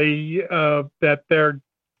that their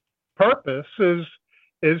purpose is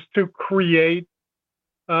to create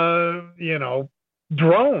drones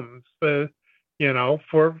to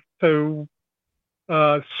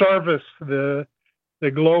service the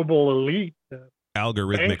global elite,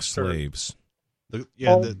 algorithmic gangsters. Slaves. The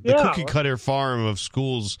cookie cutter farm of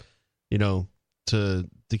schools, to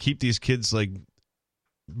keep these kids like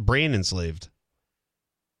brain enslaved.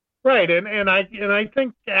 Right, and I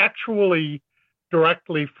think actually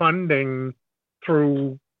directly funding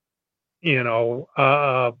through what's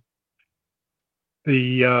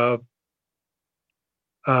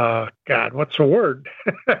the word?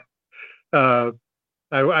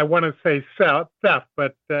 I want to say theft,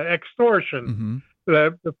 but extortion.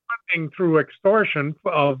 The funding through extortion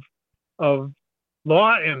of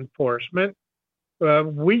law enforcement.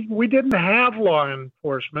 We didn't have law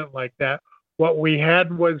enforcement like that. What we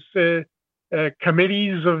had was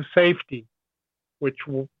committees of safety, which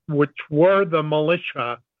were the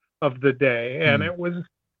militia of the day, and it was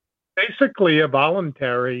basically a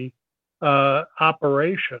voluntary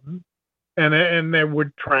operation. And they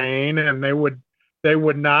would train, and they would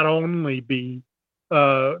not only be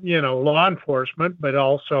law enforcement, but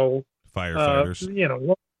also firefighters.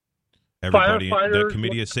 Everybody, the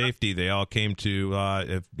committee of safety, they all came to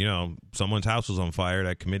if someone's house was on fire,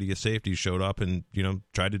 that committee of safety showed up and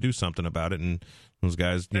tried to do something about it, and those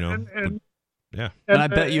guys And I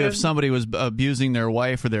bet you if somebody was abusing their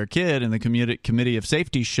wife or their kid and the committee of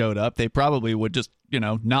safety showed up, they probably would just,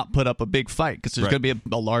 not put up a big fight because there's going to be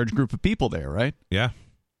a large group of people there, right? Yeah.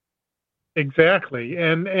 Exactly.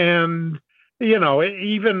 And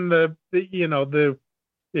even the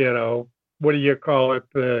what do you call it?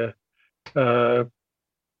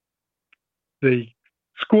 The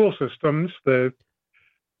school systems, the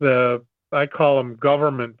I call them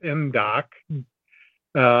government indoc.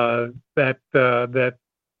 That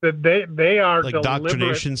they are like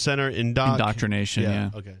Doctrination Center Indoctrination,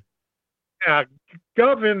 yeah. Okay. Yeah,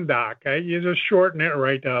 GovIndoc. You just shorten it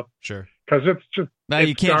right up. Sure. Because it's just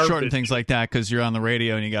you can't garbage. Shorten things like that because you're on the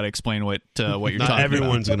radio and you got to explain what you're talking about. Not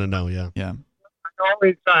everyone's going to know. Yeah.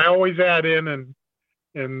 I always add in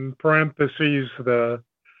parentheses the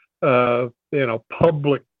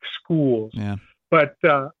public schools. Yeah. But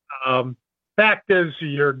fact is,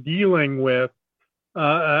 you're dealing with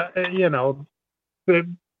the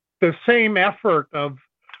same effort of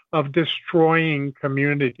destroying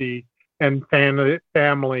community and families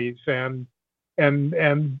and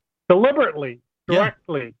deliberately,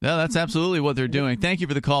 directly. Yeah, that's absolutely what they're doing. Thank you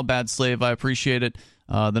for the call, Bad Slave. I appreciate it.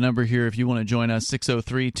 The number here, if you want to join us,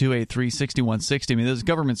 603-283-6160. I mean, those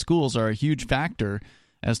government schools are a huge factor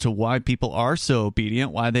as to why people are so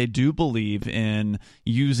obedient, why they do believe in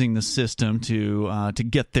using the system to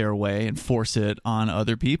get their way and force it on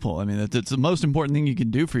other people. I mean, it's the most important thing you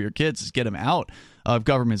can do for your kids is get them out of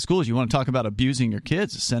government schools. You want to talk about abusing your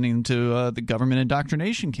kids, sending them to the government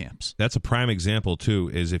indoctrination camps. That's a prime example,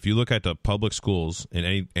 too, is if you look at the public schools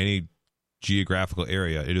in any geographical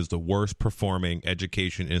area, it is the worst performing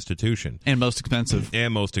education institution. And most expensive.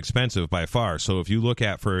 And most expensive by far. So if you look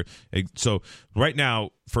at so right now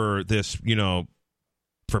for this,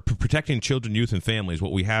 for protecting children, youth, and families,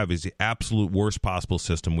 what we have is the absolute worst possible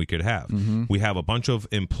system we could have. Mm-hmm. We have a bunch of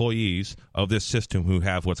employees of this system who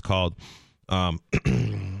have what's called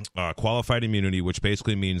qualified immunity, which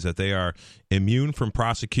basically means that they are immune from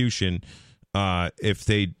prosecution if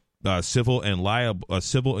they civil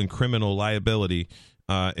and criminal liability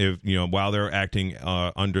while they're acting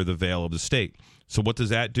under the veil of the state. So what does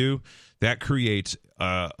that do? That creates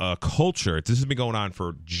a culture. This has been going on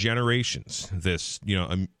for generations. This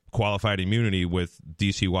qualified immunity with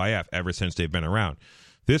DCYF ever since they've been around.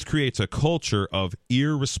 This creates a culture of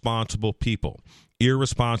irresponsible people.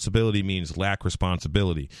 Irresponsibility means lack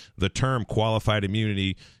responsibility. The term qualified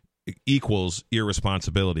immunity equals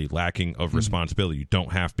irresponsibility, lacking of responsibility. You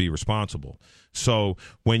don't have to be responsible. So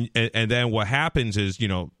and then what happens is,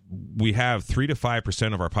 we have 3 to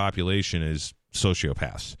 5% of our population is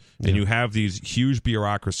sociopaths. Yeah. And you have these huge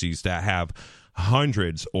bureaucracies that have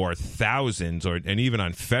hundreds or thousands and even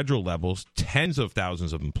on federal levels, tens of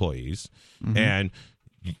thousands of employees. Mm-hmm. And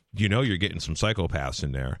you're getting some psychopaths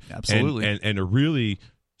in there. Absolutely. And a really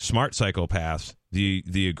smart psychopaths,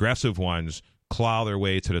 the aggressive ones, claw their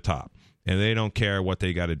way to the top, and they don't care what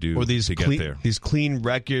they got to do to get there. These clean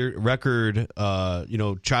record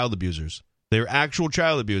child abusers. They're actual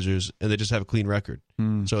child abusers, and they just have a clean record.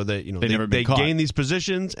 So that they gain these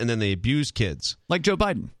positions, and then they abuse kids, like Joe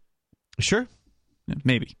Biden. Sure, yeah,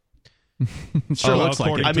 maybe. Sure, looks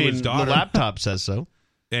like it. I mean, the laptop says so.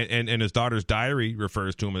 And his daughter's diary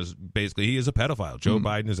refers to him as basically he is a pedophile. Joe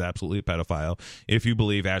Biden is absolutely a pedophile if you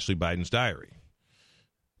believe Ashley Biden's diary.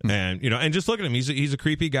 And and just look at him. He's a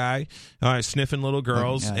creepy guy, sniffing little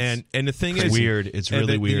girls. And the thing is weird. It's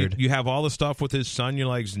really weird. You have all the stuff with his son. You're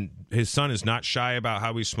like, his son is not shy about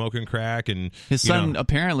how he's smoking crack, and his son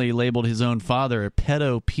apparently labeled his own father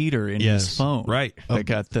Pedo Peter in his phone. Right. That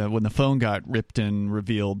got when the phone got ripped and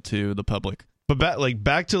revealed to the public. But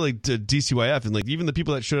back to DCYF and even the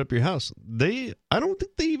people that showed up at your house, I don't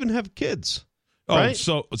think they even have kids. Right?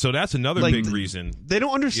 So that's another big reason. They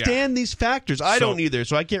don't understand these factors. I don't either,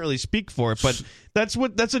 so I can't really speak for it. But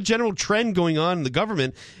that's a general trend going on in the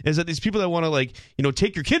government, is that these people that want to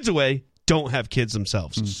take your kids away don't have kids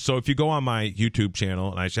themselves. So if you go on my YouTube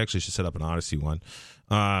channel, and I actually should set up an Odyssey one,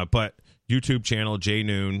 but YouTube channel J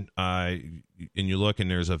Noon, and you look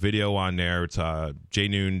and there's a video on there. It's J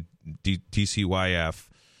Noon DCYF,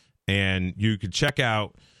 and you could check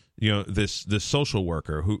out. This social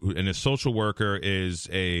worker and this social worker is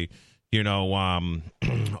a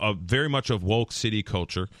very much of woke city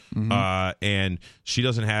culture, and she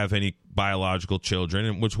doesn't have any biological children,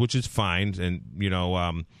 and which is fine, and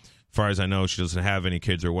as far as I know, she doesn't have any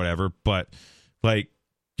kids or whatever. But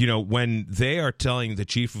when they are telling the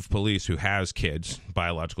chief of police who has kids,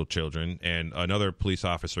 biological children, and another police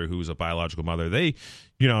officer who's a biological mother, they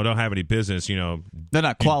don't have any business. They're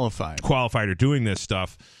not qualified or doing this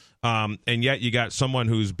stuff. And yet you got someone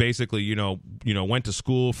who's basically, went to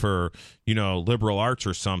school for, liberal arts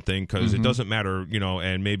or something, because it doesn't matter,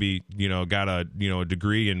 and maybe, got a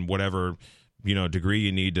degree in whatever, degree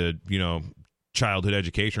you need to, childhood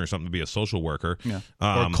education or something to be a social worker. Yeah.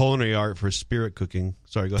 Or culinary art for spirit cooking.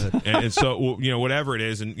 Sorry, go ahead. and so, whatever it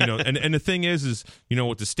is. And, and the thing is,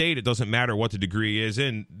 with the state, it doesn't matter what the degree is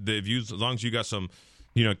in. As long as you got some,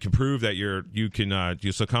 can prove that you can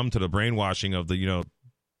succumb to the brainwashing of the,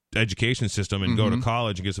 education system and go to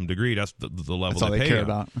college and get some degree. That's the level that's all they pay care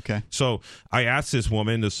about. Okay. So I asked this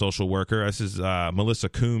woman, the social worker, I says, Melissa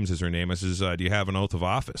Coombs is her name. I says, do you have an oath of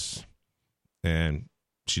office? And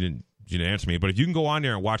she didn't answer me. But if you can go on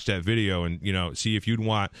there and watch that video and, see if you'd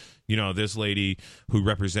want, this lady who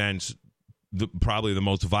represents probably the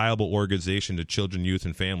most viable organization to children, youth,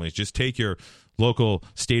 and families, just take your local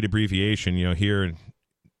state abbreviation, here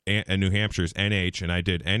in New Hampshire's NH, and I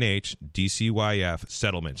did NH DCYF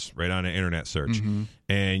settlements right on an internet search,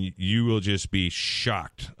 and you will just be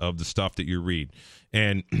shocked of the stuff that you read.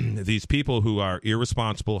 And these people who are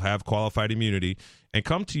irresponsible, have qualified immunity, and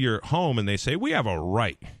come to your home and they say, we have a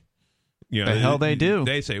right. The hell they do.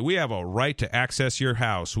 They say, we have a right to access your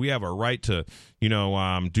house. We have a right to,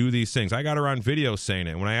 do these things. I got her on video saying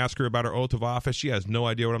it. When I ask her about her oath of office, she has no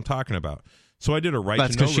idea what I'm talking about. So I did a right to know.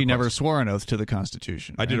 That's because she never swore an oath to the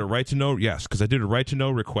Constitution. Right? I did a right to know. Yes, because I did a right to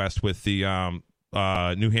know request with the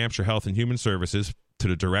New Hampshire Health and Human Services to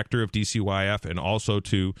the director of DCYF and also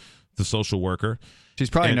to the social worker.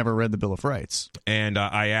 She's probably never read the Bill of Rights. And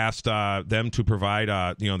I asked them to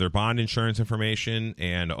provide their bond insurance information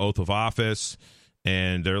and oath of office.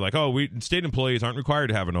 And they're like, oh, state employees aren't required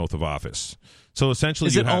to have an oath of office. So essentially,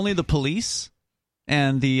 is it only the police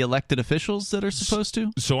and the elected officials that are supposed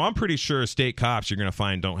to? So I'm pretty sure state cops you're going to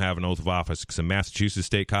find don't have an oath of office, because in Massachusetts,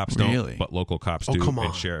 state cops don't, but local cops do,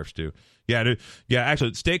 and sheriffs do. Yeah,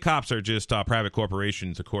 actually, state cops are just private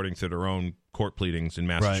corporations according to their own court pleadings in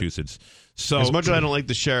Massachusetts. Right. So as much as I don't like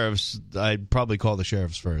the sheriffs, I'd probably call the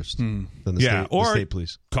sheriffs first than the state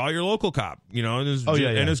police. Call your local cop. And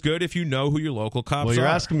it's good if you know who your local cops are. Well, you're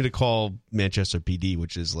asking me to call Manchester PD,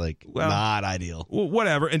 which is not ideal. Well,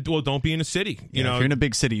 whatever, and don't be in a city. If you're in a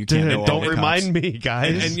big city, you can't. Don't remind me,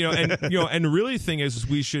 guys. And the really thing is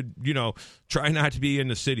we should try not to be in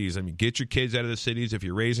the cities. I mean, get your kids out of the cities if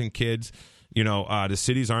you're raising kids. The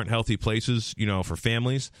cities aren't healthy places, for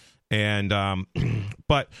families. And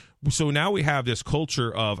but so now we have this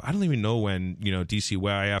culture of, I don't even know when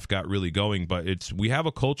DCYF got really going, but we have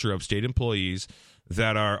a culture of state employees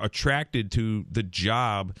that are attracted to the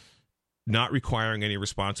job not requiring any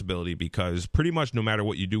responsibility, because pretty much no matter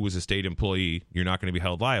what you do as a state employee, you're not going to be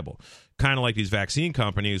held liable. Kind of like these vaccine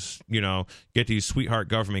companies, get these sweetheart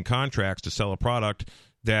government contracts to sell a product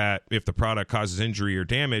that if the product causes injury or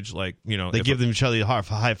damage, they give them each other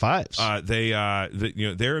high fives.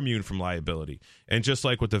 They're immune from liability. And just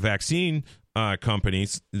like with the vaccine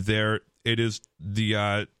companies, it is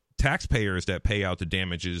the taxpayers that pay out the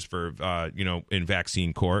damages for in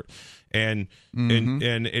vaccine court, and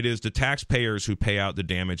it is the taxpayers who pay out the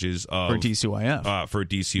damages for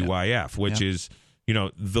DCYF, which is.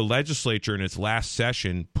 The legislature in its last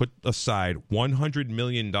session put aside $100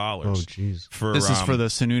 million. For this is for the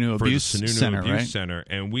Sununu Abuse Center, right? Center,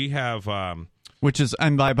 and we have, which is,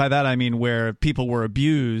 and by that I mean where people were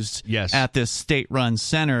abused at this state-run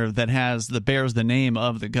center that bears the name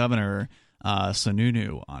of the governor,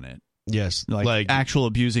 Sununu, on it. Yes, like actual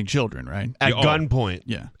abusing children, right? At gunpoint.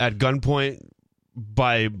 Yeah, at gunpoint.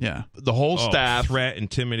 By the whole staff, threat,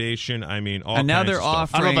 intimidation. I mean, all and now kinds they're of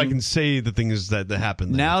stuff. I don't know if I can say the things that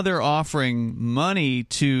happened. Now they're offering money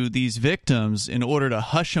to these victims in order to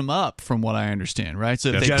hush them up, from what I understand, right? So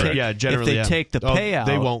if they take the payout,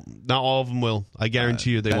 they won't. Not all of them will. I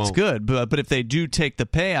guarantee you, they won't. That's good, but if they do take the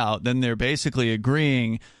payout, then they're basically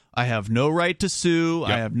agreeing, I have no right to sue.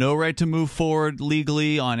 I have no right to move forward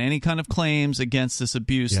legally on any kind of claims against this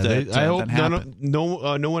abuse that happened. No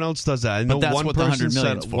one else does that. I know that's what the $100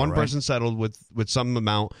 million is for, one person settled with some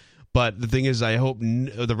amount. But the thing is, I hope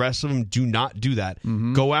the rest of them do not do that.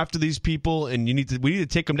 Mm-hmm. Go after these people, and we need to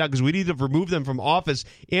take them down, because we need to remove them from office,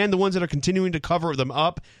 and the ones that are continuing to cover them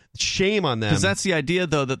up. Shame on them. Because that's the idea,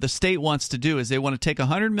 though, that the state wants to do, is they want to take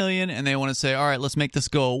 $100 million and they want to say, all right, let's make this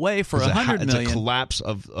go away for $100 million. It's a collapse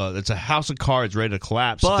of. It's a house of cards ready to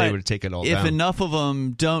collapse if they would take it all down. If enough of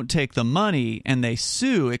them don't take the money and they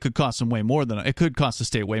sue, it could cost them way more than it could cost the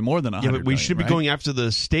state way more than $100 million. Yeah, but we should be going after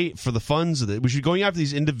the state for the funds of it. We should be going after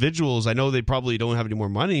these individuals. I know they probably don't have any more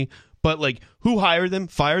money, but who hired them?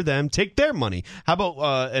 Fire them. Take their money. How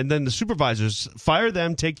about and then the supervisors, fire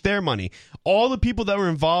them. Take their money. All the people that were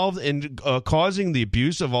involved in causing the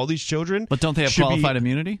abuse of all these children. But don't they have qualified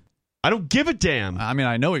immunity? I don't give a damn. I mean,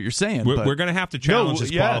 I know what you're saying. We're going to have to challenge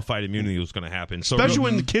this qualified immunity. What's going to happen? Especially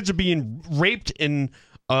when the kids are being raped in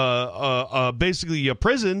basically a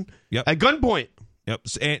prison at gunpoint. Yep.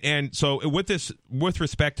 And so with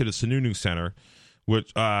respect to the Sununu Center,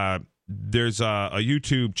 which there's a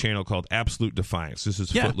YouTube channel called Absolute Defiance. This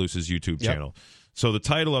is Footloose's YouTube channel. So the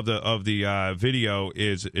title of the video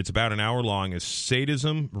it's about an hour long, is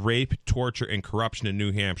Sadism, Rape, Torture, and Corruption in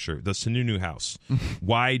New Hampshire, the Sununu House,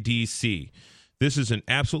 YDC. This is an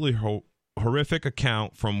absolutely horrific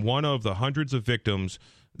account from one of the hundreds of victims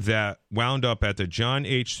that wound up at the John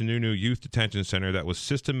H. Sununu Youth Detention Center that was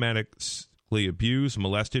systematically abused,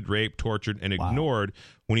 molested, raped, tortured, and ignored.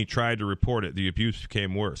 When he tried to report it, the abuse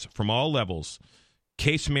became worse. From all levels,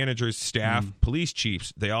 case managers, staff, police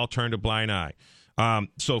chiefs, they all turned a blind eye.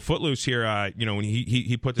 So Footloose here, when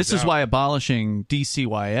he put this is why abolishing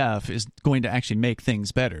DCYF is going to actually make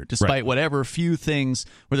things better. Despite whatever few things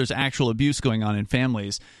where there's actual abuse going on in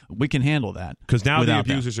families, we can handle that. Because now the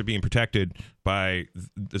abusers are being protected by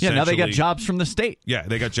now they got jobs from the state. Yeah,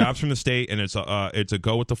 they got jobs from the state, and it's a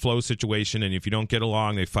go with the flow situation. And if you don't get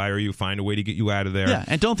along, they fire you, find a way to get you out of there. Yeah,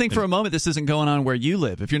 and don't think for a moment this isn't going on where you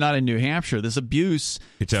live. If you're not in New Hampshire, this abuse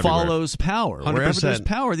follows power. 100%. Wherever there's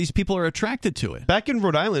power, these people are attracted to it. Back in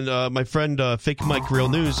Rhode Island, my friend Fake Mike Real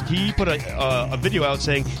News, he put a video out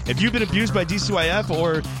saying, if you've been abused by DCYF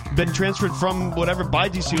or been transferred from whatever by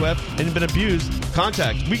DCYF and been abused,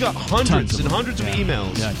 contact. We got hundreds and hundreds of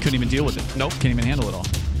emails. Yeah, couldn't even deal with it. Nope. Can't even handle it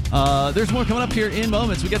all. There's more coming up here in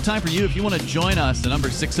moments. We got time for you. If you want to join us, the number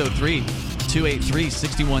is 603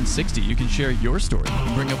 603-283-6160. You can share your story. You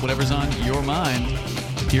can bring up whatever's on your mind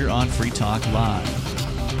here on Free Talk Live.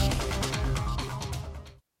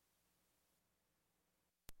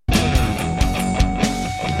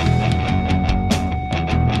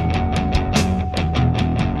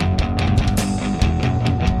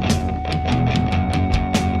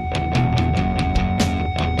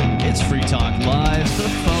 It's Free Talk Live. The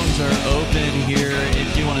phones are open here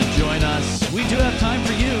if you want to join us. We do have time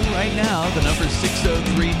for you right now. The number is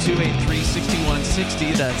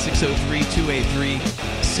 603-283-6160. That's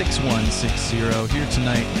 603-283-6160. Here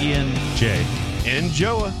tonight, Ian, Jay, and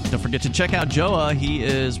Joa. Don't forget to check out Joa. He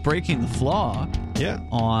is breaking the flaw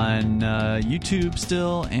on YouTube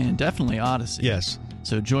still, and definitely Odyssey. Yes.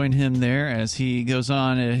 So join him there as he goes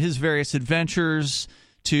on his various adventures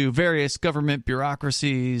to various government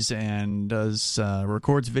bureaucracies and does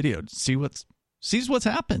records video to sees what's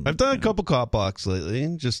happened. I've done a couple cop blocks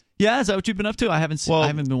lately. Just is that what you've been up to? I haven't seen. I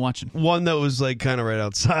haven't been watching. One that was like kind of right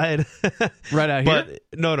outside, right out here. But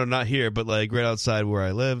no, not here, but like right outside where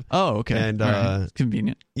I live. Oh, okay. And right.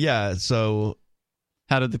 Convenient. Yeah. So,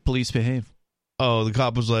 how did the police behave? Oh, the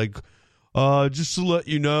cop was like, just to let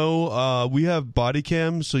you know, we have body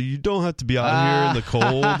cams, so you don't have to be out here in the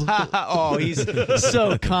cold. Oh, he's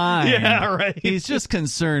so kind. Yeah, right. He's just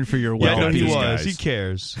concerned for your well-being. Yeah, he was. He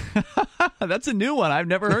cares. That's a new one. I've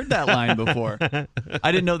never heard that line before.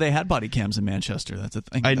 I didn't know they had body cams in Manchester. That's a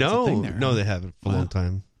thing. I know. A thing there. No, they haven't for a long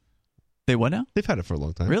time. They what now? They've had it for a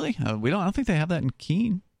long time. Really? I don't think they have that in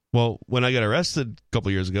Keene. Well, when I got arrested a couple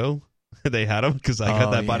years ago, they had them because I got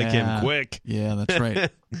that body cam quick. Yeah, that's right.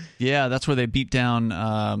 Yeah, that's where they beat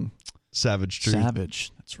down Savage Truth.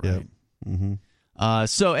 Savage. That's right. Yep. Mm-hmm.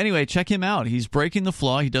 So anyway, check him out. He's breaking the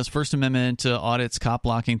flaw. He does First Amendment audits, cop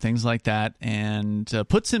blocking, things like that, and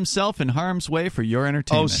puts himself in harm's way for your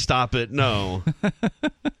entertainment. Oh, stop it. No.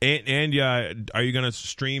 and are you going to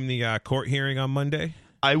stream the court hearing on Monday?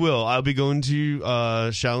 I will. I'll be going to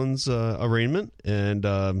Shallon's arraignment, and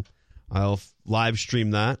I'll live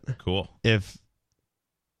stream that. Cool. If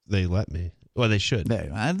they let me. Well, they should.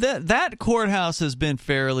 That courthouse has been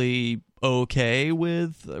fairly okay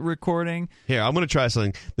with recording. Here, I'm going to try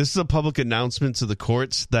something. This is a public announcement to the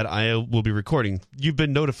courts that I will be recording. You've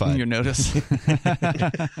been notified. Your notice.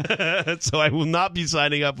 So I will not be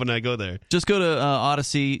signing up when I go there. Just go to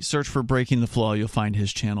Odyssey, search for Breaking the Flaw. You'll find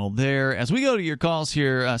his channel there. As we go to your calls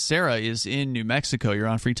here, Sarah is in New Mexico. You're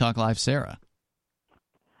on Free Talk Live, Sarah.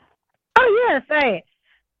 Oh, yes.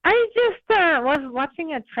 I just was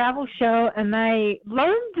watching a travel show, and I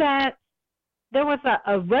learned that there was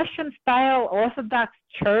a Russian-style Orthodox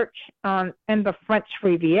church in the French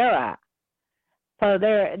Riviera. So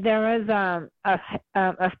there is a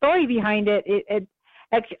story behind it. It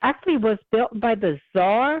actually was built by the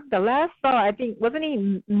Tsar, the last Tsar. I think, wasn't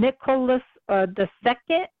he Nicholas II?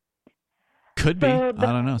 Could be. I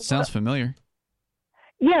don't know. It sounds familiar.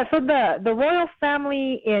 Yeah. So the royal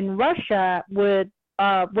family in Russia would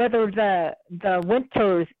weather the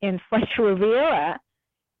winters in French Riviera.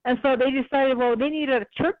 And so they decided, well, they need a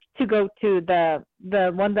church to go to, the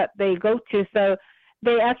one that they go to. So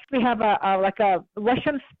they actually have a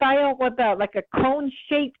Russian style with like a cone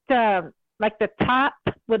shaped, like the top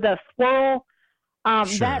with a swirl. Sure.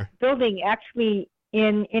 That building actually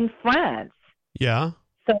in France. Yeah.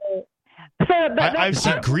 So I've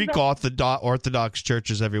seen Greek Orthodox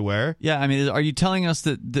churches everywhere. Yeah, I mean, are you telling us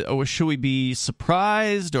that or should we be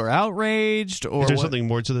surprised or outraged, or is there something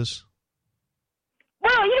more to this?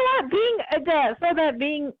 Well, you know what?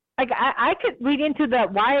 Being I could read into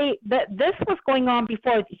why this was going on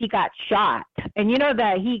before he got shot, and you know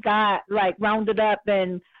that he got like rounded up,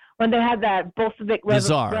 and when they had that Bolshevik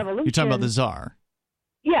revolution. You're talking about the Tsar.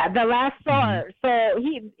 Yeah, the last Tsar. Mm-hmm. So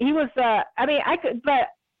he was. I mean, I could, but.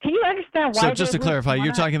 Can you understand why? So just to clarify,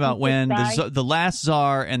 you're talking about when the last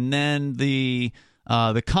Tsar and then the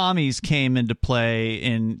commies came into play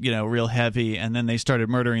in real heavy, and then they started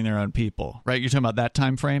murdering their own people, right? You're talking about that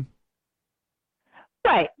time frame,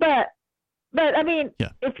 right? But I mean, yeah.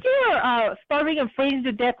 If you're starving and freezing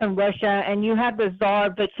to death in Russia, and you have the Tsar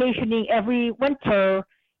vacationing every winter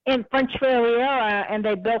in French Riviera, and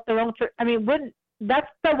they built their own church, I mean, that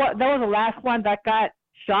was the last one that got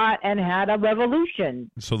shot and had a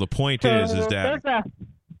revolution. So the point is that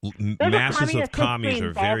masses of commies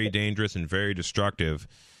are very dangerous and very destructive,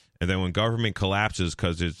 and then when government collapses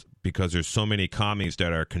because there's so many commies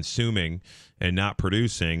that are consuming and not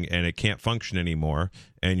producing, and it can't function anymore,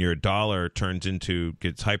 and your dollar gets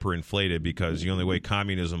hyperinflated because the only way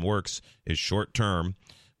communism works is short term,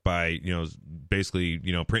 by basically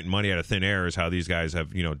printing money out of thin air is how these guys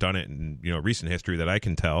have done it in recent history that I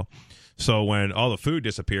can tell. So when all the food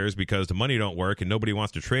disappears because the money don't work and nobody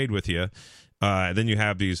wants to trade with you, then you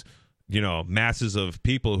have these masses of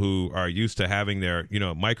people who are used to having their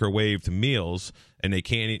microwaved meals, and they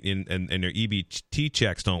can't eat, and their EBT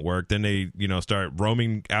checks don't work. Then they start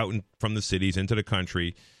roaming out from the cities into the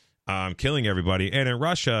country, killing everybody. And in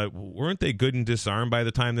Russia, weren't they good and disarmed by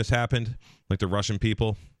the time this happened? Like the Russian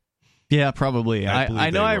people? Yeah, probably. I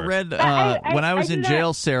know I were. read when I was in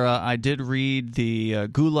jail, Sarah, I did read the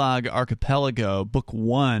Gulag Archipelago, book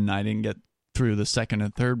 1. I didn't get through the second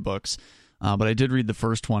and third books, but I did read the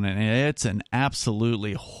first one, and it's an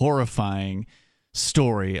absolutely horrifying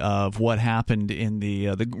story of what happened in the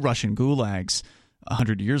Russian gulags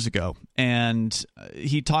 100 years ago. And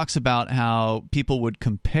he talks about how people would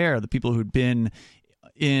compare the people who'd been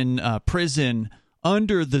in prison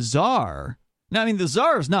under the Tsar. Now, I mean, the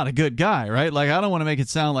Tsar is not a good guy, right? Like, I don't want to make it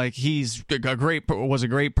sound like he's was a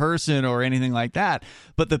great person or anything like that.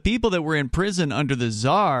 But the people that were in prison under the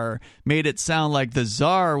Tsar made it sound like the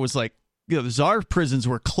Tsar was like, the Tsar prisons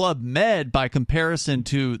were Club Med by comparison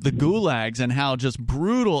to the gulags, and how just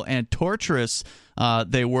brutal and torturous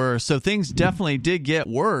they were. So things definitely did get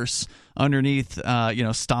worse underneath,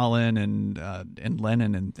 Stalin and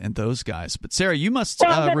Lenin and those guys. But Sarah, you must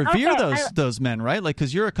revere those men, right? Like,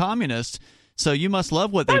 because you're a communist. So you must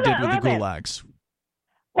love what they did with the gulags.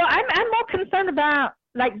 Well, I'm more concerned about,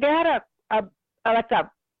 like, they had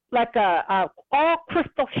all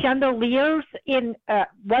crystal chandeliers in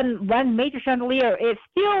one major chandelier is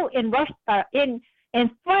still in Russia, in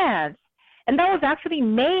France, and that was actually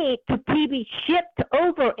made to be shipped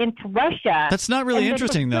over into Russia. That's not really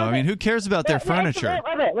interesting, though. I mean, who cares about their furniture?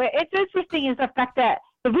 It's interesting is the fact that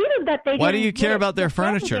the reason that they why do you care about their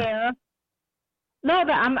furniture? No,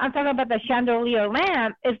 but I'm talking about the chandelier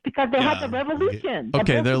lamp is because they had the revolution.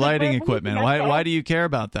 Okay, their lighting equipment. Why do you care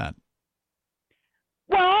about that?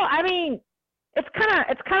 Well, I mean, it's kind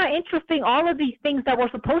of interesting. All of these things that were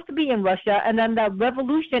supposed to be in Russia, and then the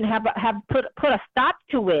revolution have put a stop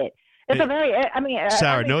to it. It's a very,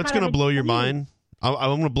 Sarah, no, it's going to blow your mind. I'm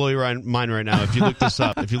going to blow your mind right now. If you look this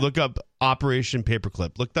up, if you look up Operation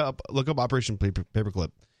Paperclip, look up Operation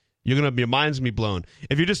Paperclip. Your mind's going to be blown.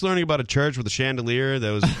 If you're just learning about a church with a chandelier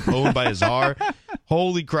that was owned by a czar,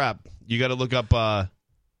 holy crap, you got to look up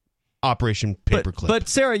Operation Paperclip. But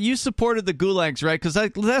Sarah, you supported the gulags, right? Because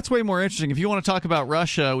that's way more interesting. If you want to talk about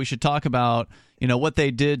Russia, we should talk about what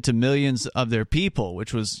they did to millions of their people,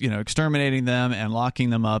 which was exterminating them and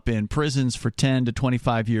locking them up in prisons for 10 to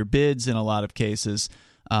 25-year bids in a lot of cases.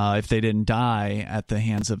 If they didn't die at the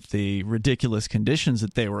hands of the ridiculous conditions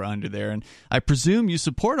that they were under there. And I presume you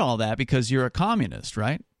support all that because you're a communist,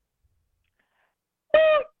 right? Well,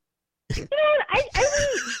 I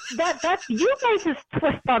mean, that's you guys'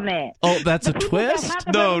 twist on it. Oh, that's a twist?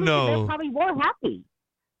 No. They probably were happy.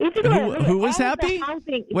 Who was happy?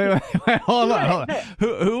 Wait, hold on.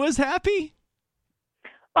 Who was happy?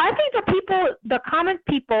 Well, I think the common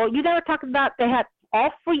people, you never talked about, they had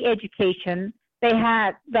all free education. They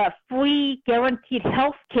had the free guaranteed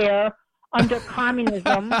health care under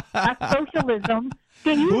communism, socialism.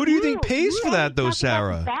 Who do you think pays for that, though,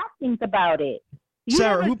 Sarah? Bad things about it.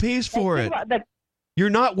 Sarah, who pays for it? You're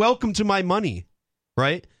not welcome to my money,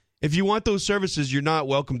 right? If you want those services, you're not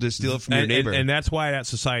welcome to steal it from your neighbor. And that's why that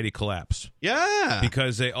society collapsed. Yeah.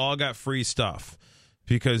 Because they all got free stuff.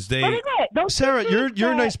 Because Sarah,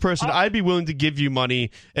 you're a nice person. I'd be willing to give you money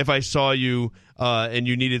if I saw you and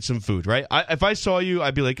you needed some food, right? If I saw you,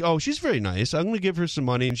 I'd be like, oh, she's very nice. I'm going to give her some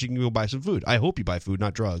money and she can go buy some food. I hope you buy food,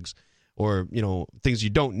 not drugs, or things you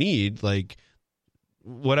don't need, like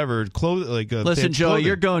whatever clothes. Listen, Joe,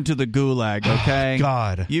 you're going to the gulag, okay?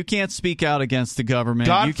 God, you can't speak out against the government.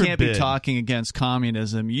 You can't be talking against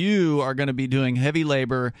communism. You are going to be doing heavy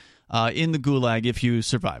labor in the gulag if you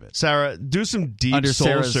survive it. Sarah, do some deep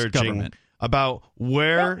soul searching about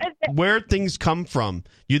where things come from.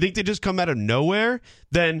 You think they just come out of nowhere?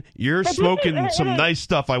 Then you're smoking some nice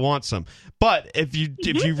stuff. I want some. But if you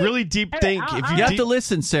really deep think, you have to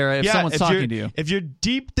listen, Sarah. If someone's talking to you, if you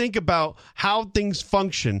deep think about how things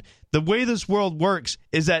function, the way this world works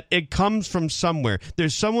is that it comes from somewhere.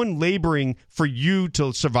 There's someone laboring for you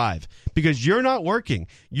to survive because you're not working.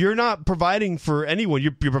 You're not providing for anyone.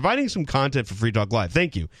 You're providing some content for Free Talk Live.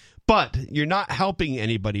 Thank you. But you're not helping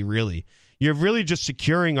anybody, really. You're really just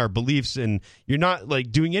securing our beliefs, and you're not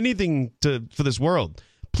doing anything for this world.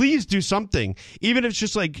 Please do something, even if it's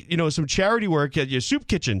just some charity work at your soup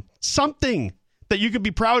kitchen, something that you can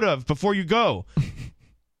be proud of before you go.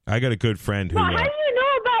 I got a good friend who. Well, how do you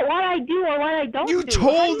know about what I do or what I don't do. You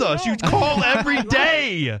told us. You call every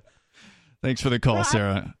day. Thanks for the call,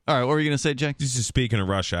 Sarah. All right, what were you going to say, Jack? Just speaking of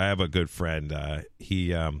Russia, I have a good friend.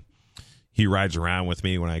 He rides around with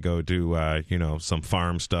me when I go do some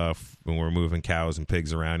farm stuff when we're moving cows and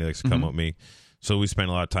pigs around. He likes to come with me. So we spent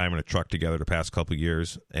a lot of time in a truck together the past couple of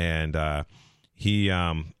years, and he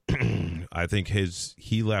I think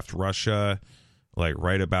he left Russia like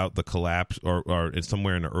right about the collapse or it's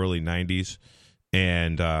somewhere in the early 90s,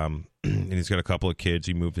 and he's got a couple of kids.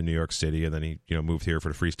 He moved to New York City, and then he moved here for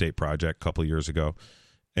the Free State Project a couple of years ago.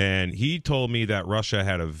 And he told me that Russia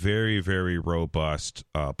had a very, very robust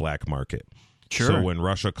black market. Sure. So when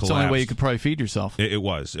Russia collapsed, it's the only way you could probably feed yourself. It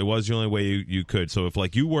was the only way you could. So if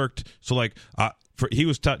like you worked, so like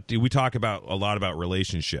we talk about a lot about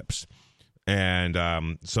relationships,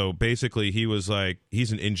 and so basically he was like,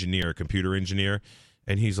 he's an engineer, computer engineer,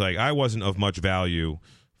 and he's like, I wasn't of much value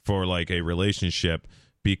for like a relationship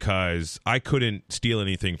because I couldn't steal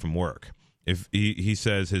anything from work. If he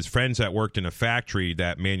says his friends that worked in a factory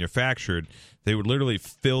that manufactured, they would literally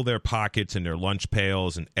fill their pockets and their lunch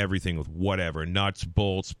pails and everything with whatever, nuts,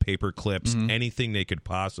 bolts, paper clips, anything they could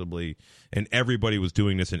possibly. And everybody was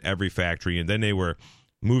doing this in every factory. And then they were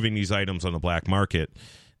moving these items on the black market.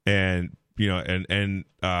 And,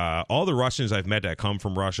 all the Russians I've met that come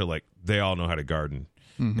from Russia, like they all know how to garden.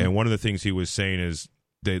 And one of the things he was saying is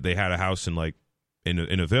they had a house in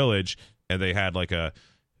a village, and they had like a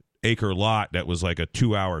acre lot that was like a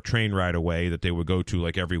 2-hour train ride away that they would go to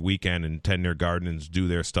like every weekend and tend their gardens, do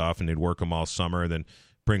their stuff, and they'd work them all summer, then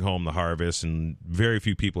bring home the harvest. And very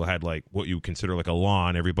few people had like what you would consider like a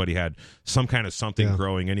lawn. Everybody had some kind of something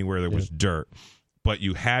growing anywhere there was dirt. But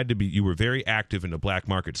you were very active in the black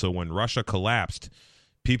market. So when Russia collapsed,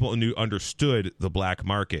 people understood the black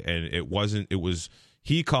market, and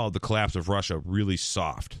he called the collapse of Russia really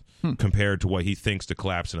soft compared to what he thinks the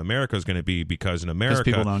collapse in America is going to be, because in America,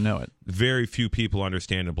 people don't know it. Very few people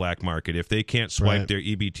understand the black market. If they can't swipe their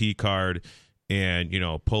EBT card and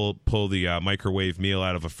pull the microwave meal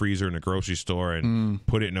out of a freezer in a grocery store and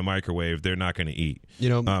put it in a microwave, they're not going to eat.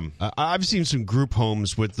 I've seen some group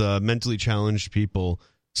homes with mentally challenged people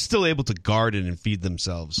still able to garden and feed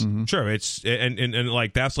themselves. Sure, it's and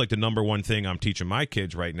like that's like the number one thing I'm teaching my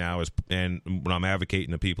kids right now and what I'm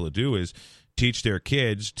advocating to people to do is teach their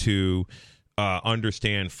kids to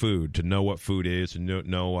understand food, to know what food is, and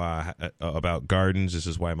know about gardens. This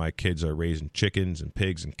is why my kids are raising chickens and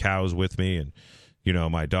pigs and cows with me. And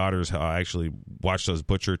my daughter's actually watched us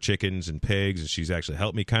butcher chickens and pigs, and she's actually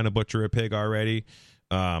helped me kind of butcher a pig already.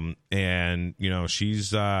 And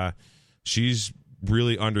she's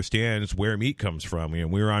really understands where meat comes from. We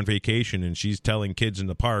were on vacation, and she's telling kids in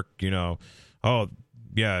the park, oh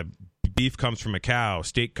yeah, beef comes from a cow,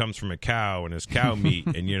 steak comes from a cow, and it's cow meat,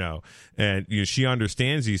 and she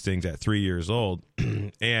understands these things at 3 years old,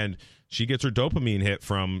 and she gets her dopamine hit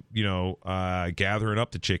from gathering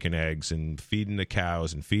up the chicken eggs and feeding the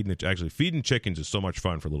cows and feeding chickens is so much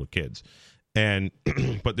fun for little kids, and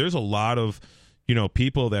but there's a lot of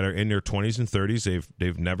people that are in their 20s and 30s,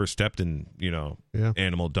 they've never stepped in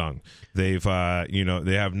animal dung. They've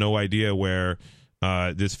they have no idea where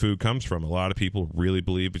this food comes from. A lot of people really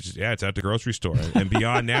believe it's at the grocery store, and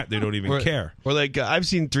beyond that, they don't even care. Or like I've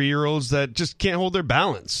seen 3-year-olds that just can't hold their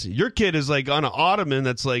balance. Your kid is like on an ottoman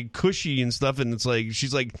that's like cushy and stuff, and it's like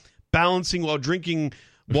she's like balancing while drinking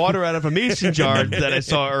water out of a mason jar that I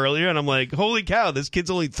saw earlier, and I'm like, holy cow, this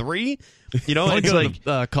kid's only 3. It's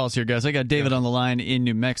like calls here, guys. I got David on the line in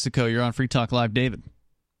New Mexico. You're on Free Talk Live, David.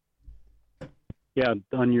 Yeah,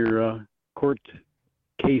 on your court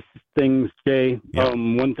case things, Jay. Yeah.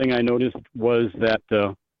 One thing I noticed was that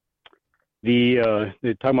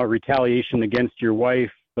they're talking about retaliation against your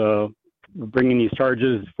wife, bringing these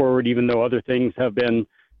charges forward, even though other things have been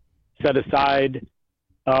set aside.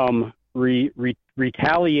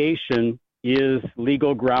 Retaliation is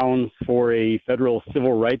legal grounds for a federal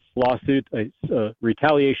civil rights lawsuit.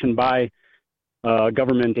 Retaliation by a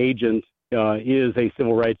government agent is a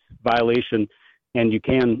civil rights violation, and you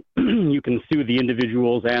can sue the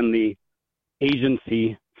individuals and the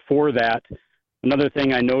agency for that. Another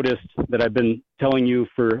thing I noticed that I've been telling you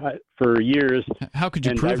for years. How could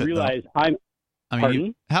you prove it? I realize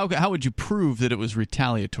pardon? How would you prove that it was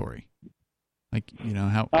retaliatory? Like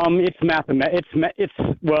how? It's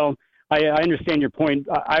well. I understand your point.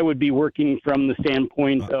 I would be working from the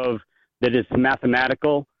standpoint of that it's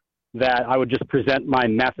mathematical, that I would just present my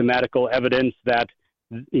mathematical evidence that,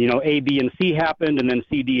 A, B, and C happened, and then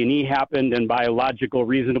C, D, and E happened, and by a logical,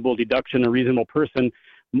 reasonable deduction, a reasonable person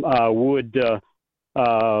would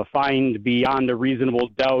find beyond a reasonable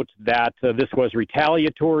doubt that this was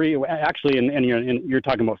retaliatory. Actually, and you're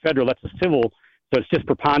talking about federal, that's a civil, so it's just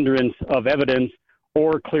preponderance of evidence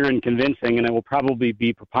or clear and convincing, and it will probably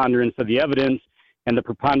be preponderance of the evidence, and the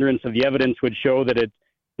preponderance of the evidence would show that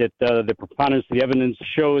the preponderance of the evidence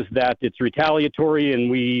shows that it's retaliatory, and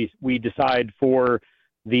we decide for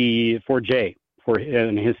Jay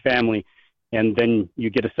and his family, and then you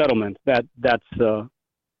get a settlement. That's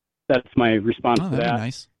my response to that.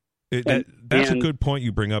 Nice. That's a good point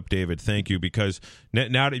you bring up, David. Thank you, because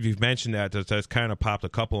now that you've mentioned that's kind of popped a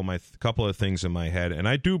couple of things in my head, and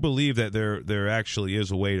I do believe that there actually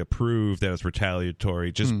is a way to prove that it's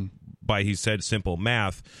retaliatory just by, he said, simple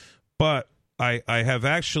math. But I have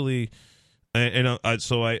actually,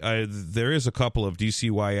 so there is a couple of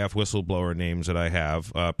DCYF whistleblower names that I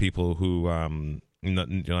have, people who I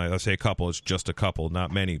say a couple, it's just a couple,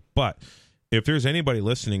 not many, but if there's anybody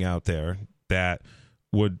listening out there that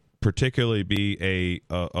would particularly be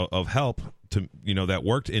of help to, that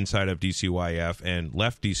worked inside of DCYF and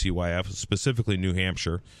left DCYF, specifically New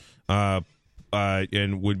Hampshire,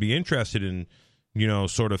 and would be interested in,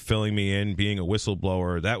 sort of filling me in, being a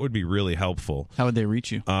whistleblower, that would be really helpful. How would they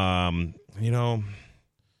reach you? I'll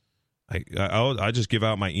just give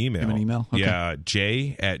out my email. Give an email? Okay. Yeah,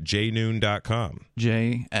 jay@jaynoon.com.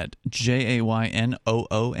 Jay@JAYNOONE.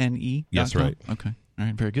 Yes, right. Okay. All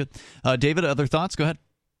right, very good. David, other thoughts? Go ahead.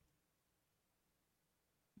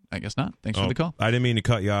 I guess not. Thanks for the call. I didn't mean to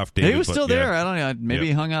cut you off, David. He was still there. I don't know. Maybe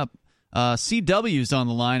he hung up. CW's on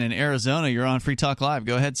the line in Arizona. You're on Free Talk Live.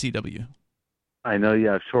 Go ahead, CW. I know you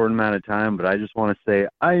have a short amount of time, but I just want to say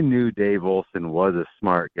I knew Dave Olson was a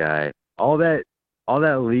smart guy. All that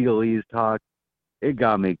legalese talk, it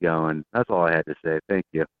got me going. That's all I had to say. Thank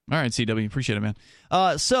you. All right, CW. Appreciate it, man.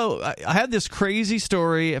 So I had this crazy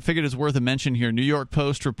story. I figured it's worth a mention here. New York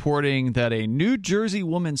Post reporting that a New Jersey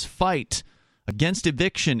woman's fight against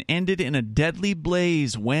eviction ended in a deadly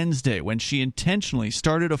blaze Wednesday when she intentionally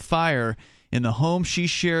started a fire in the home she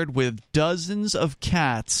shared with dozens of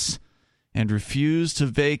cats and refused to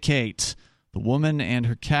vacate. The woman and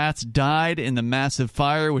her cats died in the massive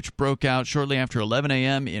fire, which broke out shortly after 11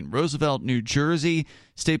 a.m. in Roosevelt, New Jersey.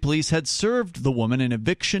 State police had served the woman an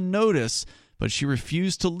eviction notice, but she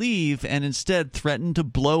refused to leave and instead threatened to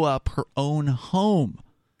blow up her own home.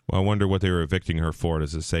 Well, I wonder what they were evicting her for.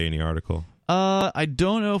 Does it say in the article? I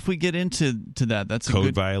don't know if we get into that. That's code a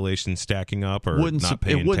good violation stacking up or not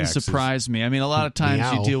paying It wouldn't taxes. surprise me. I mean, a lot of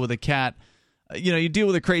times you deal with a cat. You deal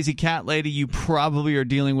with a crazy cat lady, you probably are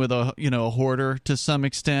dealing with a hoarder to some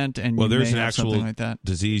extent, and there's may an have actual something like that.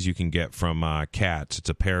 disease you can get from cats. It's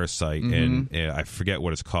a parasite, and I forget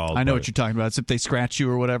what it's called. I know what you're talking about. It's if they scratch you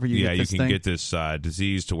or whatever. You get this you can get this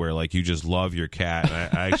disease to where you just love your cat.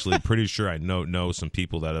 I actually pretty sure I know some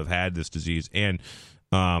people that have had this disease, and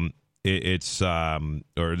it's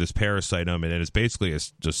or this parasitum, and it's basically a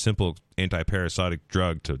just simple anti-parasitic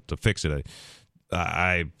drug to fix it.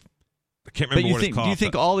 I can't remember what it's called. Do you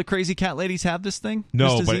think all the crazy cat ladies have this thing?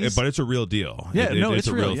 No, but it's a real deal. Yeah, it's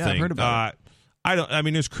a real thing. I've heard about it. I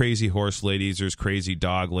mean, there's crazy horse ladies. There's crazy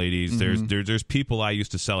dog ladies. There's people I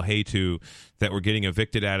used to sell hay to that were getting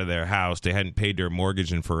evicted out of their house. They hadn't paid their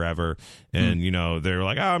mortgage in forever, and they were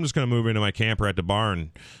like, "Oh, I'm just going to move into my camper at the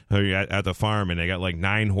barn, at the farm," and they got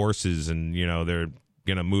 9 horses, and they're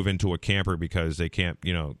going to move into a camper because they can't,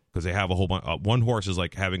 because they have a whole bunch. One horse is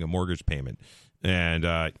like having a mortgage payment, and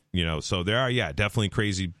so there are definitely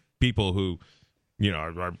crazy people who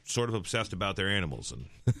are sort of obsessed about their animals. And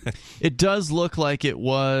it does look like it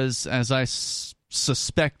was, as I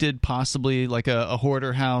suspected, possibly like a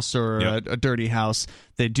hoarder house or a dirty house.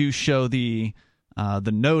 They do show the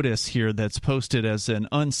notice here that's posted as an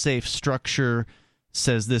unsafe structure.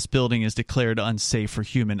 Says this building is declared unsafe for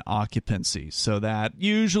human occupancy. So that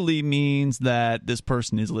usually means that this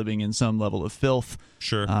person is living in some level of filth.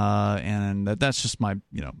 Sure. And that's just my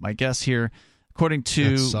guess here. According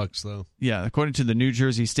to that sucks though. Yeah, according to the New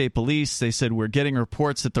Jersey State Police, they said we're getting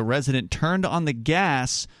reports that the resident turned on the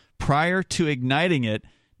gas prior to igniting it.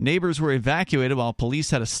 Neighbors were evacuated while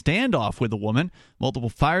police had a standoff with the woman. Multiple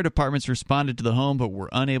fire departments responded to the home but were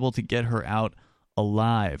unable to get her out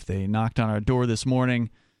alive. They knocked on our door this morning,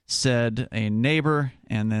 said a neighbor,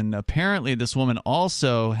 and then apparently this woman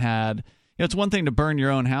also had, it's one thing to burn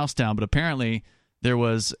your own house down, but apparently there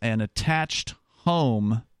was an attached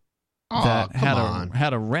home that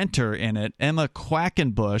had a renter in it. Emma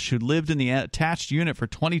Quackenbush, who lived in the attached unit for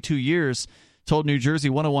 22 years, told New Jersey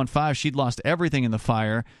 1015 she'd lost everything in the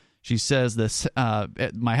fire. She says this: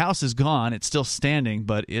 my house is gone. It's still standing,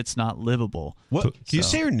 but it's not livable. What? Can you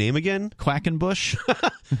say her name again? Quackenbush.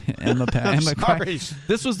 Emma sorry.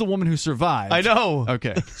 This was the woman who survived. I know.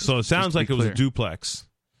 Okay. So it sounds like it was a duplex.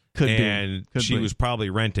 Could be. And Could she be. was probably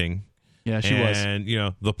renting. Yeah, she was. And,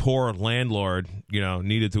 the poor landlord,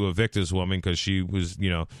 needed to evict this woman because she was,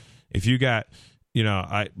 if you got,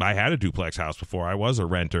 I had a duplex house before. I was a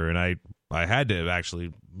renter, and I had to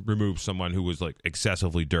actually remove someone who was like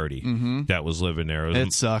excessively dirty that was living there.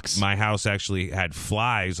 It sucks. My house actually had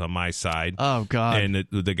flies on my side. Oh, God. And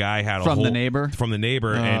the guy had From the neighbor? From the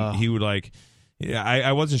neighbor, and he would like... Yeah,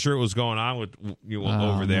 I wasn't sure what was going on with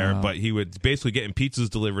over there, but he would basically getting pizzas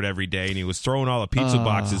delivered every day, and he was throwing all the pizza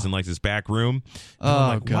boxes in like this back room. And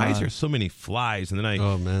I'm like, why is there so many flies? And then I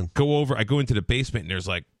go into the basement, and there's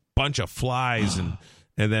like a bunch of flies, and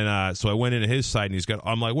then so I went into his side, and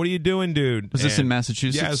I'm like, what are you doing, dude? Was this in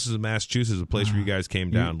Massachusetts? Yeah, this is in Massachusetts, a place where you guys came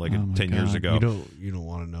down 10 years ago. You don't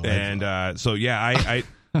want to know. And so yeah, I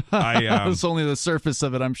it's only the surface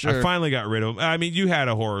of it, I'm sure. I finally got rid of him. I mean, you had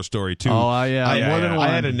a horror story too. Oh, yeah. More than one.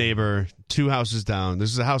 I had a neighbor 2 houses down.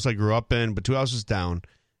 This is a house I grew up in, but 2 houses down.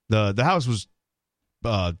 The house was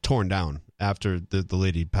torn down after the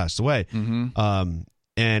lady passed away. And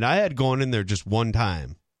I had gone in there just one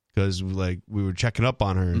time because we were checking up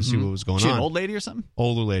on her and see what was going on. She an old lady or something?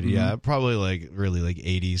 Older lady, yeah. Probably really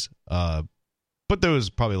 80s. But there was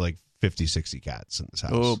probably 50, 60 cats in this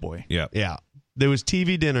house. Oh, boy. Yeah. Yeah. There was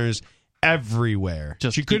TV dinners everywhere.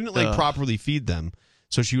 She couldn't properly feed them,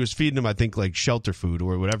 so she was feeding them, I think, shelter food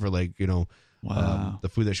or whatever, the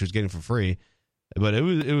food that she was getting for free. But it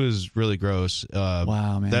was really gross.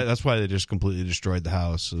 Wow, man. That's why they just completely destroyed the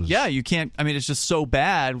house. Yeah, you can't. I mean, it's just so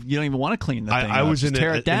bad. You don't even want to clean the thing. I was just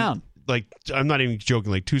tear it down. I'm not even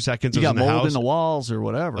joking. 2 seconds. You I was got in the mold house. in the walls or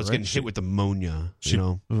whatever. I was right? getting hit with ammonia.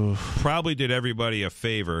 Probably did everybody a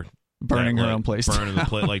favor. Burning her own place. Burning the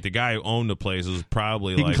place. Like the guy who owned the place was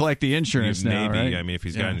probably he can collect the insurance now, maybe. right? I mean, if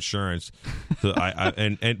he's got insurance. So but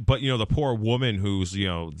the poor woman who's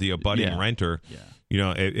the abutting renter.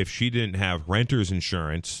 Yeah. If she didn't have renter's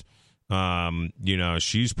insurance,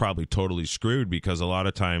 she's probably totally screwed because a lot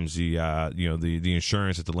of times the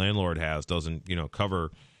insurance that the landlord has doesn't cover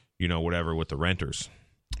whatever with the renters.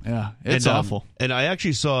 Yeah, it's awful. And I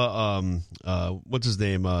actually saw what's his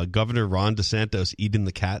name, Governor Ron DeSantis eating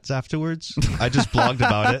the cats afterwards. I just blogged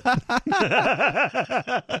about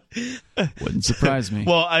it. Wouldn't surprise me.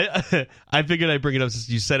 Well, I figured I'd bring it up since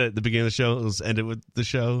you said it at the beginning of the show. Let's end it with the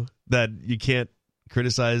show that you can't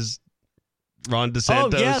criticize Ron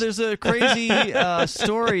DeSantis. Oh, yeah, there's a crazy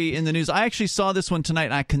story in the news. I actually saw this one tonight,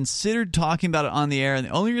 and I considered talking about it on the air, and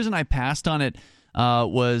the only reason I passed on it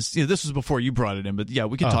was, this was before you brought it in, but yeah,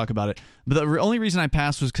 we can talk about it. But the only reason I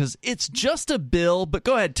passed was because it's just a bill. But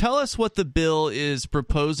go ahead, tell us what the bill is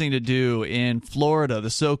proposing to do in Florida, the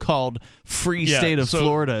so-called free state of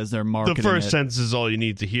Florida, as they're marketing it. The first sentence is all you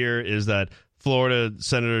need to hear is that Florida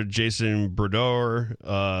Senator Jason Brador,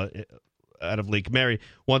 out of Lake Mary,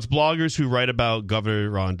 wants bloggers who write about Governor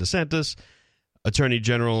Ron DeSantis, Attorney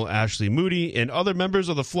General Ashley Moody, and other members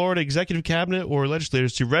of the Florida Executive Cabinet or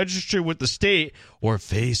legislators to register with the state or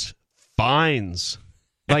face fines.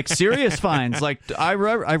 Like serious fines. Like I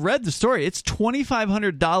read the story. It's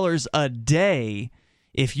 $2,500 a day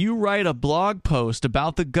if you write a blog post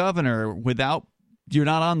about the governor without you're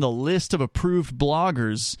not on the list of approved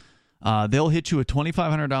bloggers. They'll hit you with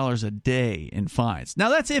 $2,500 a day in fines. Now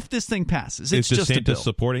that's if this thing passes. It's just a bill. Is DeSantis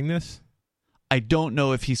supporting this? I don't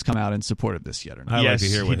know if he's come out and supported this yet or not. I'd like to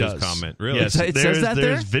hear what his comment. Really? Yes, it says that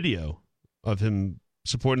there's video of him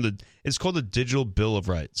supporting it's called the Digital Bill of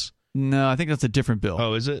Rights. No, I think that's a different bill.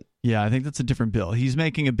 Oh, is it? Yeah, I think that's a different bill. He's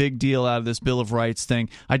making a big deal out of this Bill of Rights thing.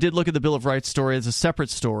 I did look at the Bill of Rights story. It's a separate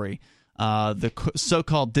story. The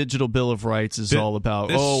so-called Digital Bill of Rights is all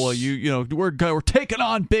about, we're taking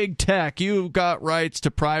on big tech. You got rights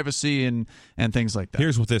to privacy and things like that.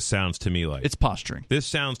 Here's what this sounds to me like. It's posturing. This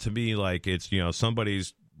sounds to me like it's,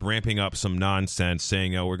 somebody's ramping up some nonsense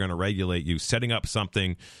saying, we're going to regulate you, setting up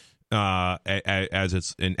something as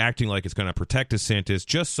it's and acting like it's going to protect DeSantis,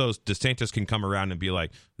 just so DeSantis can come around and be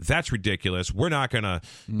like, that's ridiculous. We're not going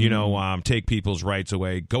to, take people's rights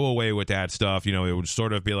away. Go away with that stuff. It would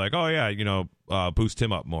sort of be like, oh, yeah, boost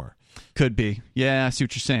him up more. Could be. Yeah, I see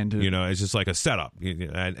what you're saying, dude. It's just like a setup.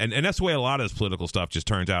 And that's the way a lot of this political stuff just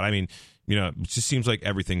turns out. I mean, it just seems like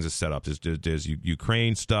everything's a setup. There's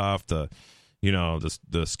Ukraine stuff, the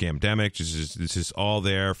scamdemic, it's just all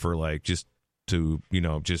there for just to,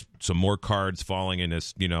 just some more cards falling in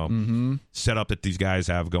this, setup that these guys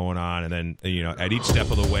have going on. And then, at each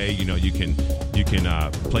step of the way, you can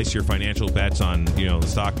place your financial bets on, the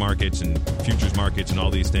stock markets and futures markets and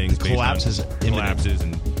all these things. Collapses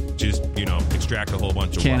and just, extract a whole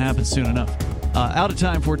bunch of Can't wealth. happen soon enough. Out of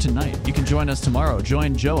time for tonight. You can join us tomorrow.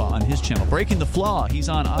 Join Joa on his channel, Breaking the Flaw. He's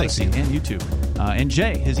on Odyssey and YouTube. And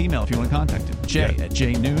Jay, his email if you want to contact him.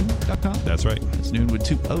 Jay@jnoon.com. That's right. That's noon with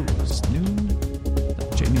 2 O's.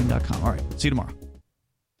 Noon.jnoon.com. All right. See you tomorrow.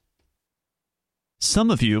 Some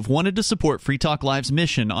of you have wanted to support Free Talk Live's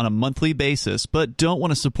mission on a monthly basis, but don't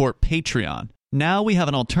want to support Patreon. Now we have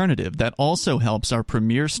an alternative that also helps our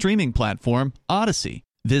premier streaming platform, Odyssey.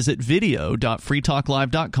 Visit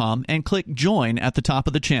video.freetalklive.com and click Join at the top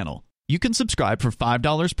of the channel. You can subscribe for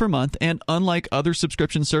 $5 per month, and unlike other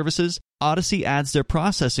subscription services, Odyssey adds their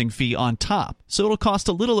processing fee on top, so it'll cost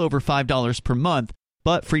a little over $5 per month,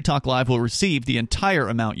 but Free Talk Live will receive the entire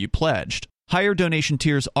amount you pledged. Higher donation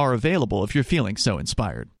tiers are available if you're feeling so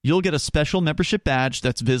inspired. You'll get a special membership badge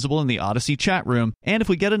that's visible in the Odyssey chat room, and if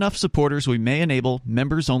we get enough supporters, we may enable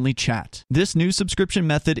members-only chat. This new subscription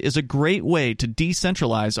method is a great way to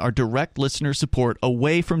decentralize our direct listener support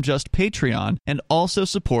away from just Patreon and also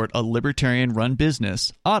support a libertarian-run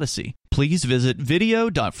business, Odyssey. Please visit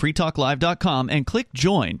video.freetalklive.com and click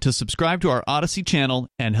Join to subscribe to our Odyssey channel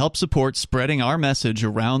and help support spreading our message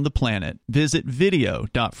around the planet. Visit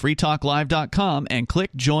video.freetalklive.com and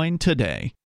click Join today.